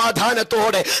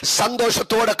സമാധാനത്തോടെ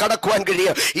സന്തോഷത്തോടെ കടക്കുവാൻ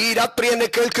കഴിയും. ഈ രാത്രി എന്നെ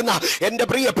കേൾക്കുന്ന എന്റെ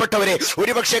പ്രിയപ്പെട്ടവരെ,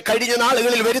 ഒരുപക്ഷെ കഴിഞ്ഞ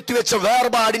നാളുകളിൽ വരുത്തിവെച്ച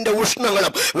വേർപാടിന്റെ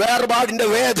ഉഷ്ണങ്ങളും വേർപാടിന്റെ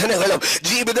വേദനകളും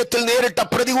ജീവിതത്തിൽ നേരിട്ട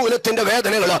പ്രതികൂലത്തിന്റെ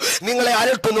വേദനകളും നിങ്ങളെ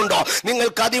അലട്ടുന്നുണ്ടോ?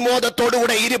 നിങ്ങൾക്ക്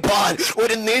അതിമോദത്തോടുകൂടെ ഇരുപ്പാൻ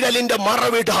ഒരു നിഴലിന്റെ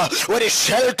മറവിട, ഒരു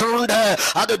ഷെൽട്ടർ ഉണ്ട്.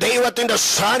 അത് അത് ദൈവത്തിന്റെ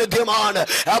സാന്നിധ്യമാണ്.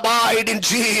 Abide in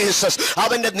Jesus.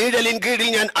 അവന്റെ നിഴലിൻ കീഴിൽ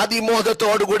ഞാൻ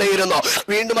അതിമോദത്തോടുകൂടെ ഇരുന്നു.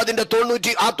 വീണ്ടും അതിന്റെ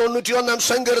 91-ാം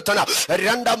സങ്കീർത്തനം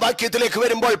 2-ാം വാക്യത്തിലേക്ക്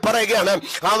വരുമ്പോൾ പറയുകയാണ്,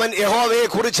 അവൻ യഹോവയെ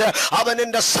കുറിച്ച് അവൻ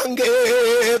എന്റെ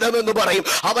സങ്കേതമെന്ന് പറയും.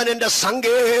 അവൻ എന്റെ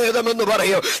സങ്കേതമെന്ന്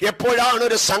പറയും. എപ്പോഴാണ്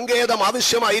ഒരു സങ്കേതം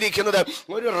ആവശ്യമായിരിക്കുന്നത്?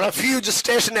 ഒരു റെഫ്യൂജ്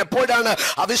സ്റ്റേഷൻ എപ്പോഴാണ്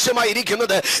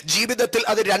ആവശ്യമായിരിക്കുന്നത്? ജീവിതത്തിൽ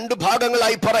അത് 2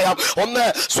 ഭാഗങ്ങളായി പറയാം. ഒന്ന്,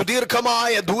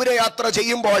 സുദീർഘമായ ദൂരയാത്ര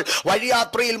ചെയ്യുമ്പോൾ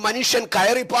വഴിയാത്രയിൽ മനുഷ്യൻ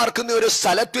കയറി പാർക്കുന്ന ഒരു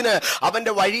സ്ഥലത്തിന്,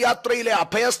 അവന്റെ വഴിയാത്രയിലെ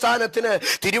അഭയസ്ഥാനത്തിന്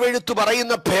തിരുവെഴുത്ത്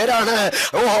പറയുന്ന പേരാണ്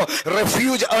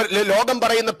റെഫ്യൂജ്. ലോകം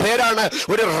പറയുന്ന പേരാണ്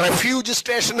ഒരു റെഫ്യൂജ്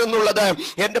സ്റ്റേഷൻ എന്നുള്ളത്.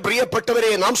 എന്റെ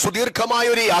പ്രിയപ്പെട്ടവരെ, നാം സുദീർഘമായ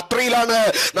ഒരു യാത്രയിലാണ്.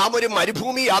 നാം ഒരു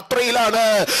മരുഭൂമി യാത്രയിലാണ്.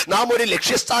 നാം ഒരു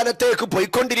ലക്ഷ്യസ്ഥാനത്തേക്ക്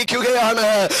പോയിക്കൊണ്ടിരിക്കുകയാണ്.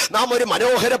 നാം ഒരു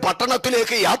മനോഹര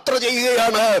പട്ടണത്തിലേക്ക് യാത്ര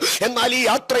ചെയ്യുകയാണ്. എന്നാൽ ഈ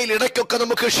യാത്രയിൽ ഇടയ്ക്കൊക്കെ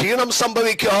നമുക്ക് ക്ഷീണം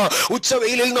സംഭവിക്കോ,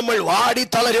 ഉച്ചവെയിലിൽ നമ്മൾ വാടി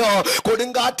തളരോ,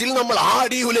 കൊടുങ്കാറ്റിൽ നമ്മൾ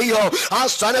ആടി ഉലയോ. ആ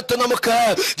സ്ഥാനത്ത് നമുക്ക്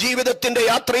ജീവിതത്തിന്റെ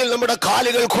യാത്രയിൽ നമ്മുടെ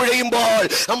കാലുകൾ കുഴയുമ്പോൾ,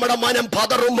 നമ്മുടെ മനം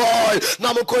പതറുമ്പോൾ,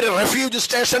 നമുക്കൊരു റെഫ്യൂജ്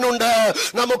സ്റ്റേഷൻ ഉണ്ട്,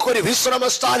 നമുക്കൊരു വിശ്രമ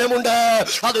സ്ഥാനമുണ്ട്.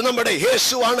 അത് നമ്മുടെ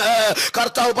യേശുവാണ്.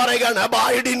 കർത്താവ് പറയുകയാണ്,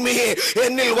 അബൈഡ് ഇൻ മീ,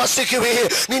 എന്നിൽ വസിക്കുവേ.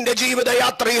 നിന്റെ ജീവിത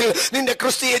യാത്രയിൽ, നിന്റെ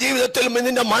ക്രിസ്തീയ ജീവിതത്തിൽ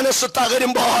നിന്റെ മനസ്സ്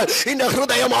തകരുമ്പോൾ, നിന്റെ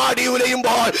ഹൃദയം ആടി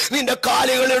ഉലയുമ്പോൾ, നിന്റെ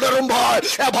കാലുകൾ ഇടറുമ്പോൾ,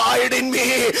 അബൈഡ് ഇൻ മീ,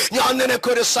 ഞാൻ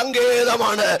നിനക്കൊരു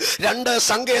സങ്കേതമാണ്. 2,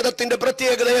 സങ്കേതത്തിന്റെ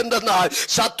പ്രത്യേകത എന്തെന്നാൽ,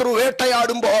 ശത്രു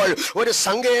വേട്ടയാടുമ്പോൾ ഒരു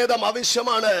സങ്കേതം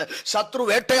ആവശ്യമാണ്. ശത്രു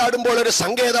വേട്ടയാടുമ്പോൾ ഒരു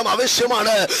സങ്കേതം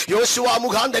ആവശ്യമാണ്. യോശുവ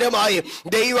മുഖാന്തരമായി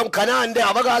ദൈവം കനാന്റെ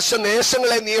അവകാശ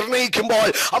ദേശങ്ങളെ നിർണയിക്കുമ്പോൾ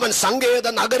അവൻ സങ്കേത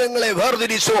നഗരങ്ങളെ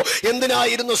വേർതിരിച്ചു.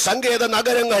 എന്തിനായിരുന്നു സങ്കേത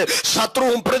നഗരങ്ങൾ?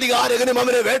 ശത്രുവും പ്രതികാരകനും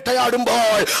അവനെ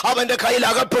വേട്ടയാടുമ്പോൾ അവന്റെ കയ്യിൽ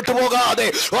അകപ്പെട്ടു പോകാതെ,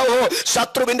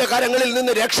 ശത്രുവിന്റെ കരങ്ങളിൽ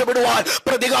നിന്ന് രക്ഷപ്പെടുവാൻ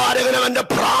പ്രതികാരകൻ അവന്റെ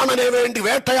പ്രാണനെ വേണ്ടി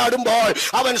വേട്ടയാടുമ്പോൾ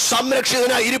അവൻ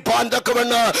സംരക്ഷിതനായി ഇരിപ്പാൻ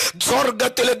തക്കവണ്ണം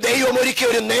സ്വർഗത്തിലെ ദൈവം ഒരുക്കിയ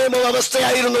ഒരു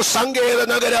നിയമവ്യവസ്ഥയായിരുന്നു സങ്കേത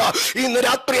നഗര. ഇന്ന്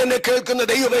രാത്രി എന്നെ കേൾക്കുന്ന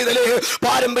ദൈവവേദനയെ,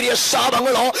 പാരമ്പര്യ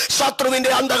ശാപങ്ങളോ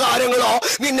ശത്രുവിന്റെ അന്ധകാരങ്ങളോ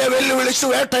നിന്നെ വെല്ലുവിളിച്ചു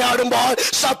വേട്ടയാടുമ്പോൾ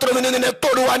ശത്രുവിന് നിന്നെ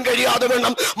തൊടുവാൻ കഴിയാതെ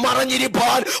വേണം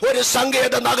മറഞ്ഞിരിപ്പാൻ ഒരു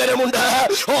സങ്കേത നഗരമുണ്ട്.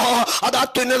 അത്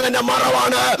അത്യുന്നതന്റെ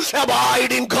മറവാണ്.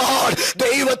 Abide in God.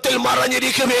 ദൈവത്തിൽ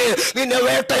മറഞ്ഞിരിക്കുമേ. നിന്നെ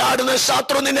വേട്ടയാടുന്ന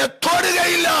ശത്രു നിന്നെ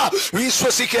തൊടുകയില്ല.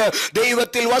 വിശ്വസിക്ക്,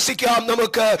 ദൈവത്തിൽ വസിക്കാം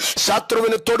നമുക്ക്.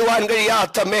 ശത്രുവിന് തൊടുവാൻ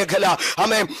കഴിയാത്ത മേഖല.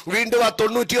 ആമേൻ. വീണ്ടും ആ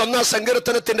 91-ാം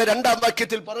സങ്കീർത്തനത്തിന്റെ 2-ാം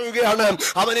വാക്യത്തിൽ പറയുകയാണ്,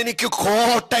 അവൻ എനിക്ക്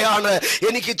കോട്ടയാണ്,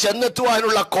 എനിക്ക്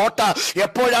ചെന്നെത്തുവാനുള്ള കോട്ട.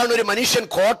 എപ്പോഴാണ് ഒരു മനുഷ്യൻ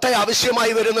കോട്ട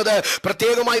ആവശ്യമായി വരുന്നത്?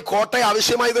 പ്രത്യേകമായി കോട്ട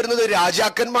ആവശ്യമായി വരുന്നത്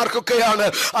രാജാക്കന്മാർക്കൊക്കെയാണ്.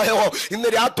 അയ്യോ, ഇന്ന്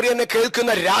രാത്രി എന്നെ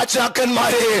കേൾക്കുന്ന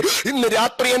രാജാക്കന്മാരെ, ഇന്ന്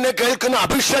രാത്രി എന്നെ കേൾക്കുന്ന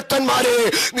അഭിഷക്തന്മാരെ,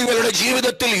 നിങ്ങളുടെ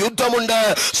ജീവിതത്തിൽ യുദ്ധമുണ്ട്.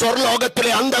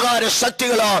 സ്വർലോകത്തിലെ അന്ധകാര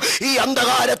ശക്തികളോ, ഈ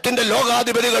അന്ധകാരത്തിന്റെ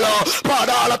ലോകാധിപതികളോ,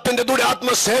 പാതാളത്തിന്റെ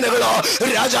ദുരാത്മസേനകളോ,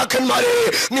 രാജാക്കന്മാരെ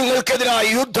നിങ്ങൾക്കെതിരായി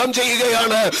യുദ്ധം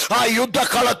ചെയ്യുകയാണ്. ആ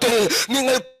യുദ്ധക്കളത്തിൽ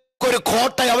നിങ്ങൾക്കൊരു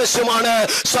കോട്ട ആവശ്യമാണ്.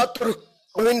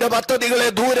 അവന്റെ പദ്ധതികളെ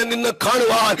ദൂരെ നിന്ന്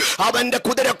കാണുവാൻ, അവന്റെ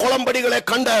കുതിര കുളമ്പടികളെ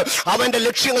കണ്ട് അവന്റെ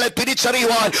ലക്ഷ്യങ്ങളെ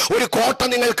തിരിച്ചറിയുവാൻ ഒരു കോട്ട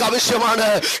നിങ്ങൾക്ക് ആവശ്യമാണ്.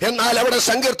 എന്നാൽ അവിടെ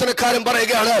സങ്കീർത്തനക്കാരൻ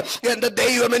പറയുകയാണ്, എന്റെ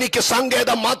ദൈവം എനിക്ക്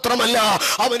സങ്കേതം മാത്രമല്ല,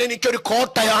 അവൻ എനിക്കൊരു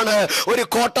കോട്ടയാണ്. ഒരു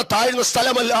കോട്ട താഴ്ന്ന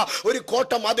സ്ഥലമല്ല, ഒരു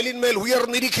കോട്ട മതിലിന്മേൽ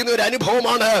ഉയർന്നിരിക്കുന്ന ഒരു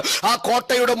അനുഭവമാണ്. ആ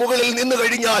കോട്ടയുടെ മുകളിൽ നിന്ന്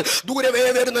കഴിഞ്ഞാൽ ദൂരവേ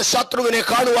വരുന്ന ശത്രുവിനെ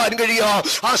കാണുവാൻ കഴിയുക.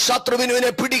 ആ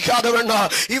ശത്രുവിനെ പിടിക്കാതെ വേണ്ട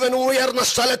ഇവൻ ഉയർന്ന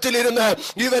സ്ഥലത്തിലിരുന്ന്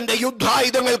ഇവന്റെ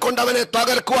യുദ്ധായുധങ്ങൾ കൊണ്ട് അവനെ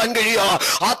തകർക്കുവാൻ കഴിയുക.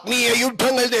 ആത്മീയ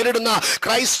യുദ്ധങ്ങൾ നേരിടുന്ന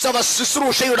ക്രൈസ്തവ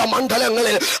ശുശ്രൂഷയുടെ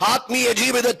മണ്ഡലങ്ങളിൽ, ആത്മീയ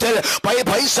ജീവിതത്തിൽ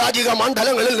പൈശാചിക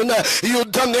മണ്ഡലങ്ങളിൽ നിന്ന്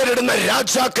യുദ്ധം നേരിടുന്ന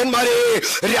രാജാക്കന്മാരെ,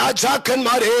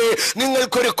 രാജാക്കന്മാരെ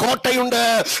നിങ്ങൾക്കൊരു കോട്ടയുണ്ട്.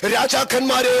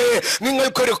 രാജാക്കന്മാരെ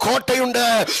നിങ്ങൾക്കൊരു കോട്ടയുണ്ട്.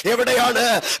 എവിടെയാണ്?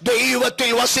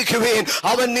 ദൈവത്തിൽ വസിക്കുവേൻ,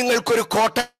 അവൻ നിങ്ങൾക്കൊരു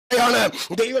കോട്ട ാണ്.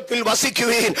 ദൈവത്തിൽ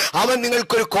വസിക്കുവേൻ, അവൻ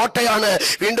നിങ്ങൾക്കൊരു കോട്ടയാണ്.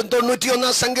 വീണ്ടും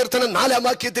 91-ാം സങ്കീർത്തനം 4-ാം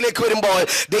വാക്യത്തിലേക്ക് വരുമ്പോൾ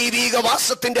ദൈവീക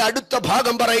വാസത്തിന്റെ അടുത്ത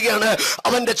ഭാഗം പറയുകയാണ്,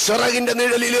 അവന്റെ ചിറകിന്റെ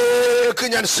നിഴലിലേക്ക്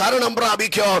ഞാൻ ശരണം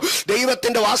പ്രാപിക്കും.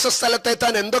 ദൈവത്തിന്റെ വാസസ്ഥലത്തെ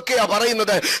താൻ എന്തൊക്കെയാ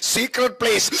പറയുന്നത്? സീക്രട്ട്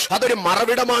പ്ലേസ്, അതൊരു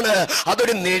മറവിടമാണ്,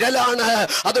 അതൊരു നിഴലാണ്,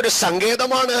 അതൊരു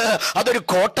സങ്കേതമാണ്, അതൊരു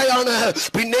കോട്ടയാണ്.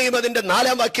 പിന്നെയും അതിന്റെ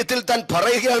 4-ാം വാക്യത്തിൽ താൻ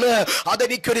പറയുകയാണ്,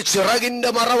 അതെനിക്കൊരു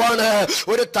ചിറകിന്റെ മറവാണ്.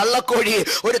 ഒരു തള്ളക്കോഴി,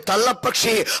 ഒരു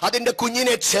തള്ളപ്പക്ഷി അതിന്റെ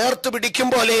കുഞ്ഞിനെ ചേർത്ത് പിടിക്കും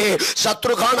പോലെ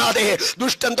ശത്രു കാണാതെ,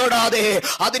 ദുഷ്ടൻ തൊടാതെ,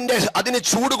 അതിന്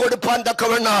ചൂട് കൊടുപ്പാൻ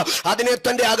തക്കവണ്ണ അതിനെ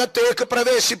തന്റെ അകത്തേക്ക്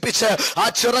പ്രവേശിപ്പിച്ച് ആ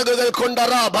ചിറകുകൾ കൊണ്ട്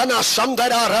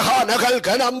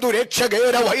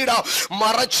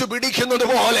മറച്ചു പിടിക്കുന്നത്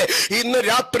പോലെ ഇന്ന്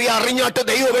രാത്രി അറിഞ്ഞാട്ട്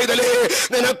ദൈവവേദലേ,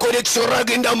 നിനക്കൊരു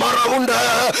ചിറകിന്റെ മറവുണ്ട്,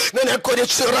 നിനക്കൊരു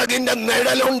ചിറകിന്റെ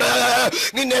നിഴലുണ്ട്,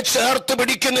 നിന്നെ ചേർത്ത്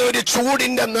പിടിക്കുന്ന ഒരു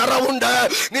ചൂടിന്റെ നിറവുണ്ട്,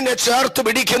 നിന്നെ ചേർത്ത്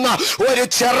പിടിക്കുന്ന ഒരു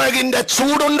ചിറകിന്റെ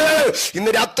ചൂടുണ്ട്. അതുകൊണ്ട്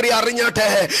ഇന്ന് രാത്രി അറിഞ്ഞാട്ടെ,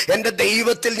 എന്റെ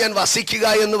ദൈവത്തിൽ ഞാൻ വസിക്കുക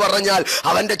എന്ന് പറഞ്ഞാൽ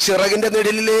അവന്റെ ചിറകിന്റെ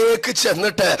നിഴലിലേക്ക്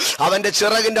ചെന്നിട്ട്, അവന്റെ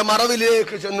ചിറകിന്റെ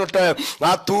മറവിലേക്ക് ചെന്നിട്ട്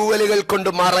ആ തൂവലുകൾ കൊണ്ട്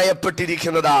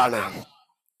മറയപ്പെട്ടിരിക്കുന്നതാണ്.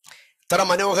 ഇത്ര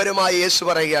മനോഹരമായി യേശു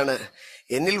പറയുകയാണ്,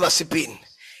 എന്നിൽ വസിപ്പീൻ,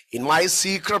 in my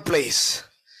secret place,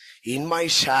 in my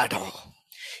shadow,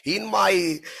 in my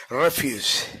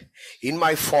refuge, in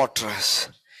my fortress,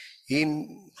 in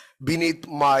beneath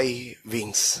my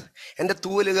wings. എൻ്റെ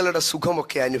തൂവലുകളുടെ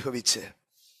സുഖമൊക്കെ അനുഭവിച്ച്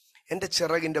എൻ്റെ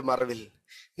ചിറകിൻ്റെ മറവിൽ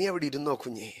നീ അവിടെ ഇരുന്നോ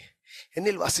കുഞ്ഞേ,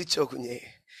 എന്നിൽ വസിച്ചോ കുഞ്ഞേ,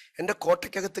 എൻ്റെ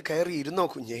കോട്ടയ്ക്കകത്ത് കയറി ഇരുന്നോ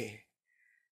കുഞ്ഞേ,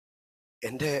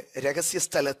 എൻ്റെ രഹസ്യ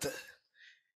സ്ഥലത്ത്,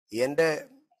 എൻ്റെ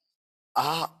ആ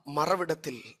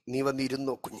മറവിടത്തിൽ നീ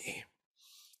വന്നിരുന്നോ കുഞ്ഞേ.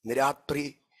 ഇന്ന് രാത്രി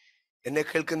എന്നെ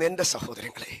കേൾക്കുന്ന എൻ്റെ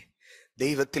സഹോദരങ്ങളെ,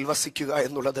 ദൈവത്തിൽ വസിക്കുക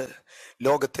എന്നുള്ളത്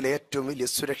ലോകത്തിലെ ഏറ്റവും വലിയ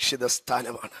സുരക്ഷിത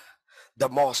സ്ഥാനമാണ്. The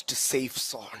most safe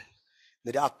zone.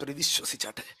 ഇന്ന് രാത്രി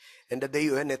വിശ്വസിച്ചാട്ടെ, എൻ്റെ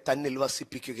ദൈവം എന്നെ തന്നിൽ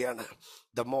വസിപ്പിക്കുകയാണ്.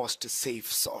 ദ മോസ്റ്റ്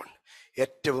സേഫ് സോൺ,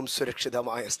 ഏറ്റവും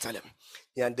സുരക്ഷിതമായ സ്ഥലം.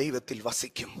 ഞാൻ ദൈവത്തിൽ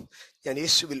വസിക്കും, ഞാൻ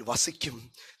യേശുവിൽ വസിക്കും.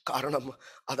 കാരണം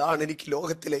അതാണ് എനിക്ക്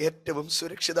ലോകത്തിലെ ഏറ്റവും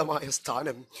സുരക്ഷിതമായ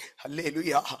സ്ഥാനം.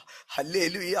 Hallelujah,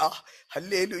 hallelujah,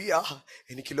 hallelujah.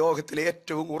 എനിക്ക് ലോകത്തിലെ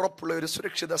ഏറ്റവും ഉറപ്പുള്ള ഒരു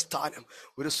സുരക്ഷിത സ്ഥാനം,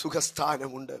 ഒരു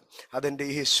സുഖസ്ഥാനമുണ്ട്. അതെൻ്റെ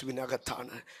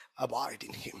യേശുവിനകത്താണ്. Abide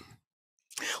in him.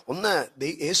 ഒന്ന്,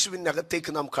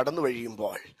 യേശുവിനകത്തേക്ക് നാം കടന്നു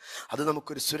കഴിയുമ്പോൾ അത്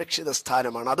നമുക്കൊരു സുരക്ഷിത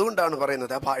സ്ഥാനമാണ്. അതുകൊണ്ടാണ്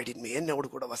പറയുന്നത് അബൈഡ് ഇൻ മീ, എന്നോട്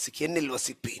കൂടെ വസിക്കുക, എന്നിൽ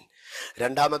വസിപ്പീൻ.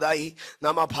 രണ്ടാമതായി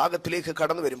നാം ആ ഭാഗത്തിലേക്ക്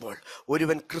കടന്നു വരുമ്പോൾ,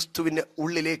 ഒരുവൻ ക്രിസ്തുവിന്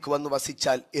ഉള്ളിലേക്ക് വന്ന്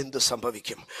വസിച്ചാൽ എന്തു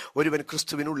സംഭവിക്കും? ഒരുവൻ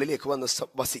ക്രിസ്തുവിനുള്ളിലേക്ക് വന്ന്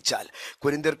വസിച്ചാൽ,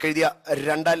 കൊരിന്ത്യർക്ക് എഴുതിയ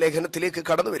 2-ാം ലേഖനത്തിലേക്ക്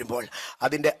കടന്നു വരുമ്പോൾ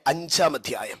അതിൻ്റെ 5-ാം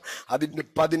അധ്യായം അതിൻ്റെ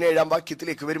 17-ാം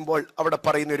വാക്യത്തിലേക്ക് വരുമ്പോൾ അവിടെ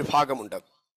പറയുന്ന ഒരു ഭാഗമുണ്ട്.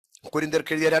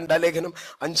 കൊരിന്ത്യർക്ക് എഴുതിയ 2-ാം ലേഖനം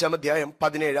 5-ാം അധ്യായം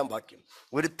 17-ാം വാക്യം.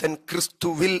 ഒരുത്തൻ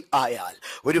ക്രിസ്തുവിൽ ആയാൽ,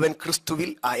 ഒരുവൻ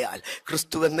ക്രിസ്തുവിൽ ആയാൽ,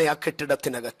 ക്രിസ്തു എന്ന ആ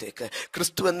കെട്ടിടത്തിനകത്തേക്ക്,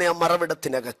 ക്രിസ്തു എന്ന ആ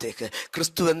മറവിടത്തിനകത്തേക്ക്,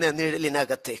 ക്രിസ്തു എന്ന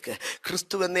നിഴലിനകത്തേക്ക്,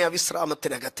 ക്രിസ്തു എന്ന ആ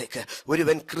വിശ്രാമത്തിനകത്തേക്ക്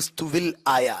ഒരുവൻ ക്രിസ്തുവിൽ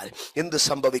ആയാൽ എന്ത്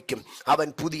സംഭവിക്കും? അവൻ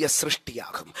പുതിയ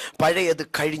സൃഷ്ടിയാകും. പഴയത്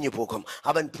കഴിഞ്ഞു പോകും,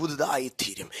 അവൻ പുതുതായി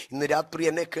തീരും. ഇന്ന്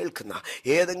രാത്രി എന്നെ കേൾക്കുന്ന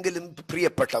ഏതെങ്കിലും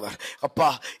പ്രിയപ്പെട്ടവർ, അപ്പാ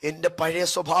എൻ്റെ പഴയ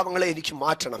സ്വഭാവങ്ങളെ എനിക്ക്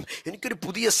മാറ്റണം, എനിക്കൊരു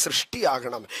പുതിയ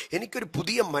സൃഷ്ടിയാകണം, എനിക്കൊരു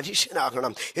പുതിയ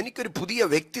മനുഷ്യനാകണം, എനിക്കൊരു പുതിയ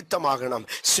വ്യക്തിത്വമാകണം,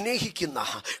 സ്നേഹിക്കുന്ന,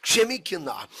 ക്ഷമിക്കുന്ന,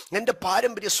 എൻ്റെ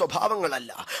പാരമ്പര്യ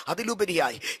സ്വഭാവങ്ങളല്ല,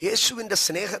 അതിലുപരിയായി യേശുവിൻ്റെ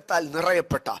സ്നേഹത്താൽ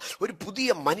നിറയപ്പെട്ട ഒരു പുതിയ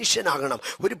മനുഷ്യനാകണം,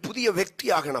 ഒരു പുതിയ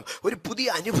വ്യക്തിയാകണം, ഒരു പുതിയ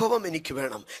അനുഭവം എനിക്ക്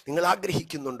വേണം. നിങ്ങൾ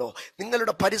ആഗ്രഹിക്കുന്നുണ്ടോ?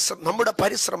 നമ്മുടെ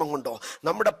പരിശ്രമം കൊണ്ടോ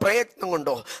നമ്മുടെ പ്രയത്നം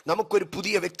കൊണ്ടോ നമുക്കൊരു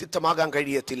പുതിയ വ്യക്തിത്വമാകാൻ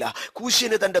കഴിയത്തില്ല.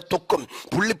 കൂശിന് തൻ്റെ ത്വക്കും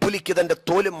പുള്ളിപ്പുലിക്ക് തൻ്റെ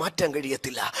തോലും മാറ്റാൻ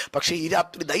കഴിയത്തില്ല. പക്ഷേ ഈ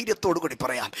രാത്രി ധൈര്യത്തോടു കൂടി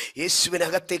പറയാം,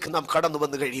 യേശുവിനകത്തേക്ക് നാം കടന്നു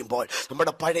വന്നു കഴിയുമ്പോൾ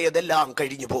നമ്മുടെ പഴയതെല്ലാം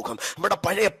കഴിഞ്ഞു പോകും, നമ്മുടെ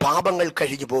പഴയ പാപങ്ങൾ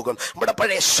കഴിഞ്ഞു പോകും, നമ്മുടെ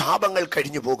പഴയ ശാപങ്ങൾ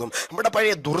കഴിഞ്ഞു പോകും, നമ്മുടെ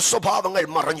പഴയ ദുർസ്വഭാവങ്ങൾ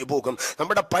മറഞ്ഞു പോകും,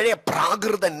 നമ്മുടെ പഴയ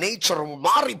പ്രാകൃത നേച്ചറും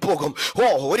മാറിപ്പോകും.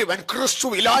 ഒരുവൻ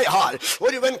ക്രിസ്തുവിലായാൽ,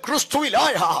 ഒരുവൻ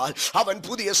ക്രിസ്തുവിലായാൽ അവൻ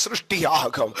പുതിയ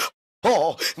സൃഷ്ടിയാകും.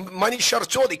 മനുഷ്യർ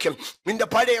ചോദിക്കും, നിന്റെ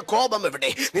പഴയ കോപം എവിടെ?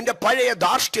 നിന്റെ പഴയ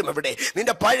ധാർഷ്ട്യം എവിടെ?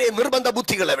 നിന്റെ പഴയ നിർബന്ധ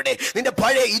ബുദ്ധികൾ എവിടെ? നിന്റെ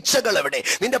പഴയ ഇച്ഛകൾ എവിടെ?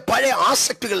 നിന്റെ പഴയ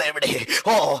ആസക്തികൾ എവിടെ?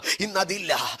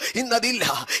 ഇന്നതില്ല, ഇന്നതില്ല.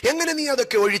 എങ്ങനെ നീ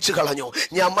അതൊക്കെ ഒഴിച്ചു കളഞ്ഞു?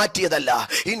 ഞാൻ മാറ്റിയതല്ല.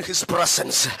 ഇൻ ഹിസ്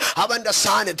പ്രസൻസ്, അവന്റെ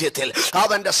സാന്നിധ്യത്തിൽ,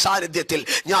 അവന്റെ സാന്നിധ്യത്തിൽ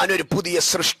ഞാനൊരു പുതിയ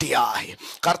സൃഷ്ടിയായി.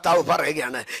 കർത്താവ്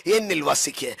പറയുകയാണ്, എന്നിൽ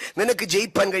വസിക്ക്. നിനക്ക്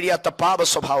ജയിപ്പാൻ കഴിയാത്ത പാപ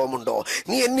സ്വഭാവമുണ്ടോ?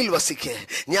 നീ എന്നിൽ വസിക്ക്,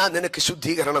 ഞാൻ നിനക്ക്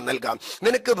ശുദ്ധീകരണം നൽകാം.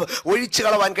 നിനക്ക് ഒഴിച്ചു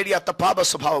കളവാൻ കഴിയാത്ത പാപ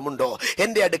സ്വഭാവമുണ്ടോ?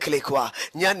 എൻ്റെ അടുക്കലേക്ക് വാ,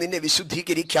 ഞാൻ നിന്നെ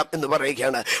വിശുദ്ധീകരിക്കാം എന്ന്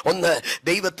പറയുകയാണ്. ഒന്ന്,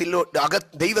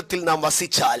 ദൈവത്തിൽ നാം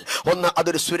വസിച്ചാൽ, ഒന്ന്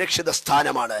അതൊരു സുരക്ഷിത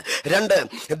സ്ഥാനമാണ്. 2,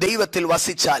 ദൈവത്തിൽ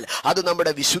വസിച്ചാൽ അത്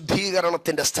നമ്മുടെ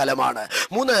വിശുദ്ധീകരണത്തിന്റെ സ്ഥലമാണ്.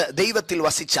 3, ദൈവത്തിൽ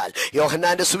വസിച്ചാൽ,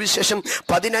 യോഹന്നാന്റെ സുവിശേഷം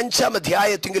 15-ാം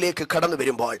അധ്യായത്തിലേക്ക് കടന്നു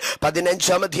വരുമ്പോൾ,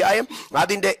 15-ാം അധ്യായം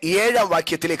അതിന്റെ 7-ാം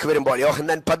വാക്യത്തിലേക്ക് വരുമ്പോൾ,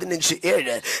 യോഹന്നാൻ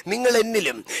 15:7, നിങ്ങൾ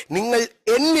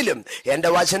എന്നിലും എൻ്റെ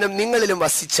വചനം നിങ്ങളിലും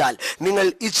വസിച്ചാൽ നിങ്ങൾ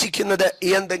ഇച്ഛിക്കുന്നത്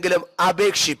എന്തെങ്കിലും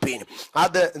അപേക്ഷിപ്പീൻ,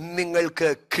 അത് നിങ്ങൾക്ക്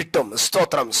കിട്ടും.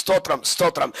 സ്തോത്രം, സ്തോത്രം,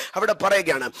 സ്തോത്രം. അവിടെ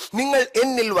പറയുകയാണ്, നിങ്ങൾ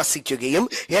എന്നിൽ വസിക്കുകയും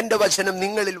എൻ്റെ വചനം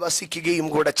നിങ്ങളിൽ വസിക്കുകയും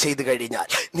കൂടെ ചെയ്തു കഴിഞ്ഞാൽ,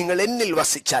 നിങ്ങൾ എന്നിൽ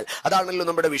വസിച്ചാൽ, അതാണല്ലോ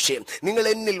നമ്മുടെ വിഷയം. നിങ്ങൾ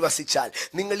എന്നിൽ വസിച്ചാൽ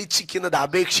നിങ്ങൾ ഇച്ഛിക്കുന്നത്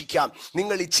അപേക്ഷിക്കാം,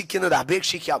 നിങ്ങൾ ഇച്ഛിക്കുന്നത്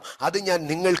അപേക്ഷിക്കാം, അത് ഞാൻ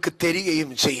നിങ്ങൾക്ക്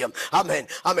തരികയും ചെയ്യും. ആമേൻ,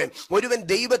 ആമേൻ. ഒരുവൻ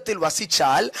ദൈവത്തിൽ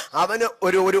വസിച്ചാൽ അവന്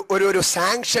ഒരു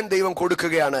സാങ്ഷൻ ദൈവം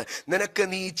കൊടുക്കുകയാണ്. നിനക്ക്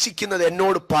നീ ഇച്ഛിക്കുന്നത്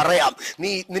എന്നോട് പറ, പറയാം,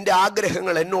 നീ നിന്റെ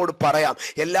ആഗ്രഹങ്ങൾ എന്നോട് പറയാം.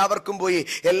 എല്ലാവർക്കും പോയി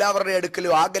എല്ലാവരുടെ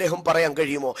അടുക്കലും ആഗ്രഹം പറയാൻ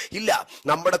കഴിയുമോ? ഇല്ല.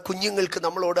 നമ്മുടെ കുഞ്ഞുങ്ങൾക്ക്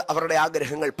നമ്മളോട് അവരുടെ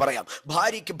ആഗ്രഹങ്ങൾ പറയാം,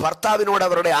 ഭാര്യയ്ക്ക് ഭർത്താവിനോട്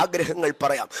അവരുടെ ആഗ്രഹങ്ങൾ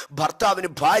പറയാം, ഭർത്താവിന്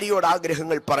ഭാര്യയോട്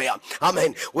ആഗ്രഹങ്ങൾ പറയാം.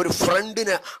 ആമേൻ. ഒരു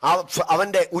ഫ്രണ്ടിന്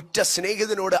അവന്റെ ഉറ്റ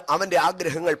സ്നേഹിതനോട് അവന്റെ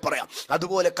ആഗ്രഹങ്ങൾ പറയാം.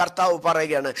 അതുപോലെ കർത്താവ്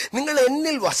പറയുകയാണ്, നിങ്ങൾ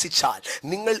എന്നിൽ വസിച്ചാൽ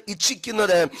നിങ്ങൾ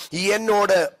ഇച്ഛിക്കുന്നത്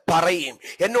എന്നോട് പറയും,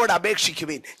 എന്നോട്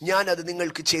അപേക്ഷിക്കുവിൻ, ഞാൻ അത്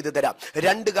നിങ്ങൾക്ക് ചെയ്തു തരാം.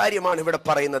 രണ്ട് കാര്യമാണ് ഇവിടെ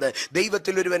പറയുന്നത്.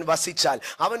 ദൈവത്തിൽ ഒരുവൻ വസിച്ചാൽ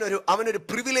അവനൊരു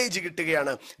പ്രിവിലേജ്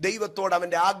കിട്ടുകയാണ്. ദൈവത്തോട്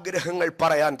അവന്റെ ആഗ്രഹങ്ങൾ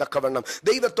പറയാൻ തക്കവണ്ണം,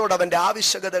 ദൈവത്തോട് അവന്റെ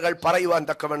ആവശ്യകതകൾ പറയുവാൻ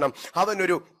തക്കവണ്ണം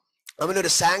അവനൊരു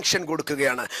സാങ്ഷൻ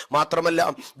കൊടുക്കുകയാണ്. മാത്രമല്ല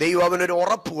ദൈവം അവനൊരു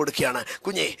ഉറപ്പ് കൊടുക്കുകയാണ്.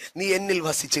 കുഞ്ഞേ, നീ എന്നിൽ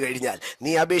വസിച്ചു കഴിഞ്ഞാൽ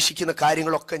നീ അപേക്ഷിക്കുന്ന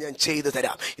കാര്യങ്ങളൊക്കെ ഞാൻ ചെയ്തു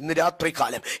തരാം. ഇന്ന്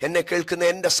രാത്രികാലം എന്നെ കേൾക്കുന്ന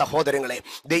എൻ്റെ സഹോദരങ്ങളെ,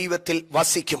 ദൈവത്തിൽ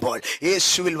വസിക്കുമ്പോൾ,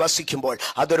 യേശുവിൽ വസിക്കുമ്പോൾ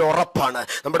അതൊരു ഉറപ്പാണ്.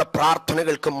 നമ്മുടെ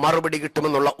പ്രാർത്ഥനകൾക്ക് മറുപടി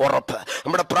കിട്ടുമെന്നുള്ള ഉറപ്പ്,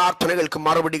 നമ്മുടെ പ്രാർത്ഥനകൾക്ക്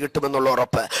മറുപടി കിട്ടുമെന്നുള്ള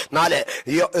ഉറപ്പ്.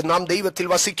 4, നാം ദൈവത്തിൽ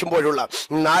വസിക്കുമ്പോഴുള്ള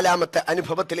 4ാമത്തെ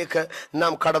അനുഭവത്തിലേക്ക്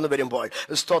നാം കടന്നു വരുമ്പോൾ,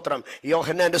 സ്തോത്രം,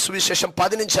 യോഹന്നാന്റെ സുവിശേഷം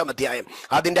 15-ാം അധ്യായം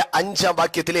അതിന്റെ 5-ാം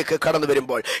വാക്യത്തിലേക്ക് കടന്നു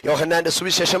വരുമ്പോൾ, യോഹന്നാന്റെ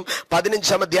സുവിശേഷം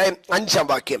 15-ാം അധ്യായം 5-ാം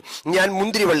വാക്യം, ഞാൻ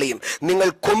മുന്തിരിവള്ളിയും നിങ്ങൾ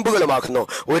കൊമ്പുകളുമാകുന്നു,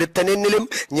 ഒരുത്തൻ എന്നിലും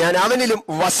ഞാൻ അവനിലും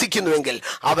വസിക്കുന്നുവെങ്കിൽ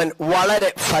അവൻ വളരെ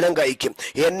ഫലം കഴിക്കും,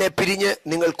 എന്നെ പിരിഞ്ഞ്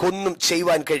നിങ്ങൾക്കൊന്നും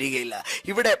ചെയ്യുവാൻ കഴിയുകയില്ല.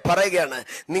 ഇവിടെ പറയുകയാണ്,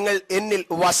 നിങ്ങൾ എന്നിൽ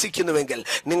വസിക്കുന്നുവെങ്കിൽ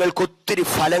നിങ്ങൾക്ക് ഒത്തിരി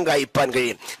ഫലം കായ്പാൻ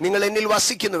കഴിയും. നിങ്ങൾ എന്നിൽ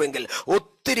വസിക്കുന്നുവെങ്കിൽ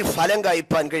ഒത്തിരി ഫലം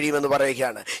കായ്പാൻ കഴിയുമെന്ന്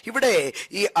പറയുകയാണ്. ഇവിടെ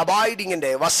ഈ അബൈഡിങ്ങിന്റെ,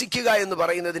 വസിക്കുക എന്ന്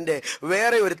പറയുന്നതിന്റെ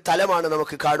വേറെ ഒരു തലമാണ്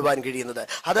നമുക്ക് കാണുവാൻ കഴിയുന്നത്.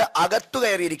 അത് അകത്തു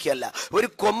കയറിയിരിക്കുകയല്ല. ഒരു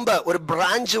കൊമ്പ്, ഒരു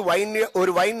ബ്രാഞ്ച്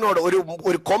ഒരു വൈനോട്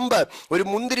ഒരു കൊമ്പ് ഒരു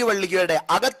മുന്തിരിവള്ളിയുടെ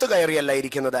അകത്ത് കയറിയല്ല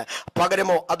ഇരിക്കുന്നത്.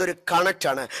 പകരമോ അതൊരു കണക്റ്റ്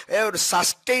ആണ്, ഒരു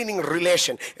sustaining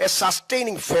relation, A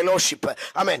sustaining fellowship.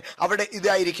 ആമേൻ. അവിടെ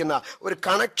ഇതായിരിക്കുന്ന ഒരു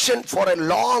connection four A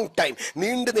long time,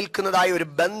 നീണ്ടു നിൽക്കുന്നതായ ഒരു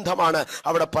ബന്ധമാണ്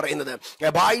അവിടെ പറയുന്നത്.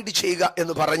 അബൈഡ് ചെയ്യുക എന്ന്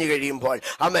പറഞ്ഞു കഴിയുമ്പോൾ,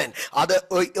 ആമേൻ, അത്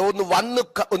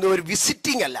ഒന്ന് ഒരു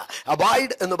വിസിറ്റിംഗ് അല്ല.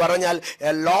 അബൈഡ് എന്ന് പറഞ്ഞാൽ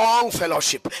എ ലോങ്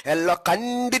ഫെലോഷിപ്പ്, എല്ലാ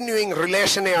കണ്ടിന്യൂയിങ്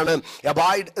റിലേഷനെയാണ്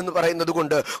അബൈഡ് എന്ന് പറയുന്നത്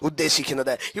കൊണ്ട്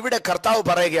ഉദ്ദേശിക്കുന്നത്. ഇവിടെ കർത്താവ്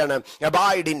പറയുകയാണ്,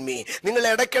 അബൈഡ് ഇൻ മീ. നിങ്ങൾ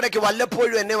ഇടയ്ക്കിടയ്ക്ക്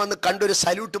വല്ലപ്പോഴും എന്നെ വന്ന് കണ്ടൊരു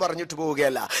സല്യൂട്ട് പറഞ്ഞിട്ട്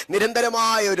പോവുകയല്ല.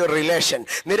 നിരന്തരമായ ഒരു റിലേഷൻ,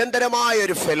 നിരന്തരമായ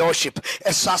ഒരു fellowship,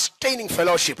 A sustaining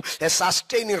fellowship, A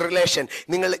sustaining relation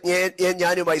നിങ്ങൾ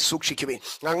ഞാനുമായി സൂക്ഷിക്കുവിൻ.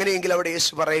 അങ്ങനെയെങ്കിൽ അവിടെ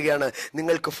യേശു പറയുകയാണ്,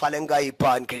 നിങ്ങൾക്ക് ഫലം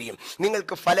കായ്പാൻ കഴിയും,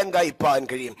 നിങ്ങൾക്ക് ഫലം കായ്പാൻ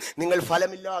കഴിയും. നിങ്ങൾ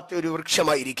ഫലമില്ലാത്ത ഒരു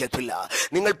വൃക്ഷമായിരിക്കത്തില്ല,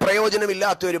 നിങ്ങൾ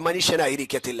പ്രയോജനമില്ലാത്ത ഒരു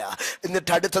മനുഷ്യനായിരിക്കത്തില്ല.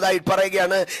 എന്നിട്ട് അടുത്തതായി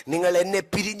പറയുകയാണ്, നിങ്ങൾ എന്നെ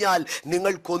പിരിഞ്ഞാൽ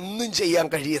നിങ്ങൾക്കൊന്നും ചെയ്യാൻ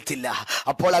കഴിയത്തില്ല.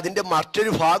 അപ്പോൾ അതിന്റെ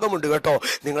മറ്റൊരു ഭാഗമുണ്ട് കേട്ടോ.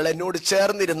 നിങ്ങൾ എന്നോട്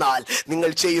ചേർന്നിരുന്നാൽ നിങ്ങൾ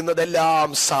ചെയ്യുന്നതെല്ലാം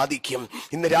സാധിക്കും.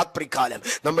 ഇന്ന് രാത്രികാലം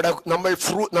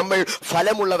നമ്മൾ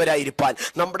ഫലമുള്ളവരായിരിക്കാൻ,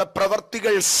 നമ്മുടെ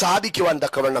പ്രവർത്തികൾ സാധിക്കുവാൻ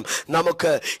തക്കവണ്ണം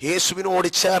നമുക്ക് യേശുവിനോട്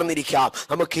ചേർന്നിരിക്കാം,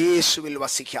 നമുക്ക് യേശുവിൽ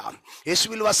വസിക്കാം.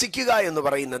 യേശുവിൽ വസിക്കുക എന്ന്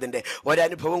പറയുന്നതിന്റെ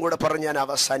ഒരനുഭവം കൂടെ പറഞ്ഞ് ഞാൻ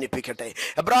അവസാനിപ്പിക്കട്ടെ.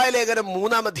 എബ്രായ ലേഖനം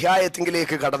 3-ാം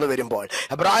അധ്യായത്തിലേക്ക് കടന്നു വരുമ്പോൾ,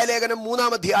 എബ്രായ ലേഖനം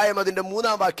 3-ാം അധ്യായം അതിന്റെ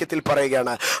 3-ാം വാക്യത്തിൽ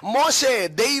പറയുകയാണ്, മോശെ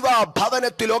ദൈവ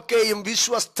ഭവനത്തിലൊക്കെയും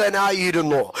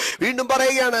വിശ്വസ്തനായിരുന്നു. വീണ്ടും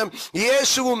പറയുകയാണ്,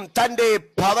 യേശുവും തന്റെ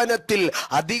ഭവനത്തിൽ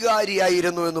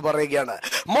അധികാരിയായിരുന്നു എന്ന് പറയുകയാണ്.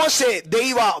 മോശെ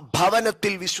ദൈവ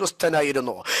ഭവനത്തിൽ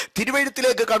വിശ്വസ്തനായിരുന്നു.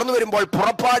 തിരുവെഴുത്തിലേക്ക് കടന്നു വരുമ്പോൾ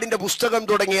പുറപ്പാടിന്റെ പുസ്തകം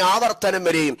തുടങ്ങി ആവർത്തനം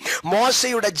വരെയും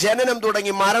മോശയുടെ ജനനം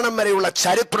തുടങ്ങി മരണം വരെയുള്ള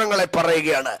ചരിത്രങ്ങളെ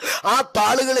പറയുകയാണ്. ആ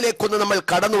താളുകളിലേക്കൊന്ന് നമ്മൾ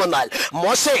കടന്നു വന്നാൽ,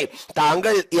 മോശെ,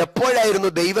 താങ്കൾ എപ്പോഴായിരുന്നു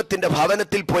ദൈവത്തിന്റെ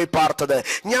ഭവനത്തിൽ പോയി പാർത്തത്?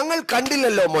 ഞങ്ങൾ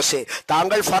കണ്ടില്ലല്ലോ മോശെ.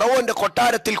 താങ്കൾ ഫറവോന്റെ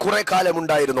കൊട്ടാരത്തിൽ കുറെ കാലം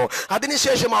ഉണ്ടായിരുന്നു.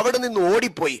 അതിനുശേഷം അവിടെ നിന്ന്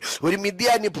ഓടിപ്പോയി ഒരു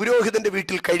മിദ്യാന്യ പുരോഹിതന്റെ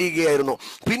വീട്ടിൽ കഴിയുകയായിരുന്നു.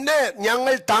 പിന്നെ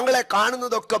ഞങ്ങൾ താങ്കളെ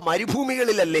കാണുന്നതൊക്കെ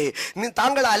മരുഭൂമികളിലല്ലേ?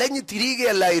 താങ്കൾ അലഞ്ഞു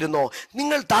തിരിയുകയല്ലായിരുന്നോ?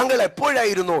 താങ്കൾ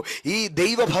എപ്പോഴായിരുന്നു ഈ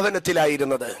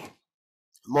ദൈവഭവനത്തിലായിരുന്നത്?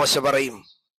 മോശ പറയും,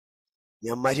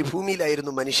 ഞാൻ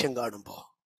മരുഭൂമിയിലായിരുന്നു മനുഷ്യൻ കാണുമ്പോൾ,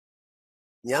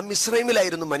 ഞാൻ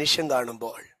മിസ്രൈമിലായിരുന്നു മനുഷ്യൻ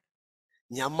കാണുമ്പോൾ,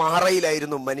 ഞാൻ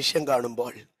മാറയിലായിരുന്നു മനുഷ്യൻ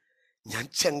കാണുമ്പോൾ, ഞാൻ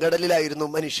ചെങ്കടലിലായിരുന്നു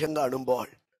മനുഷ്യൻ കാണുമ്പോൾ,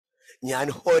 ഞാൻ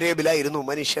ഹോരേബിലായിരുന്നു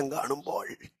മനുഷ്യൻ കാണുമ്പോൾ.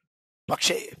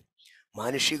 പക്ഷേ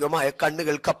മാനുഷികമായ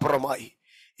കണ്ണുകൾക്കപ്പുറമായി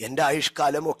എൻ്റെ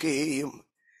ആയുഷ്കാലമൊക്കെയും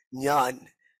ഞാൻ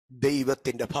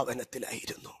ദൈവത്തിന്റെ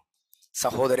ഭവനത്തിലായിരുന്നു.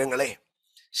 സഹോദരങ്ങളെ,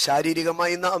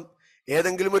 ശാരീരികമായി നാം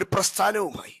ഏതെങ്കിലും ഒരു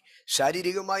പ്രസ്ഥാനവുമായി,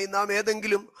 ശാരീരികമായി നാം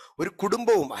ഏതെങ്കിലും ഒരു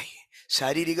കുടുംബവുമായി,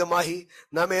 ശാരീരികമായി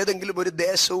നാം ഏതെങ്കിലും ഒരു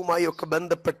ദേശവുമായി ഒക്കെ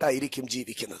ബന്ധപ്പെട്ടായിരിക്കും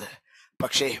ജീവിക്കുന്നത്.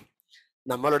 പക്ഷേ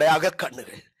നമ്മളുടെ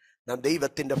അകക്കണ്ണുകൾ നാം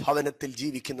ദൈവത്തിന്റെ ഭവനത്തിൽ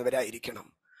ജീവിക്കുന്നവരായിരിക്കണം.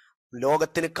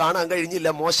 ലോകത്തിന് കാണാൻ കഴിഞ്ഞില്ല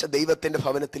മോശ ദൈവത്തിന്റെ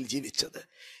ഭവനത്തിൽ ജീവിച്ചത്.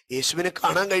 യേശുവിനെ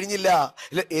കാണാൻ കഴിഞ്ഞില്ല,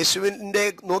 യേശുവിന്റെ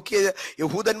നോക്കിയ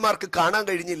യഹൂദന്മാർക്ക് കാണാൻ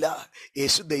കഴിഞ്ഞില്ല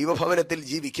യേശു ദൈവഭവനത്തിൽ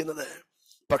ജീവിക്കുന്നത്.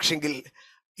 പക്ഷെങ്കിൽ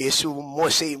യേശുവും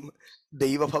മോശയും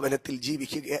ദൈവഭവനത്തിൽ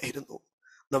ജീവിക്കുകയായിരുന്നു.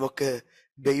 നമുക്ക്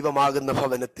ദൈവമാകുന്ന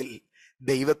ഭവനത്തിൽ,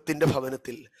 ദൈവത്തിന്റെ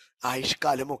ഭവനത്തിൽ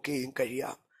ആയുഷ്കാലമൊക്കെയും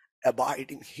കഴിയാം.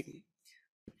 Abide in him.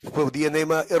 പുതിയ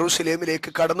നിയമ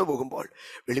യെരൂശലേമിലേക്ക് കടന്നു പോകുമ്പോൾ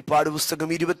വെളിപ്പാട് പുസ്തകം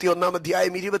 21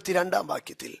 അധ്യായം 22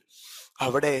 വാക്യത്തിൽ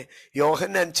അവിടെ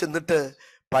യോഹന്നാൻ ചെന്നിട്ട്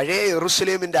പഴയ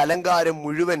യെരൂശലേമിന്റെ അലങ്കാരം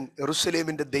മുഴുവൻ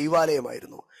യെരൂശലേമിന്റെ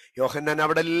ദൈവാലയമായിരുന്നു. യോഹന്നാൻ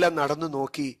അവിടെ എല്ലാം നടന്നു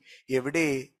നോക്കി, എവിടെ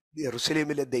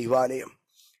യെരൂശലേമിലെ ദൈവാലയം?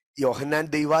 യോഹന്നാൻ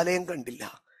ദൈവാലയം കണ്ടില്ല.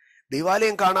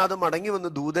 ദൈവാലയം കാണാതെ മടങ്ങി വന്ന്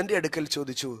ദൂതന്റെ അടുക്കൽ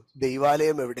ചോദിച്ചു,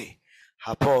 ദൈവാലയം എവിടെ?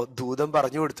 അപ്പോ ദൂതൻ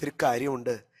പറഞ്ഞു കൊടുത്തൊരു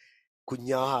കാര്യമുണ്ട്,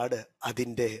 കുഞ്ഞാട്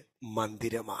അതിൻ്റെ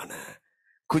മന്ദിരമാണ്.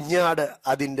 കുഞ്ഞാട്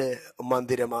അതിൻ്റെ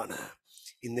മന്ദിരമാണ്.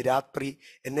 ഇന്ന് രാത്രി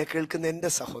എന്നെ കേൾക്കുന്ന എൻ്റെ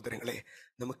സഹോദരങ്ങളെ,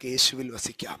 നമുക്ക് യേശുവിൽ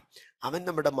വസിക്കാം. അവൻ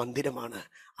നമ്മുടെ മന്ദിരമാണ്,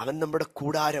 അവൻ നമ്മുടെ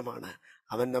കൂടാരമാണ്,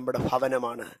 അവൻ നമ്മുടെ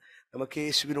ഭവനമാണ്. നമുക്ക്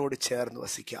യേശുവിനോട് ചേർന്ന്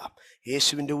വസിക്കാം,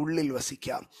 യേശുവിൻ്റെ ഉള്ളിൽ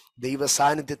വസിക്കാം, ദൈവ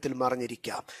സാന്നിധ്യത്തിൽ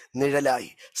മറഞ്ഞിരിക്കാം. നിഴലായി,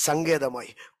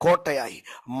 സങ്കേതമായി, കോട്ടയായി,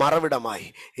 മറവിടമായി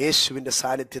യേശുവിൻ്റെ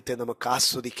സാന്നിധ്യത്തെ നമുക്ക്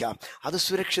ആസ്വദിക്കാം. അത്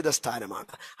സുരക്ഷിത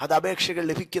സ്ഥാനമാണ്, അത് അപേക്ഷകൾ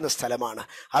ലഭിക്കുന്ന സ്ഥലമാണ്,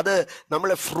 അത്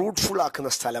നമ്മളെ ഫ്രൂട്ട്ഫുൾ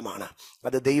ആക്കുന്ന സ്ഥലമാണ്,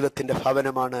 അത് ദൈവത്തിൻ്റെ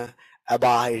ഭവനമാണ്.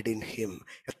 Abide in him.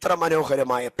 എത്ര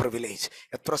മനോഹരമായ പ്രിവിലേജ്,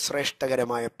 എത്ര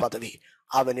ശ്രേഷ്ഠകരമായ പദവി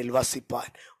അവനിൽ വസിപ്പാൻ.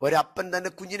 ഒരപ്പൻ തൻ്റെ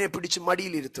കുഞ്ഞിനെ പിടിച്ച്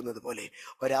മടിയിലിരുത്തുന്നത് പോലെ,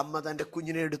 ഒരമ്മ തൻ്റെ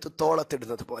കുഞ്ഞിനെ എടുത്ത്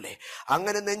തോളത്തിടുന്നത് പോലെ,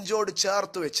 അങ്ങനെ നെഞ്ചോട്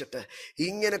ചേർത്ത് വെച്ചിട്ട്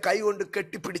ഇങ്ങനെ കൈകൊണ്ട്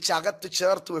കെട്ടിപ്പിടിച്ച് അകത്ത്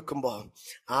ചേർത്ത് വെക്കുമ്പോൾ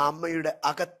ആ അമ്മയുടെ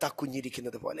അകത്താ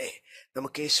കുഞ്ഞിരിക്കുന്നത് പോലെ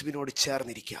നമുക്ക് യേശുവിനോട്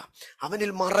ചേർന്നിരിക്കാം,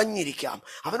 അവനിൽ മറഞ്ഞിരിക്കാം,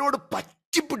 അവനോട്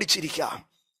പറ്റിപ്പിടിച്ചിരിക്കാം.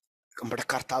 നമ്മുടെ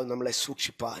കർത്താവ് നമ്മളെ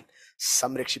സൂക്ഷിപ്പാൻ,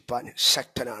 സംരക്ഷിപ്പാൻ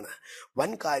ശക്തനാണ്.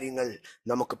 വൻ കാര്യങ്ങൾ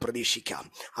നമുക്ക് പ്രതീക്ഷിക്കാം.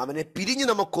 അവനെ പിരിഞ്ഞ്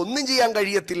നമുക്കൊന്നും ചെയ്യാൻ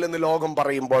കഴിയത്തില്ലെന്ന് ലോകം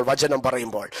പറയുമ്പോൾ, വചനം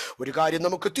പറയുമ്പോൾ, ഒരു കാര്യം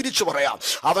നമുക്ക് തിരിച്ചു പറയാം,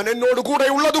 അവൻ എന്നോട് കൂടെ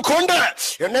ഉള്ളത് കൊണ്ട്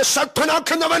എന്നെ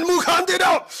ശക്തനാക്കുന്നവൻ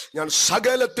മുഖാന്തിരം ഞാൻ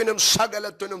സകലത്തിനും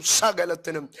സകലത്തിനും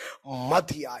സകലത്തിനും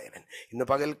മതിയായവൻ. ഇന്ന്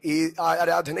പകൽ ഈ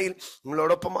ആരാധനയിൽ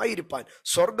നിങ്ങളോടൊപ്പമായിരിക്കാൻ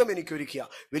സ്വർഗം എനിക്കൊരുക്കിയ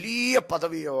വലിയ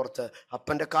പദവിയെ ഓർത്ത്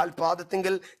അപ്പൻ്റെ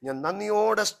കാൽപാദത്തിങ്കിൽ ഞാൻ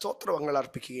നന്ദിയോടെ സ്തോത്രങ്ങൾ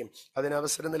അർപ്പിക്കുകയും അതിന്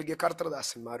അവസരം നൽകിയ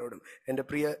കർത്തൃദാസന്മാരോടും എൻ്റെ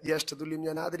പ്രിയ ജ്യേഷ്ഠതുല്യം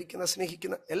ഞാൻ ആദരിക്കുന്ന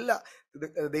സ്നേഹിക്കുന്ന എല്ലാ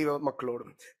ദൈവ മക്കളോടും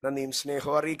നന്ദിയും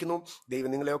സ്നേഹവും അറിയിക്കുന്നു. ദൈവം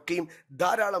നിങ്ങളെയൊക്കെയും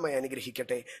ധാരാളമായി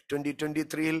അനുഗ്രഹിക്കട്ടെ.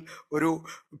 2023 ഒരു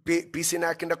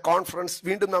PCNAK കോൺഫറൻസ്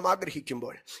വീണ്ടും നാം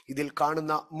ആഗ്രഹിക്കുമ്പോൾ ഇതിൽ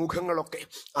കാണുന്ന മുഖങ്ങളൊക്കെ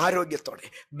ആരോഗ്യത്തോടെ,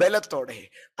 ബലത്തോടെ,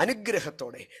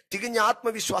 അനുഗ്രഹത്തോടെ, തികഞ്ഞ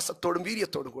ആത്മവിശ്വാസത്തോടും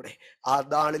വീര്യത്തോടും കൂടെ ആ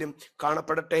നാളിലും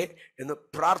കാണപ്പെടട്ടെ എന്ന്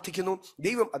പ്രാർത്ഥിക്കുന്നു.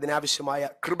 ദൈവം അതിനാവശ്യമായ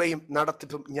കൃപയും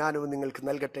നടത്തിപ്പും ജ്ഞാനവും നിങ്ങൾക്ക്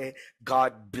നൽകട്ടെ.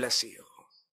 God bless you.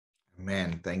 Amen.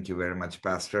 Thank you very much,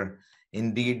 Pastor.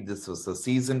 Indeed, this was a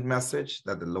seasoned message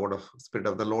that the Spirit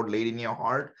of the Lord laid in your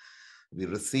heart. We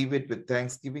receive it with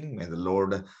thanksgiving. May the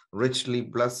Lord richly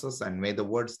bless us, and may the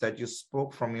words that you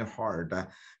spoke from your heart,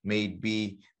 may it be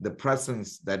the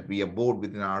presence that we abode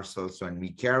within ourselves when we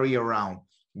carry around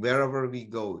wherever we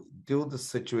go through this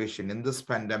situation in this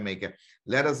pandemic.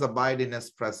 Let us abide in his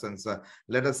presence.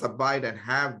 Let us abide and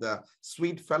have the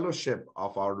sweet fellowship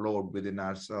of our Lord within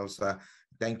ourselves.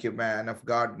 Thank you, man of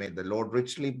God. May the Lord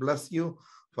richly bless you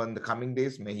for in the coming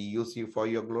days. May he use you for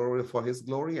your glory, for his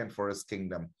glory and for his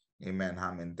kingdom. Amen.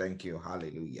 Amen. Thank you.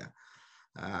 Hallelujah.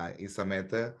 This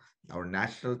samayathe our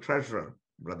national treasurer,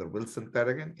 Brother Wilson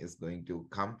Tharagan, is going to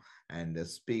come and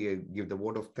speak, give the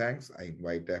word of thanks. I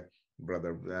invite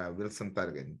Brother Wilson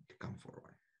Tharagan to come forward.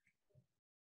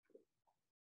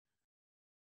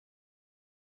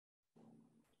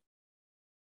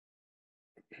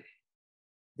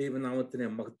 ദൈവനാമത്തിന്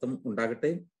മഹത്വം ഉണ്ടാകട്ടെ.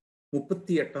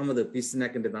 38ാമത്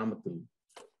PCNAK നാമത്തിൽ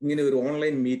ഇങ്ങനെ ഒരു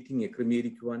online meeting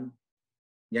ക്രമീകരിക്കുവാൻ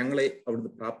ഞങ്ങളെ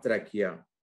അവിടുന്ന് പ്രാപ്തരാക്കിയ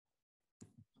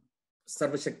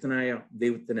സർവശക്തനായ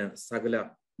ദൈവത്തിന് സകല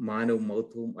മാനവും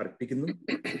മഹത്വവും അർപ്പിക്കുന്നു.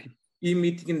 ഈ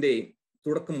മീറ്റിംഗിന്റെ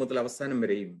തുടക്കം മുതൽ അവസാനം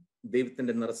വരെയും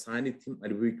ദൈവത്തിന്റെ നിറ സാന്നിധ്യം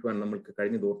അനുഭവിക്കുവാൻ നമ്മൾക്ക്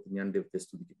കഴിഞ്ഞതോർത്ത് ഞാൻ ദൈവത്തെ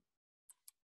സ്തുതിക്കുന്നു.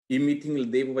 ഈ മീറ്റിംഗിൽ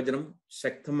ദൈവവചനം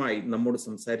ശക്തമായി നമ്മോട്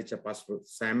സംസാരിച്ച പാസ്റ്റർ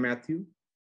സാം മാത്യു,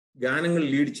 ഗാനങ്ങൾ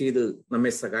ലീഡ് ചെയ്ത് നമ്മെ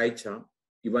സഹായിച്ച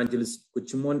evangelist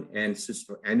Kochumon and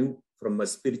sister Anu from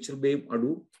spiritual babe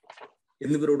Adoor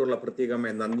എന്നിവരോടുള്ള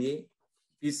പ്രത്യേകമായ നന്ദിയെ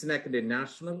PCNAK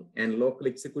national and local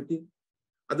executive,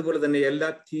 അതുപോലെ തന്നെ എല്ലാ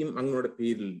ടീം അംഗങ്ങളുടെ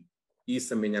പേരിൽ ഈ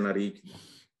സമയം ഞാൻ അറിയിക്കുന്നു.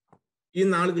 ഈ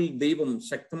നാളുകളിൽ ദൈവം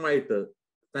ശക്തമായിട്ട്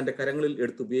തന്റെ കരങ്ങളിൽ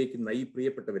എടുത്ത് ഉപയോഗിക്കുന്ന ഈ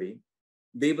പ്രിയപ്പെട്ടവരെ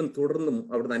ദൈവം തുടർന്നും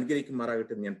അവിടുന്ന്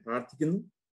അനുഗ്രഹിക്കുമാറാകട്ടെ എന്ന് ഞാൻ പ്രാർത്ഥിക്കുന്നു.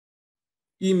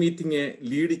 ഈ മീറ്റിംഗ്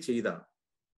ലീഡ് ചെയ്ത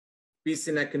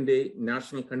PCNAK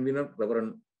national convener reverend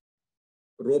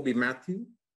Robbie Mathew,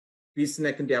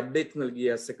 PCNAK update നൽകിയ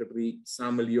സെക്രട്ടറി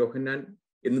സാമുൽ യോഹന്നാൻ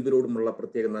എന്നിവരോടുമുള്ള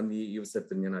പ്രത്യേക നന്ദി ഈ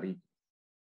അവസരത്തിൽ ഞാൻ അറിയിക്കുന്നു.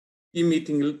 ഈ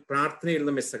മീറ്റിംഗിൽ പ്രാർത്ഥനയിൽ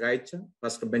നമ്മെ സഹായിച്ച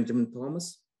pastor Benjamin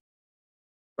Thomas,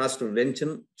 pastor Ranjan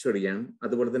Cherian,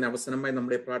 അതുപോലെ തന്നെ അവസാനമായി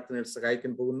നമ്മുടെ പ്രാർത്ഥനയിൽ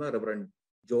സഹായിക്കാൻ പോകുന്ന റെവറൻഡ്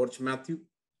ജോർജ് മാത്യു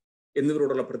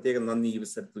എന്നിവരോടുള്ള പ്രത്യേക നന്ദി ഈ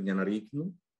അവസരത്തിൽ ഞാൻ അറിയിക്കുന്നു.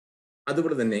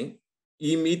 അതുപോലെ തന്നെ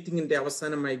ഈ മീറ്റിംഗിന്റെ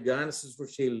അവസാനമായി ഗാന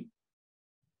ശുശ്രൂഷയിൽ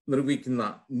നിർവഹിക്കുന്ന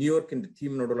ന്യൂയോർക്കിന്റെ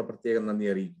ടീമിനോടുള്ള പ്രത്യേക നന്ദി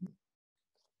അറിയിക്കുന്നു.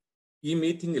 ഈ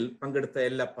മീറ്റിംഗിൽ പങ്കെടുത്ത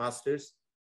എല്ലാ പാസ്റ്റേഴ്സ്,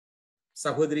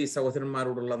 സഹോദരി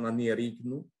സഹോദരന്മാരോടുള്ള നന്ദി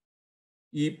അറിയിക്കുന്നു.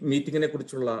 ഈ മീറ്റിംഗിനെ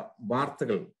കുറിച്ചുള്ള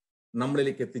വാർത്തകൾ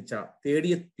നമ്മളിലേക്ക് എത്തിച്ച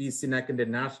 30th PCNAKന്റെ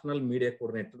national media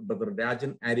coordinator brother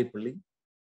Rajan Aryappally,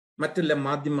 മറ്റെല്ലാ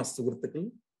മാധ്യമ സുഹൃത്തുക്കൾ,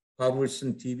 പവർവിഷൻ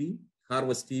TV,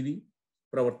 ഹാർവസ്റ്റ് TV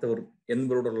പ്രവർത്തകർ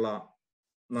എന്നിവരോടുള്ള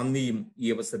നന്ദിയും ഈ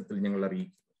അവസരത്തിൽ ഞങ്ങൾ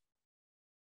അറിയിക്കുന്നു.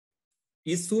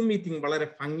 ഈ സൂം മീറ്റിംഗ് വളരെ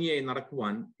ഭംഗിയായി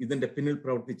നടക്കുവാൻ ഇതിന്റെ പിന്നിൽ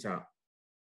പ്രവർത്തിച്ച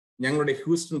ഞങ്ങളുടെ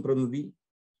ഹ്യൂസ്റ്റൺ പ്രതിനിധി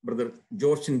ബ്രദർ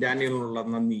ജോർജിൻ ഡാനിയലിനുള്ള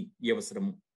നന്ദി ഈ അവസരം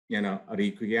ഞാൻ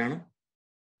അറിയിക്കുകയാണ്.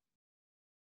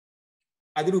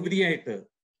 അതിലുപരിയായിട്ട്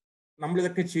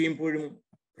നമ്മളിതൊക്കെ ചെയ്യുമ്പോഴും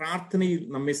പ്രാർത്ഥനയിൽ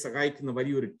നമ്മെ സഹായിക്കുന്ന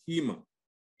വലിയൊരു ടീം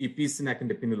ഈ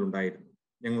PCNAKന്റെ പിന്നിലുണ്ടായിരുന്നു.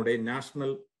 ഞങ്ങളുടെ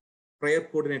നാഷണൽ പ്രയർ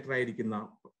കോർഡിനേറ്റർ ആയിരിക്കുന്ന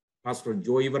pastor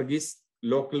Joy Varghese,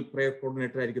 local prayer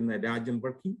coordinator ആയിരിക്കുന്ന രാജൻ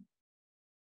വർക്കി,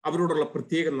 അവരോടുള്ള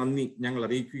പ്രത്യേക നന്ദി ഞങ്ങൾ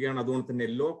അറിയിക്കുകയാണ്. അതുകൊണ്ട് തന്നെ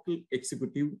ലോക്കൽ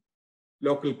എക്സിക്യൂട്ടീവ്,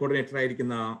 ലോക്കൽ കോർഡിനേറ്റർ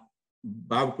ആയിരിക്കുന്ന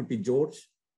Babukutty George,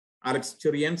 Alex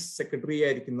Cherian, secretary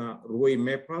ആയിരിക്കുന്ന റോയ്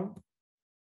മേപ്രാവ്,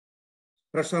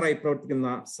 ട്രഷറായി പ്രവർത്തിക്കുന്ന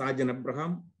സാജൻ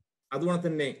അബ്രഹാം, അതുപോലെ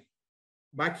തന്നെ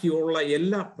ബാക്കിയുള്ള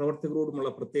എല്ലാ പ്രവർത്തകരോടുമുള്ള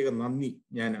പ്രത്യേക നന്ദി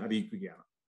ഞാൻ അറിയിക്കുകയാണ്.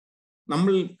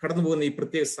 നമ്മൾ കടന്നു പോകുന്ന ഈ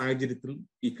പ്രത്യേക സാഹചര്യത്തിൽ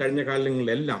ഈ കഴിഞ്ഞ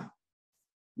കാലങ്ങളിലെല്ലാം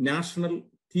നാഷണൽ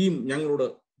ടീം ഞങ്ങളോട്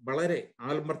വളരെ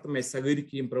ആത്മാർത്ഥമായി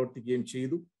സഹകരിക്കുകയും പ്രവർത്തിക്കുകയും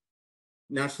ചെയ്തു.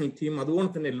 നാഷണൽ ടീം,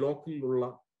 അതുകൊണ്ട് തന്നെ ലോക്കലിലുള്ള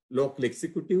local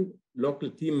executive, local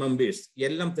team members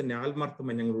എല്ലാം തന്നെ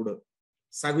ആത്മാർത്ഥമായി ഞങ്ങളോട്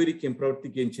സഹകരിക്കുകയും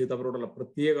പ്രവർത്തിക്കുകയും ചെയ്ത് അവരോടുള്ള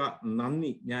പ്രത്യേക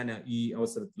നന്ദി ഞാൻ ഈ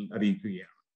അവസരത്തിൽ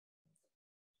അറിയിക്കുകയാണ്.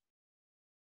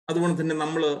 അതുകൊണ്ട് തന്നെ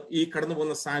നമ്മൾ ഈ കടന്നു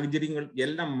പോകുന്ന സാഹചര്യങ്ങൾ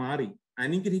എല്ലാം മാറി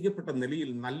അനുഗ്രഹിക്കപ്പെട്ട നിലയിൽ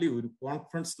നല്ലൊരു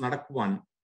കോൺഫറൻസ് നടക്കുവാൻ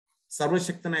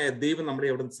സർവശക്തനായ ദൈവം നമ്മളെ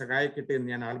അവിടെ സഹായിക്കട്ടെ എന്ന്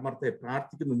ഞാൻ ആത്മാർത്ഥമായി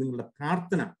പ്രാർത്ഥിക്കുന്നു. നിങ്ങളുടെ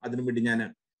പ്രാർത്ഥന അതിനുവേണ്ടി ഞാൻ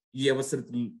ഈ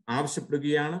അവസരത്തിൽ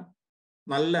ആവശ്യപ്പെടുകയാണ്.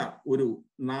 നല്ല ഒരു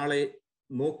നാളെ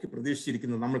നോക്കി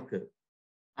പ്രതീക്ഷിച്ചിരിക്കുന്ന നമ്മൾക്ക്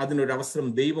അതിനൊരു അവസരം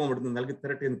ദൈവം അവിടുന്ന് നൽകി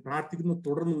തരട്ടെ എന്ന് പ്രാർത്ഥിക്കുന്നു.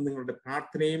 തുടർന്നും നിങ്ങളുടെ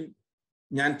പ്രാർത്ഥനയും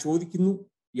ഞാൻ ചോദിക്കുന്നു.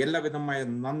 എല്ലാവിധമായ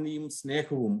നന്ദിയും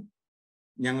സ്നേഹവും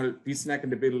ഞങ്ങൾ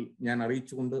PCNAKന്റെ പേരിൽ ഞാൻ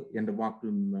അറിയിച്ചുകൊണ്ട് എൻ്റെ വാക്കിൽ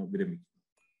നിന്ന് വിരമിക്കുന്നു.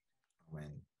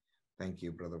 Thank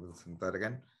you brother Wilson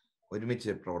Tharakan.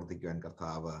 ഒരുമിച്ച് പ്രവർത്തിക്കുവാൻ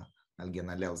കർത്താവ് നൽകിയ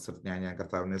നല്ല അവസരത്തിനായി ഞാൻ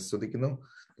കർത്താവിനെ സ്തുതിക്കുന്നു.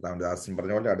 കർത്താവിന്റെ ദാസൻ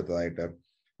പറഞ്ഞ പോലെ അടുത്തതായിട്ട്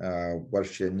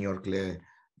ന്യൂയോർക്കിലെ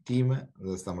ടീം,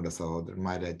 നമ്മുടെ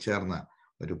സഹോദരന്മാരെ ചേർന്ന്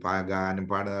ഒരു ഗാനം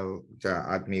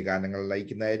ആത്മീയ ഗാനങ്ങൾ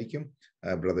ലയിക്കുന്നതായിരിക്കും.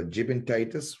 Brother Jibin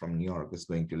Titus from New York is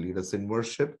going to lead us in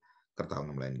worship. കർത്താവ്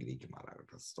നമ്മളെ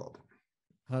അനുഗ്രഹിക്കുമാറാകട്ടെ. സ്തോത്രം.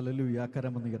 ഹല്ലേലൂയ.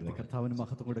 കരമുയർത്തി കർത്താവിന്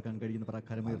മഹത്വം കൊടുക്കാൻ കഴിയുന്നവർ ആ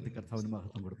കരമുയർത്തി കർത്താവിന്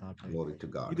മഹത്വം കൊടുത്താട്ടെ.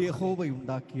 ഇത് യഹോവ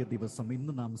ഉണ്ടാക്കിയ ദിവസം,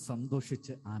 ഇന്ന് നാം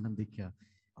സന്തോഷിച്ച് ആനന്ദിക്കുക.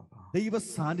 ദൈവ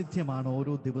സാന്നിധ്യമാണ്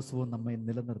ഓരോ ദിവസവും നമ്മെ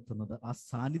നിലനിർത്തുന്നത്. ആ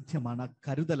സാന്നിധ്യമാണ്, ആ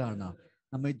കരുതലാണ്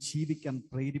നമ്മെ ജീവിക്കാൻ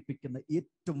പ്രേരിപ്പിക്കുന്ന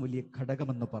ഏറ്റവും വലിയ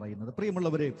ഘടകമെന്ന് പറയുന്നത്.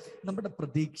 പ്രിയമുള്ളവരെ, നമ്മുടെ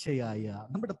പ്രതീക്ഷയായ,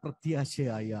 നമ്മുടെ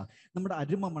പ്രത്യാശയായ, നമ്മുടെ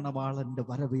അരുമ മണവാളന്റെ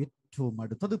വരവ് ഏറ്റവും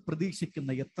അടുത്തത്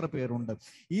പ്രതീക്ഷിക്കുന്ന എത്ര പേരുണ്ട്?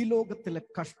 ഈ ലോകത്തിലെ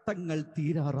കഷ്ടങ്ങൾ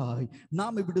തീരാറായി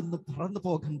നാം ഇവിടുന്ന് പറന്നു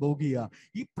പോകാൻ പോകുക.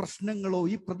 ഈ പ്രശ്നങ്ങളോ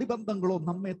ഈ പ്രതിബന്ധങ്ങളോ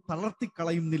നമ്മെ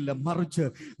തളർത്തിക്കളയുന്നില്ല, മറിച്ച്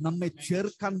നമ്മെ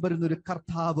ചേർക്കാൻ വരുന്നൊരു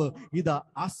കർത്താവ് ഇതാ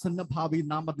ആസന്ന ഭാവി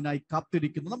നാം അതിനായി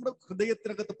കാത്തിരിക്കുന്നു. നമ്മുടെ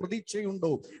ഹൃദയത്തിനകത്ത്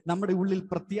പ്രതീക്ഷയുണ്ടോ? നമ്മുടെ ഉള്ളിൽ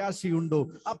പ്രത്യാശയുണ്ടോ?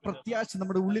 ആ പ്രത്യാശ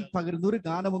നമ്മുടെ ഉള്ളിൽ പകരുന്ന ഒരു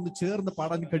ഗാനം ഒന്ന് ചേർന്ന്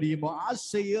പാടാൻ കഴിയുമോ?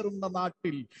 ആശയേറുന്ന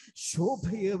നാട്ടിൽ,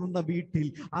 ശോഭയേറുന്ന വീട്ടിൽ,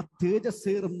 ആ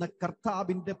തേജസ്സേറുന്ന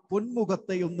കർത്താവിന്റെ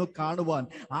പൊന്മുഖത്തെ ഒന്ന് കാണുവാൻ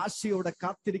ആശയോടെ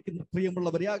കാത്തിരിക്കുന്ന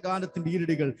പ്രിയമുള്ളവരെ, ആ ഗാനത്തിന്റെ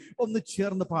ഈരടികൾ ഒന്ന്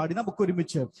ചേർന്ന് പാടി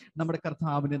നമുക്കൊരുമിച്ച് നമ്മുടെ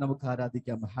കർത്താവിനെ നമുക്ക്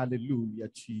ആരാധിക്കാം. Hallelujah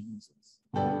Jesus.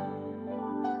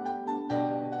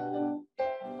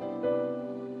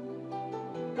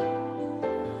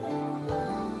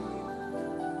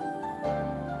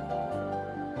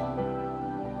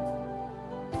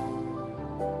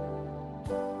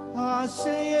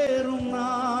 ആശയേറും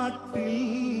നാട്ടിൽ,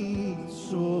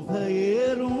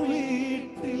 ശോഭയേറും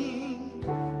വീട്ടിൽ,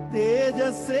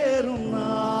 തേജസ്സേറും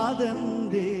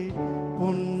നാഥന്റെ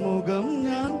പൊന്മുഖം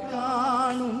ഞാൻ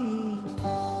കാണും.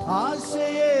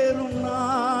 ആശയേറും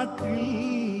നാട്ടിൽ,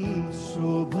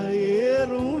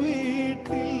 ശോഭയേറും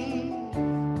വീട്ടിൽ,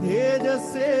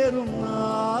 തേജസ്സേറും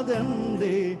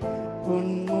നാഥന്റെ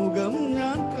പൊന്മുഖം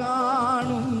ഞാൻ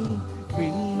കാണും.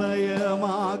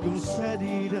 പിന്മയമാകും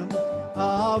ശരീരം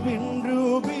ആവിൻ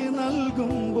രൂപി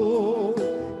നൽകുമ്പോ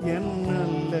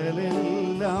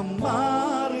എന്നല്ലെല്ലാം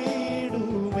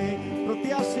മാറിയിടുമേ.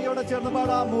 പ്രത്യാശയോടെ ചേർന്ന്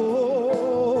പാടാമോ?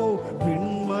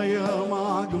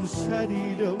 പിന്മയമാകും മലിനമാകും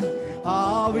ശരീരം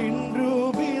ആവിൻ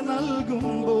രൂപി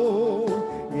നൽകുമ്പോൾ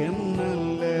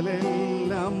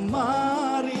എന്നല്ലെല്ലാം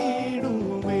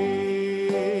മാറിയിടുമേ.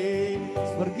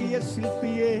 സ്വർഗീയ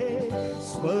ശില്പിയെ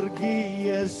സ്വർഗീയ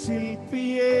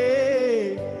ശില്പിയെ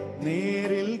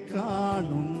നേരിൽ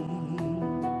കാണും.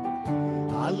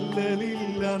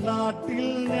 അല്ലലില്ല നാട്ടിൽ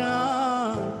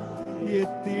ഞാൻ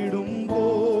എത്തിടുമ്പോൾ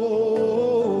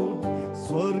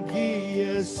സ്വർഗീയ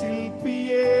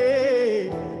ശില്പിയെ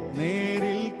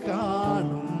നേരിൽ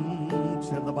കാണും.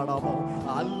 ചേർന്ന് പാടാമോ?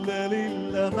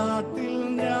 അല്ലലില്ല നാട്ടിൽ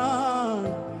ഞാൻ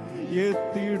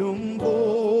എത്തിടുമ്പോൾ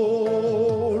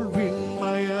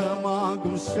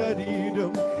വിണ്മയമാകും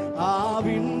ശരീരം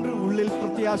ആവിൻ്റെ ഉള്ളിൽ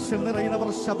പ്രത്യാശ നിറയുന്നവർ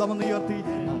ശബ്ദമെന്ന് ഉയർത്തി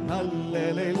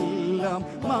നല്ലെല്ലാം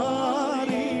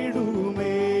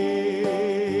മാറിയിടുമേ.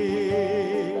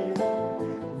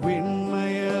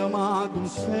 വിണ്മയമാകും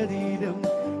ശരീരം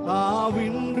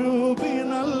ആവിൻ രൂപി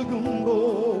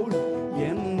നൽകുമ്പോൾ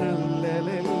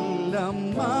എന്നല്ലെല്ലാം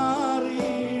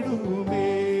മാറിയിടുമേ.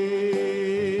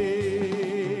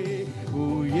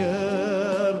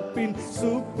 ഉയർപ്പിൻ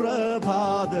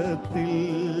സുപ്രഭാതത്തിൽ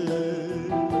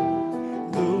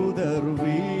ദൂതർ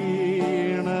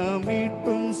വീണമിട്ടും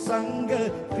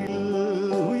സംഘത്തിൽ.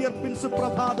 ഉയർപ്പിൻ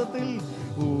സുപ്രഭാതത്തിൽ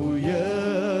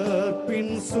ഉയർപ്പിൻ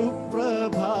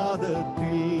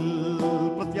സുപ്രഭാതത്തിൽ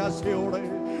പ്രത്യാശയോടെ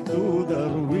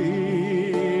ദൂതർ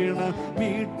വീണമിട്ടും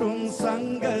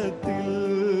സംഘത്തിൽ.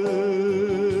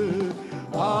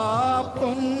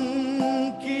 ആപ്പം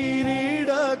കിരീട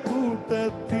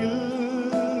കൂട്ടത്തിൽ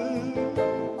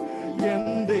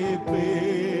എന്റെ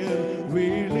പേർ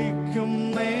വിളിക്കും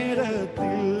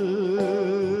നേരത്തിൽ.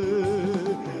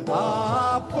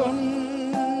 ആപ്പം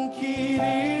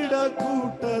കിരീട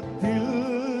കൂട്ടത്തിൽ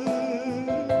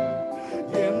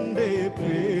എന്റെ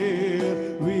പേർ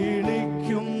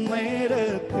വിളിക്കും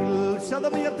നേരത്തിൽ.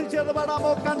 ശതമുയർത്തി ചേർന്ന്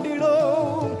പാടാമോ? കണ്ടിടോ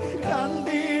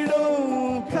കണ്ടിടോ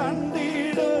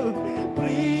കണ്ടിടോ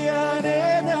പ്രിയനെ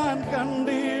ഞാൻ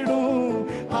കണ്ടിടൂ.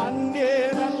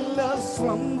 അന്യനല്ല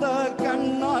സ്വന്ത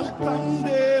കണ്ണാൽ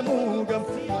തന്റെ മുഖം.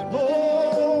 ഓ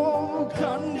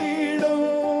കണ്ടിടൂ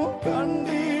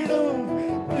കണ്ടിടൂ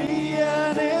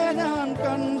പ്രിയനെ ഞാൻ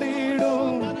കണ്ടിടൂ.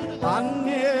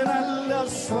 അന്യനല്ല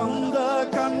സ്വന്ത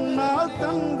കണ്ണാൽ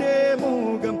തന്റെ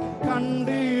മുഖം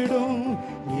കണ്ടിടും.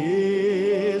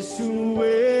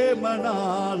 യേശുവേ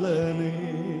മണാളനേ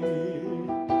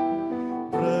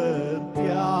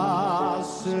പ്രത്യാശയും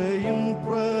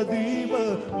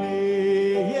പ്രദീപമേ.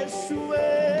 യേശുവേ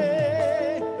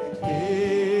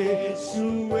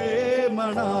യേശുവേ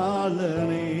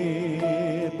മണാളനേ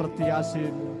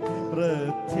പ്രത്യാശയും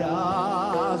പ്രത്യാശയും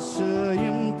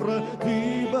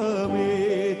പ്രദീപമേ.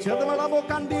 ചെറുതമോ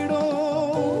കണ്ടിടോ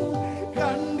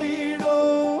കണ്ടിടോ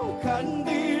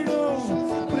കണ്ടിടോ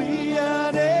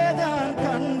പ്രിയനെ ഞാൻ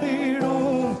കണ്ടിടൂ.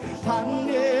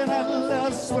 അന്യനല്ല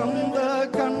സ്വന്ത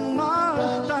കണ്ണാൽ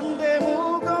തന്റെ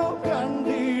മുഖം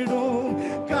കണ്ടിടൂ.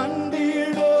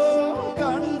 കണ്ടിടോ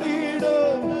കണ്ടിടോ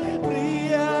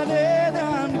പ്രിയനെ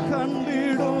ഞാൻ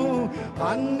കണ്ടിടൂ.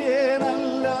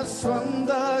 അന്യനല്ല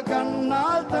സ്വന്ത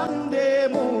കണ്ണാൽ തന്റെ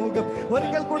മുഖം.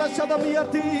 ഒരിക്കൽ കൂടെ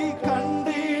ശതമുയർത്തി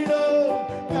കണ്ടിടോ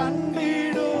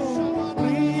കണ്ടിടൂ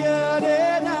പ്രിയനെ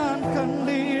ഞാൻ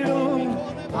കണ്ടിടൂ.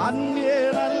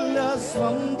 അന്യനല്ല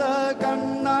സ്വന്ത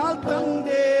കണ്ണാൽ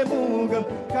തന്റെ മുഖം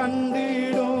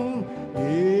കണ്ടിടും.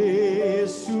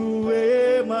 യേശുവേ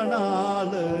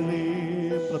മണാളനേ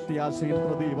പ്രത്യാശയിൻ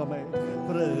പ്രദീപമേ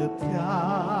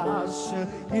പ്രത്യാശയിൻ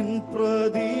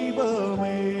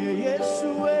പ്രദീപമേ.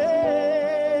 യേശുവേ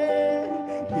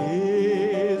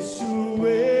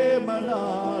യേശുവേ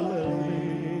മണാളനേ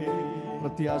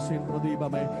പ്രത്യാശയിൻ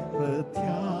പ്രദീപമേ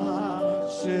പ്രത്യാശയിൻ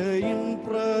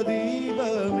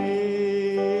പ്രദീപമേ.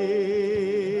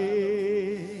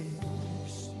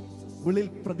 ഉള്ളിൽ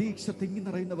പ്രതീക്ഷ തിങ്ങി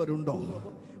നിറയുന്നവരുണ്ടോ?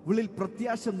 ഉള്ളിൽ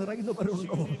പ്രത്യാശ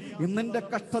നിറയുന്നവരുണ്ടോ? ഇന്നെന്റെ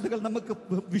കഷ്ടതകൾ നമുക്ക്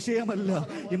വിഷയമല്ല,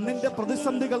 ഇന്നെന്റെ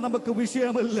പ്രതിസന്ധികൾ നമുക്ക്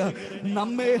വിഷയമല്ല.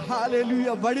 നമ്മെ ഹല്ലേലൂയ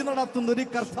വഴി നടത്തുന്ന ഒരു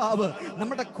കർത്താവ്,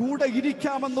 നമ്മുടെ കൂടെ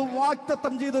ഇരിക്കാമെന്ന്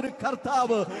വാഗ്ദത്തം ചെയ്ത ഒരു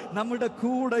കർത്താവ് നമ്മുടെ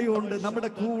കൂടെയുണ്ട്, നമ്മുടെ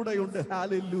കൂടെയുണ്ട്.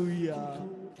 Hallelujah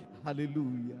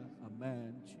hallelujah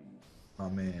amen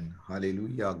amen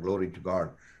hallelujah glory to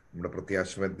God. നമ്മുടെ പ്രത്യാശ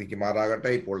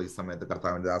വർദ്ധിക്കുമാറാകട്ടെ. ഇപ്പോൾ ഈ സമയത്ത്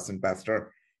കർത്താവിന്റെ ദാസൻ പാസ്റ്റർ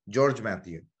ജോർജ്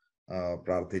മാത്യു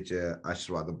പ്രാർത്ഥിച്ച്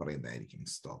ആശീർവാദം പറയുന്നതായിരിക്കും.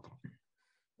 സ്തോത്രം.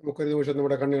 നമുക്കൊരു നിമിഷം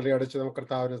നമ്മുടെ കണ്ണുകളെ അടച്ച് നമുക്ക്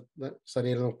കർത്താവിന്റെ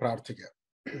സന്നിധിയിൽ നമുക്ക് പ്രാർത്ഥിക്കാം.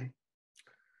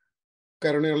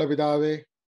 കരുണയുള്ള പിതാവേ,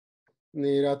 ഇന്ന്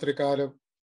ഈ രാത്രികാലം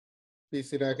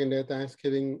PCNAKന്റെ താങ്ക്സ്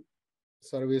ഗിവിംഗ്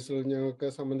സർവീസിൽ ഞങ്ങൾക്ക്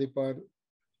സംബന്ധിപ്പാൻ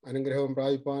അനുഗ്രഹം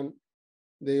പ്രാപിപ്പാൻ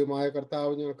ദൈവമായ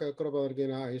കർത്താവ് ഞങ്ങൾക്ക് കൃപ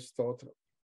നൽകിയതിനായി സ്തോത്രം.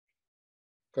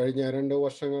 കഴിഞ്ഞ 2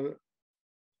 വർഷങ്ങൾ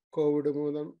കോവിഡ്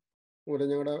മൂലം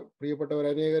ഞങ്ങളുടെ പ്രിയപ്പെട്ടവർ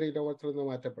അനേകർ ഈ ലോകത്തിൽ നിന്ന്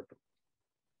മാറ്റപ്പെട്ടു.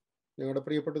 ഞങ്ങളുടെ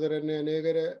പ്രിയപ്പെട്ടവർ തന്നെ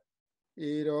അനേകര്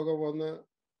ഈ രോഗം വന്ന്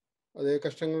അതേ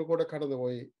കഷ്ടങ്ങൾ കൂടെ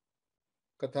കടന്നുപോയി.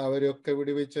 കർത്താവരെയൊക്കെ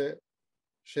വിടുവിച്ച്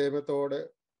ക്ഷേമത്തോടെ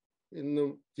ഇന്നും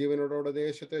ജീവനോടെ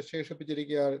ദേശത്തെ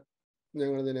ശേഷിപ്പിച്ചിരിക്കാൻ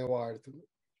ഞങ്ങൾ ഇതിനെ വാഴ്ത്തുന്നു.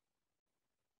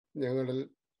 ഞങ്ങളിൽ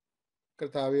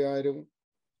കർത്താവിയാരും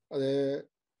അതേ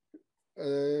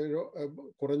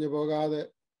കുറഞ്ഞു പോകാതെ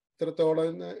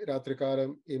ഇത്രത്തോളം രാത്രികാലം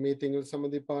ഈ മീറ്റിംഗിൽ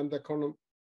സംബന്ധിപ്പാൻ തക്കവണ്ണം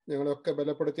ഞങ്ങളൊക്കെ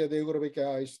ബലപ്പെടുത്തിയ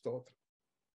ദൈവകൃപയ്ക്കായി സ്തോത്രം.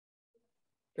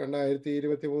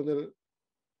 2023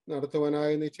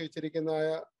 നടത്തുവാനായി നിശ്ചയിച്ചിരിക്കുന്ന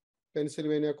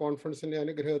പെൻസിൽവേനിയ കോൺഫറൻസിന്റെ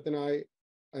അനുഗ്രഹത്തിനായി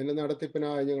അതിന്റെ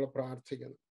നടത്തിപ്പിനായി ഞങ്ങൾ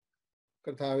പ്രാർത്ഥിക്കുന്നു.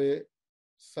 കർത്താവെ,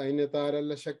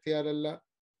 സൈന്യത്താലല്ല ശക്തിയാലല്ല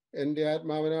എൻ്റെ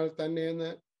ആത്മാവിനാൽ തന്നെയെന്ന്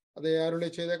അതേ അരുളി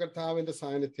ചെയ്ത കർത്താവിൻ്റെ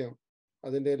സാന്നിധ്യം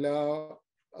അതിൻ്റെ എല്ലാ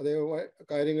അതേ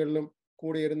കാര്യങ്ങളിലും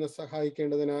കൂടിയിരുന്ന്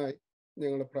സഹായിക്കേണ്ടതിനായി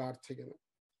ഞങ്ങൾ പ്രാർത്ഥിക്കുന്നു.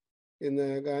 ഇന്ന്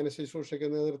ഗാന ശുശ്രൂഷയ്ക്ക്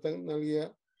നേതൃത്വം നൽകിയ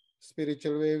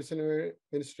സ്പിരിച്വൽ വേവ്സിന്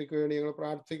മിനിസ്ട്രിക്ക് വേണ്ടി ഞങ്ങൾ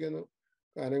പ്രാർത്ഥിക്കുന്നു.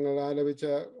 ഗാനങ്ങൾ ആലപിച്ച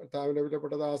കർത്താവിൻ്റെ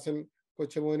വിലപ്പെട്ട ദാസൻ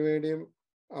കൊച്ചുമോന് വേണ്ടിയും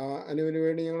അനുവിന്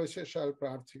വേണ്ടി ഞങ്ങൾ വിശേഷാൽ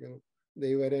പ്രാർത്ഥിക്കുന്നു.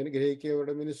 ദൈവരെ അനുഗ്രഹിക്കുകയും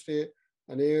അവരുടെ മിനിസ്ട്രിയെ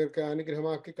അനേകർക്ക്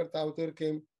അനുഗ്രഹമാക്കി കർത്താവ്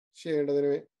തീർക്കുകയും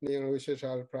ചെയ്യേണ്ടതിന് ഞങ്ങൾ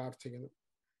വിശേഷാൽ പ്രാർത്ഥിക്കുന്നു.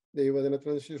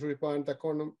 ദൈവദിനത്തിൽ ശുശ്രൂഷിപ്പാൻ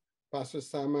തക്കവണ്ണം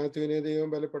പാസ്റ്റർ മാത്യുവിനെ ദൈവം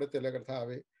ബലപ്പെടുത്തില്ല.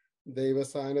 കർത്താവെ, ദൈവ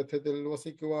സാന്നിധ്യത്തിൽ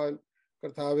വസിക്കുവാൻ,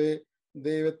 കർത്താവെ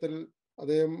ദൈവത്തിൽ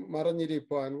അദ്ദേഹം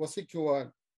മറഞ്ഞിരിപ്പാൻ വസിക്കുവാൻ,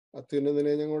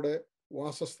 അത്യുന്നതിനെ ഞങ്ങളുടെ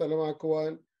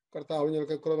വാസസ്ഥലമാക്കുവാൻ കർത്താവ്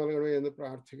ഞങ്ങൾക്ക് കൃപ നൽകണമേ എന്ന്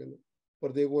പ്രാർത്ഥിക്കുന്നു.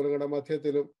 പ്രതികൂലങ്ങളുടെ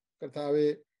മധ്യത്തിലും കർത്താവെ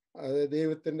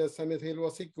ദൈവത്തിന്റെ സന്നിധിയിൽ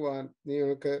വസിക്കുവാൻ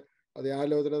നിങ്ങൾക്ക് അത്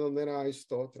ആലോചന തന്നതിനായി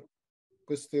സ്തോത്രം.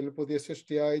 ക്രിസ്തുവിൽ പുതിയ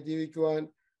സൃഷ്ടിയായി ജീവിക്കുവാൻ,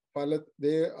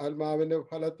 ആത്മാവിന്റെ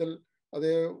ഫലത്തിൽ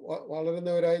അതേ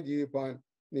വളരുന്നവരായി ജീവിപ്പാൻ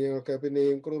നിങ്ങൾക്ക്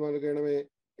പിന്നെയും കൃപ നൽകണമേ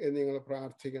എന്ന് നിങ്ങൾ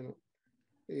പ്രാർത്ഥിക്കുന്നു.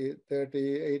 ഈ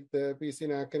 38th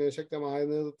PCNAK ശക്തമായ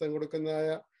നേതൃത്വം കൊടുക്കുന്നതായ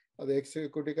അത്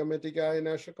എക്സിക്യൂട്ടീവ് കമ്മിറ്റിക്കായി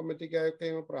നാഷണൽ കമ്മിറ്റിക്കായൊക്കെ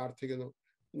ഞങ്ങൾ പ്രാർത്ഥിക്കുന്നു.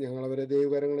 ഞങ്ങൾ അവരെ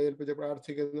ദൈവകരങ്ങളെ ഏൽപ്പിച്ച്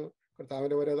പ്രാർത്ഥിക്കുന്നു.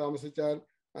 കർത്താവിന്റെ വരെ താമസിച്ചാൽ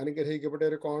അനുഗ്രഹിക്കപ്പെട്ട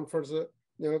ഒരു കോൺഫറൻസ്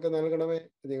ഞങ്ങൾക്ക് നൽകണമേ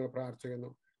എന്ന് ഞങ്ങൾ പ്രാർത്ഥിക്കുന്നു.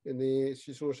 എന്നീ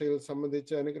ശുശ്രൂഷയിൽ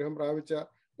സംബന്ധിച്ച് അനുഗ്രഹം പ്രാപിച്ച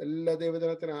എല്ലാ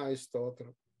ദൈവജനത്തിനായി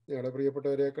സ്തോത്രം. ഞങ്ങളുടെ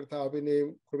പ്രിയപ്പെട്ടവരെ കർത്താവിനെയും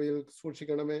കൃപയിൽ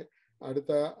സൂക്ഷിക്കണമേ.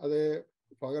 അടുത്ത അതേ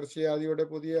പകർച്ചവ്യാധിയുടെ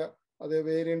പുതിയ അതേ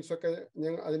വേരിയൻസ് ഒക്കെ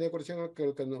അതിനെക്കുറിച്ച് ഞങ്ങൾ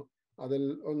കേൾക്കുന്നു. അതിൽ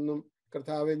ഒന്നും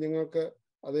കർത്താവ് ഞങ്ങൾക്ക്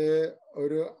അതേ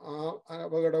ഒരു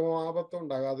അപകടമോ ആപത്തോ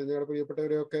ഉണ്ടാകാതെ ഞങ്ങളുടെ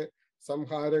പ്രിയപ്പെട്ടവരെയൊക്കെ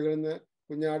സംഹാരകളിൽ നിന്ന്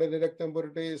കുഞ്ഞാടിന്റെ രക്തം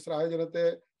പുരട്ടി ഇസ്രായേൽ ജനത്തെ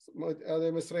അതേ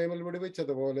മിസ്രൈമിൽ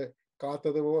വിടുവിച്ചതുപോലെ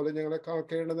കാത്തതുപോലെ ഞങ്ങളെ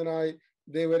കാക്കേണ്ടതിനായി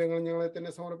ദൈവരങ്ങൾ ഞങ്ങളെ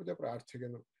തന്നെ സമർപ്പിച്ച്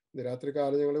പ്രാർത്ഥിക്കുന്നു. ഇന്ന്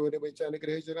രാത്രികാലം ഞങ്ങളെ ഒരുമിച്ച്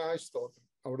അനുഗ്രഹിച്ചതിനായി സ്തോത്രം.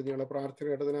 അവിടെ ഞങ്ങളെ പ്രാർത്ഥന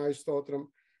കേട്ടതിനായി സ്തോത്രം.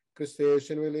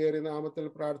 ക്രിസ്തയേശുവിൻ വിലയേറിയ നാമത്തിൽ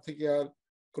പ്രാർത്ഥിക്കാൻ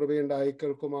കൃപയുണ്ടായി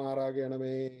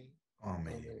കേൾക്കുമാറാകണമേ.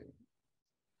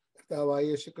 കർത്താവായ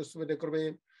യേശു ക്രിസ്തുവിന്റെ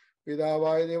കൃപയും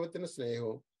പിതാവായ ദൈവത്തിന്റെ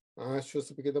സ്നേഹവും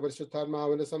ആശ്വസിപ്പിക്കുന്ന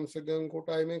പരിശുദ്ധാത്മാവിന്റെ സംസർഗവും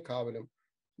കൂട്ടായ്മയും കാവലും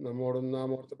നമ്മോടും നാം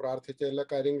ഓർത്ത് പ്രാർത്ഥിച്ച എല്ലാ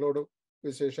കാര്യങ്ങളോടും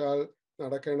വിശേഷാൽ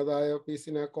നടക്കേണ്ടതായ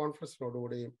PCNAK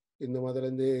കോൺഫറൻസിനോടുകൂടിയും ഇന്നു മുതൽ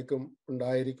എന്നേക്കും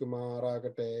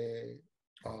ഉണ്ടായിരിക്കുമാറാകട്ടെ.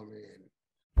 ആമേൻ.